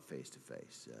saw God face to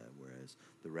face, whereas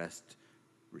the rest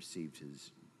received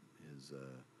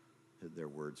their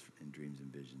words in dreams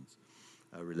and visions.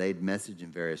 Relayed message in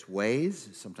various ways,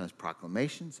 sometimes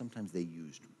proclamation, sometimes they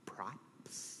used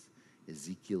props.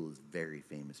 Ezekiel is very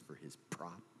famous for his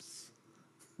props.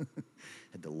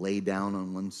 Had to lay down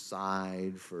on one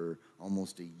side for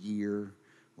almost a year,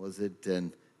 was it?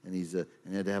 And he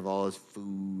had to have all his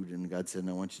food, and God said,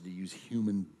 I want you to use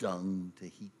human dung to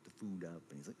heat the food up.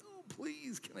 And he's like, oh,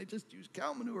 please, can I just use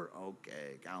cow manure?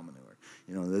 Okay, cow manure.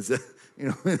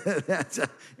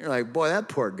 You're like, boy, that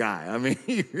poor guy. I mean,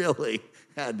 he really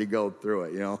had to go through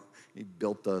it, He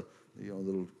built a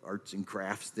little arts and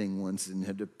crafts thing once and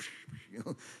had to,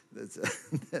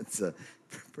 that's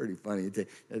pretty funny.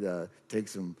 Take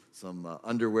some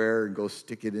underwear and go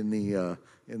stick it in the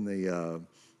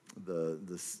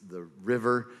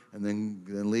river, and then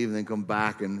leave, and then come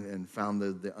back and found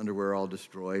the underwear all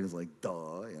destroyed. It's like,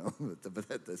 duh,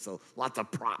 so lots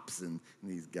of props in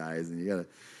these guys, and you gotta,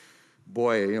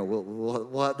 boy,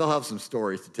 they'll have some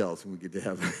stories to tell us when we get to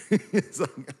heaven. It's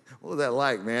like, what was that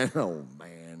like, man? Oh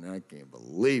man, I can't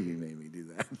believe he made me do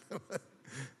that.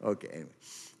 Okay, anyway,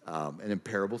 and in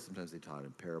parables, sometimes they taught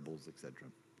in parables, etc.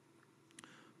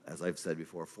 As I've said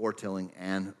before, foretelling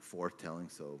and foretelling,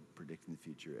 so predicting the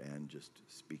future and just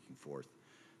speaking forth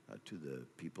to the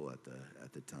people at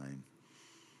the time.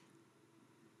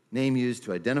 Name used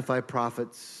to identify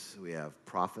prophets. We have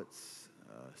prophets,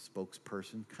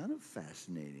 spokesperson, kind of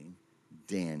fascinating.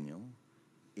 Daniel,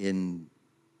 in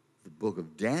the book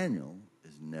of Daniel,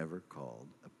 is never called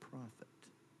a prophet.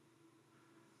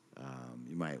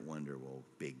 You might wonder, well,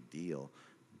 big deal.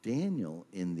 Daniel,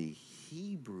 in the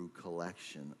Hebrew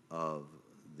collection of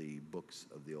the books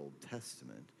of the Old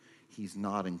Testament, he's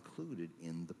not included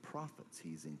in the prophets.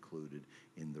 He's included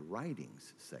in the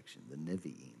writings section, the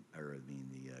Nevi'im,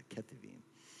 the Ketuvim.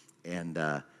 And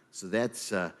so that's,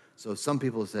 so some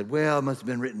people have said, well, it must have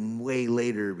been written way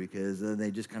later because they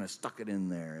just kind of stuck it in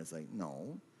there. It's like,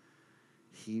 no,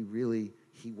 he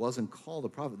wasn't called a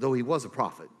prophet, though he was a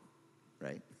prophet,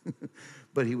 right?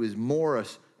 But he was more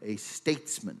a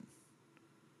statesman.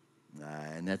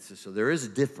 And so there is a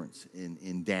difference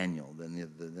in Daniel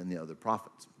than the other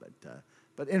prophets.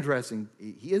 But interesting,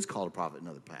 he is called a prophet in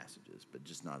other passages, but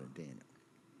just not in Daniel.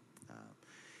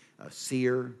 A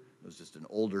seer was just an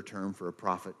older term for a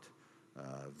prophet.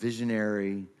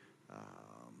 Visionary,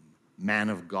 man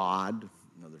of God,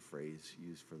 another phrase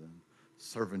used for them.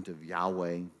 Servant of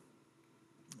Yahweh, and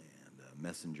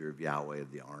messenger of Yahweh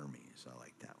of the armies. I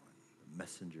like that one. The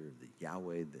messenger of the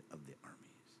Yahweh of the armies.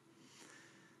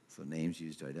 So names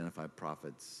used to identify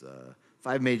prophets.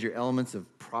 5 major elements of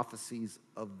prophecies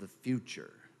of the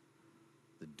future.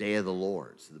 The day of the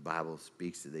Lord. So the Bible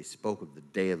speaks that they spoke of the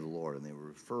day of the Lord, and they were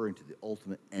referring to the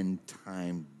ultimate end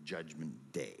time judgment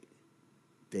day.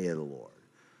 Day of the Lord.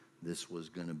 This was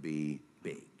going to be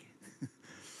big.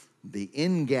 The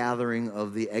ingathering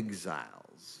of the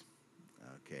exiles.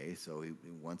 Okay, so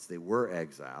once they were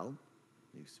exiled,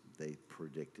 they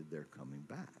predicted their coming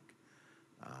back.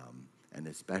 And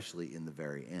especially in the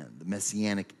very end. The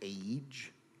Messianic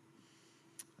age,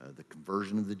 the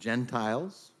conversion of the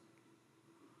Gentiles,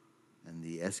 and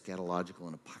the eschatological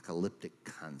and apocalyptic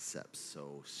concepts.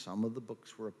 So some of the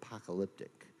books were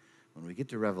apocalyptic. When we get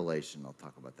to Revelation, I'll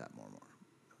talk about that more.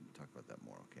 We'll talk about that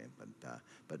more, okay?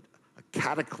 But a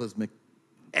cataclysmic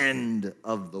end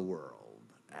of the world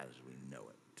as we know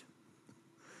it.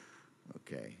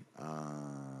 Okay.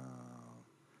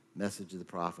 Message of the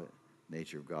prophet.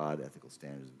 Nature of God, ethical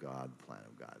standards of God, plan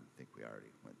of God. I think we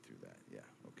already went through that. Yeah,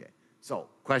 okay. So,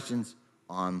 questions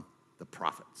on the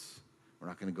prophets. We're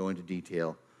not going to go into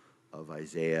detail. of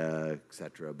Isaiah,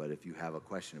 etc. But if you have a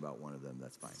question about one of them,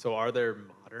 that's fine. So are there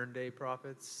modern day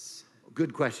prophets?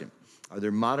 Good question. Are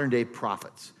there modern day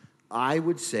prophets? I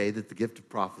would say that the gift of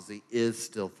prophecy is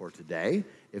still for today.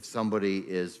 If somebody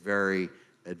is very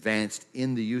advanced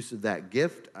in the use of that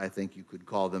gift, I think you could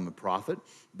call them a prophet,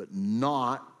 but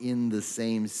not in the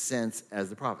same sense as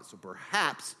the prophet. So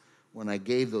perhaps when I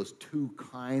gave those two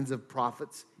kinds of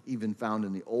prophets, even found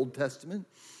in the Old Testament,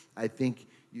 I think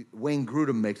Wayne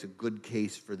Grudem makes a good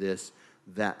case for this,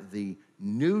 that the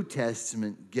New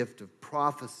Testament gift of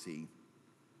prophecy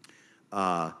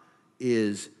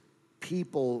is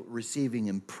people receiving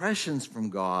impressions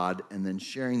from God and then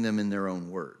sharing them in their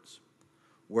own words.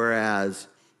 Whereas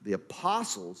the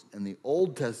apostles and the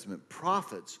Old Testament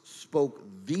prophets spoke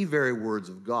the very words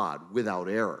of God without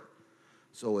error.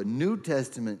 So a New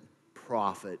Testament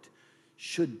prophet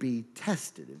should be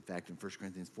tested. In fact, in 1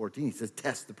 Corinthians 14, he says,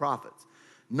 test the prophets.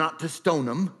 Not to stone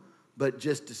them, but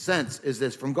just to sense, is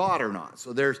this from God or not?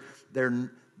 So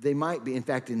they might be, in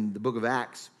fact, in the book of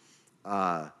Acts,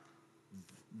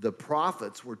 the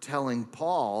prophets were telling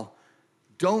Paul,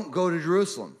 don't go to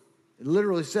Jerusalem. It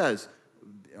literally says,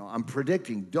 I'm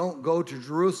predicting, don't go to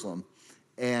Jerusalem,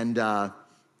 and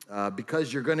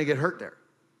because you're going to get hurt there.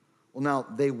 Well, now,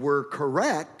 they were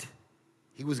correct.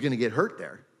 He was going to get hurt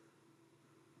there.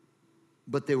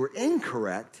 But they were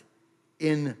incorrect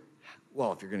in,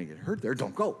 well, if you're going to get hurt there,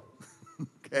 don't go.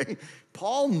 Okay?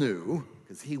 Paul knew,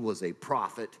 because he was a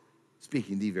prophet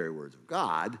speaking the very words of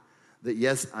God, that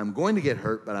yes, I'm going to get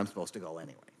hurt, but I'm supposed to go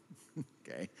anyway.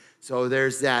 Okay? So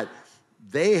there's that.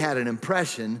 They had an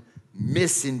impression,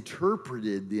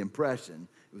 misinterpreted the impression.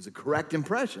 It was a correct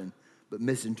impression, but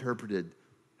misinterpreted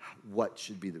what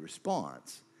should be the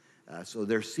response. So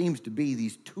there seems to be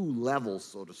these two levels,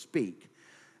 so to speak.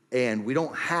 And we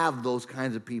don't have those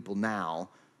kinds of people now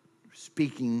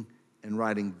speaking and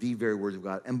writing the very words of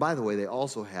God. And by the way, they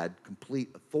also had complete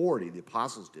authority, the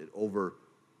apostles did, over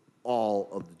all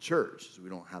of the church. So we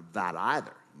don't have that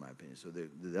either, in my opinion. So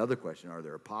the other question, are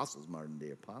there apostles,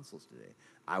 modern-day apostles today?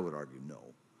 I would argue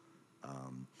no.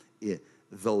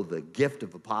 Though the gift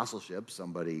of apostleship,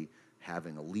 somebody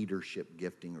having a leadership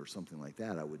gifting or something like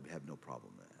that, I would have no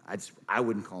problem with that. I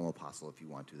wouldn't call them apostle. If you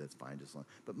want to, that's fine.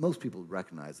 But most people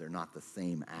recognize they're not the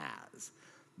same as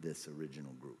this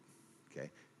original group. Okay?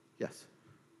 Yes?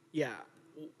 Yeah.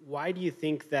 Why do you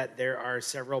think that there are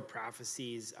several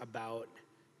prophecies about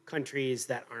countries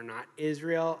that are not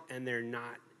Israel and they're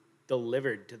not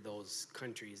delivered to those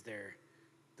countries? They're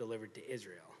delivered to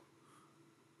Israel.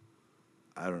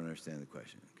 I don't understand the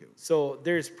question. Okay. So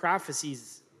there's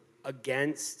prophecies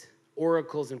against,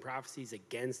 oracles and prophecies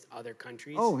against other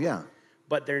countries. Oh, yeah.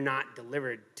 But they're not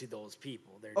delivered to those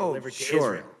people. They're delivered to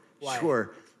sure. Israel. Why?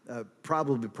 Sure.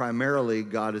 Probably primarily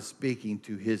God is speaking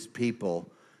to his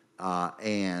people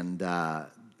and so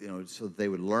that they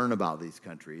would learn about these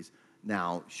countries.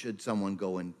 Now, should someone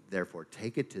go and therefore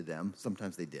take it to them?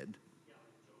 Sometimes they did.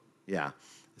 Yeah.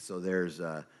 So there's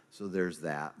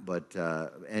that. But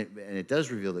and it does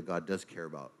reveal that God does care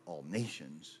about all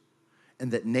nations,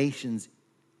 and that nations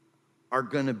are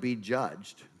going to be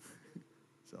judged.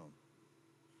 So,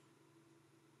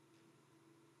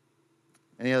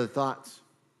 any other thoughts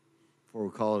before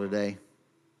we call it a day? It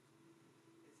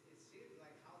seems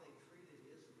like how they treated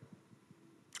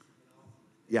Israel.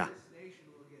 Yeah. This nation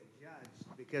will get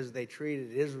judged because they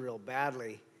treated Israel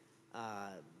badly,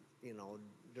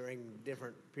 during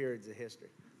different periods of history.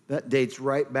 That dates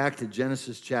right back to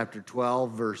Genesis chapter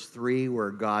 12, verse 3,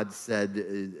 where God said,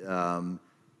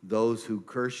 those who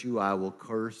curse you, I will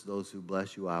curse. Those who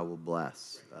bless you, I will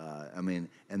bless.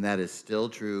 And that is still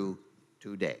true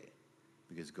today,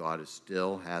 because God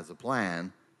still has a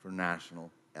plan for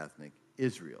national ethnic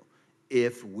Israel.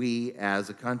 If we as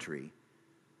a country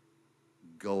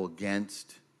go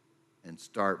against and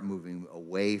start moving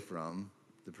away from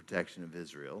the protection of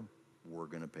Israel, we're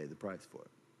going to pay the price for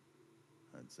it.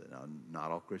 Now,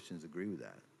 not all Christians agree with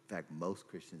that. In fact, most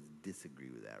Christians disagree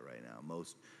with that right now.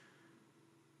 Most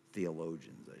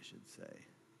theologians, I should say,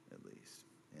 at least.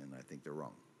 And I think they're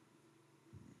wrong.